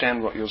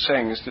understand what you're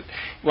saying, is that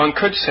one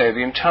could say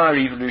the entire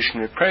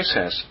evolutionary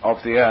process of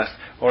the Earth,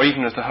 or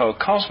even of the whole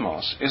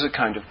cosmos, is a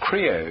kind of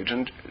creode,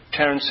 and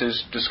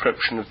Terence's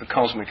description of the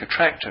cosmic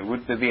attractor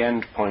would be the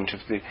end point of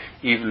the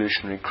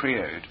evolutionary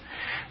creode.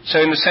 So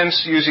in a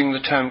sense, using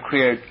the term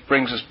creode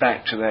brings us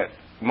back to that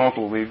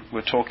model we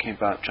were talking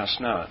about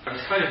just now. I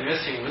was kind of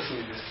missing,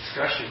 listening to this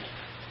discussion,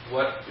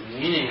 what the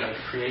meaning of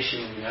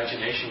creation and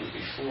imagination would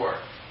be for.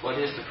 What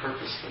is the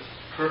purpose of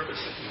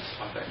this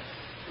topic?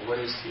 What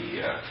is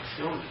the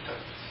fulfillment of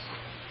this?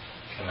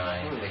 Can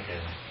I take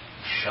a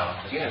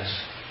shot at Yes. this?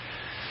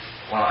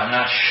 Well, I'm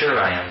not sure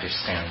I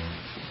understand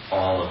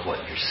all of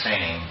what you're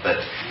saying, but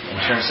in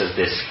terms of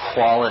this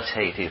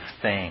qualitative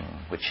thing,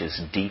 which is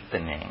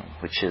deepening,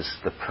 which is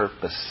the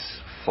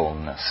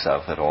purposefulness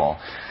of it all,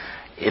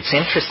 it's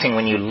interesting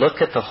when you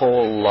look at the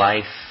whole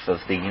life of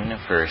the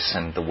universe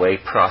and the way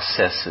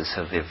processes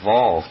have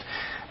evolved.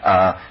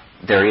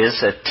 There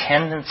is a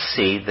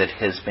tendency that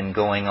has been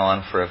going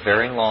on for a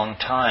very long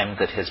time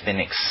that has been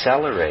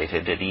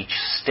accelerated at each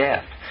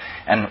step.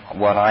 And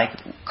what I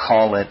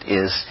call it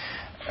is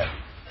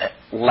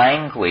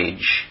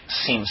language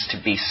seems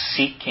to be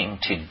seeking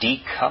to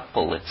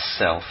decouple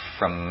itself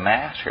from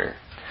matter.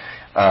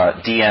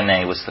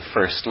 DNA was the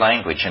first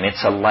language, and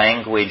it's a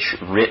language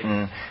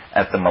written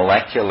at the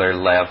molecular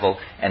level,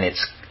 and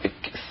it's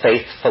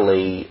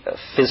faithfully a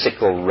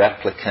physical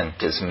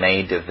replicant is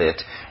made of it,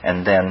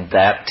 and then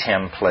that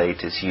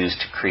template is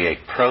used to create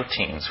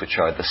proteins, which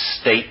are the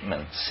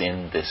statements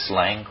in this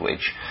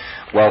language.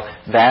 Well,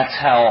 that's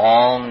how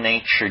all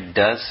nature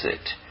does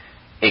it,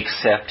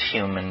 except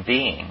human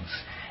beings.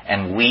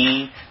 And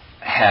we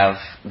have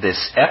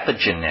this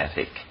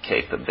epigenetic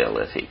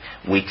capability.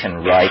 We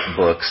can write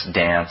books,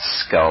 dance,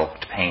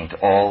 sculpt, paint,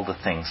 all the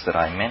things that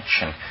I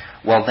mentioned.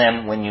 Well,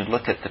 then, when you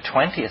look at the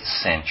 20th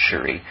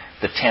century,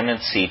 the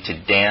tendency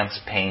to dance,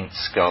 paint,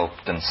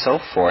 sculpt, and so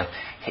forth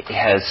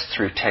has,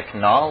 through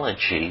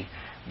technology,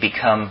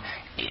 become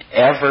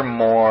ever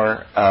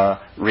more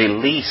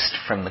released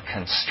from the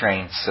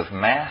constraints of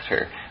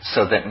matter,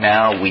 so that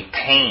now we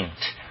paint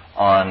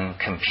on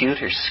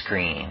computer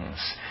screens.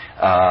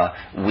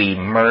 We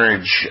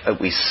merge,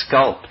 we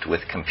sculpt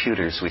with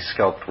computers, we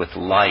sculpt with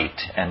light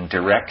and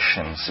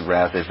directions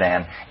rather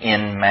than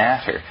in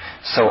matter.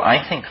 So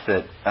I think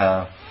that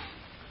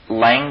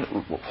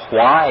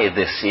why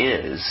this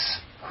is,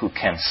 who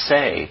can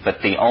say,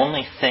 but the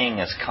only thing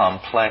as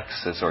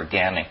complex as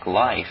organic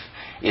life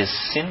is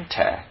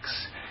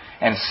syntax.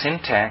 And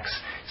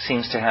syntax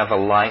seems to have a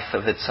life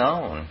of its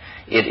own.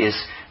 It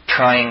is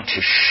trying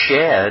to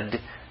shed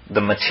the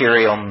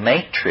material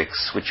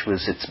matrix, which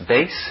was its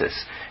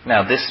basis.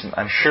 Now, this,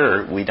 I'm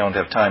sure we don't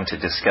have time to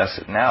discuss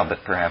it now,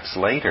 but perhaps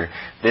later,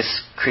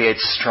 this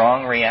creates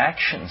strong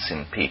reactions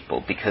in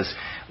people because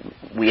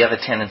we have a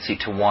tendency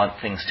to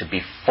want things to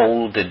be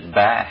folded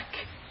back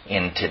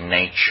into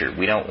nature.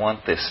 We don't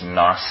want this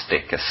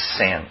Gnostic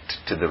ascent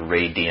to the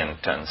radiant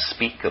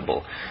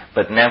unspeakable.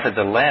 But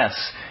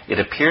nevertheless, it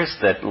appears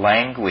that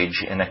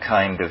language in a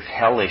kind of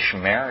hellish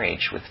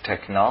marriage with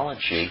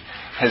technology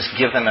has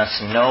given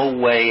us no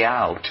way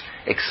out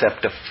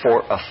except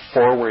a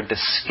forward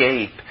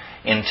escape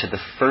into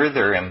the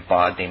further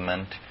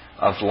embodiment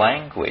of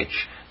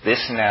language.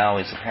 This now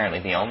is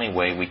apparently the only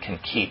way we can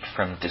keep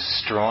from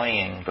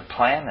destroying the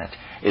planet,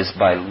 is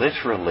by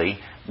literally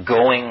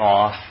going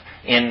off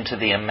into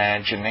the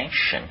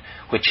imagination,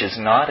 which is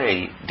not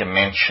a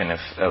dimension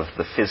of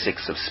the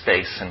physics of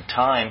space and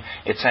time.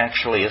 It's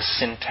actually a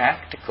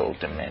syntactical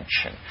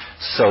dimension.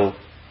 So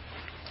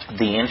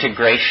the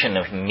integration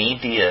of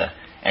media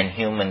and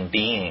human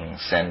beings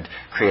and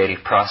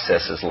creative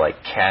processes like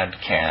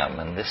CAD/CAM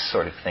and this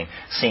sort of thing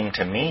seem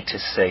to me to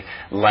say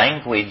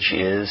language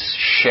is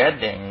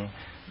shedding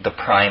the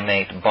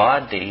primate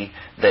body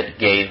that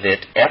gave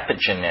it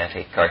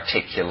epigenetic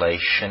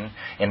articulation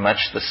in much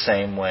the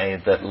same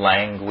way that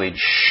language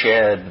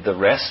shed the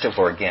rest of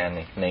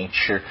organic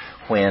nature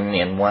when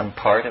in one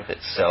part of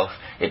itself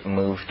it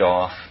moved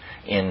off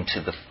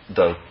into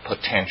the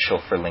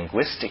potential for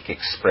linguistic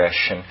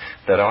expression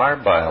that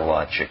our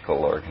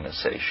biological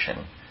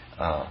organization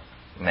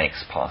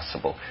makes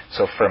possible.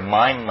 So for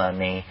my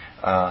money,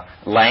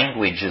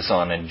 language is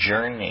on a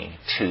journey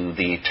to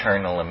the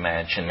eternal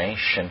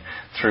imagination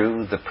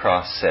through the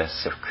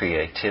process of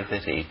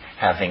creativity,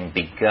 having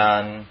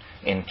begun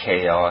in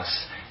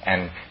chaos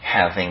and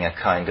having a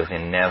kind of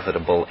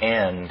inevitable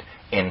end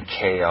in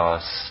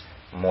chaos,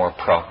 more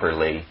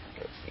properly,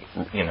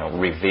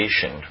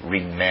 revisioned,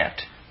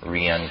 remet,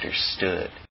 re-understood.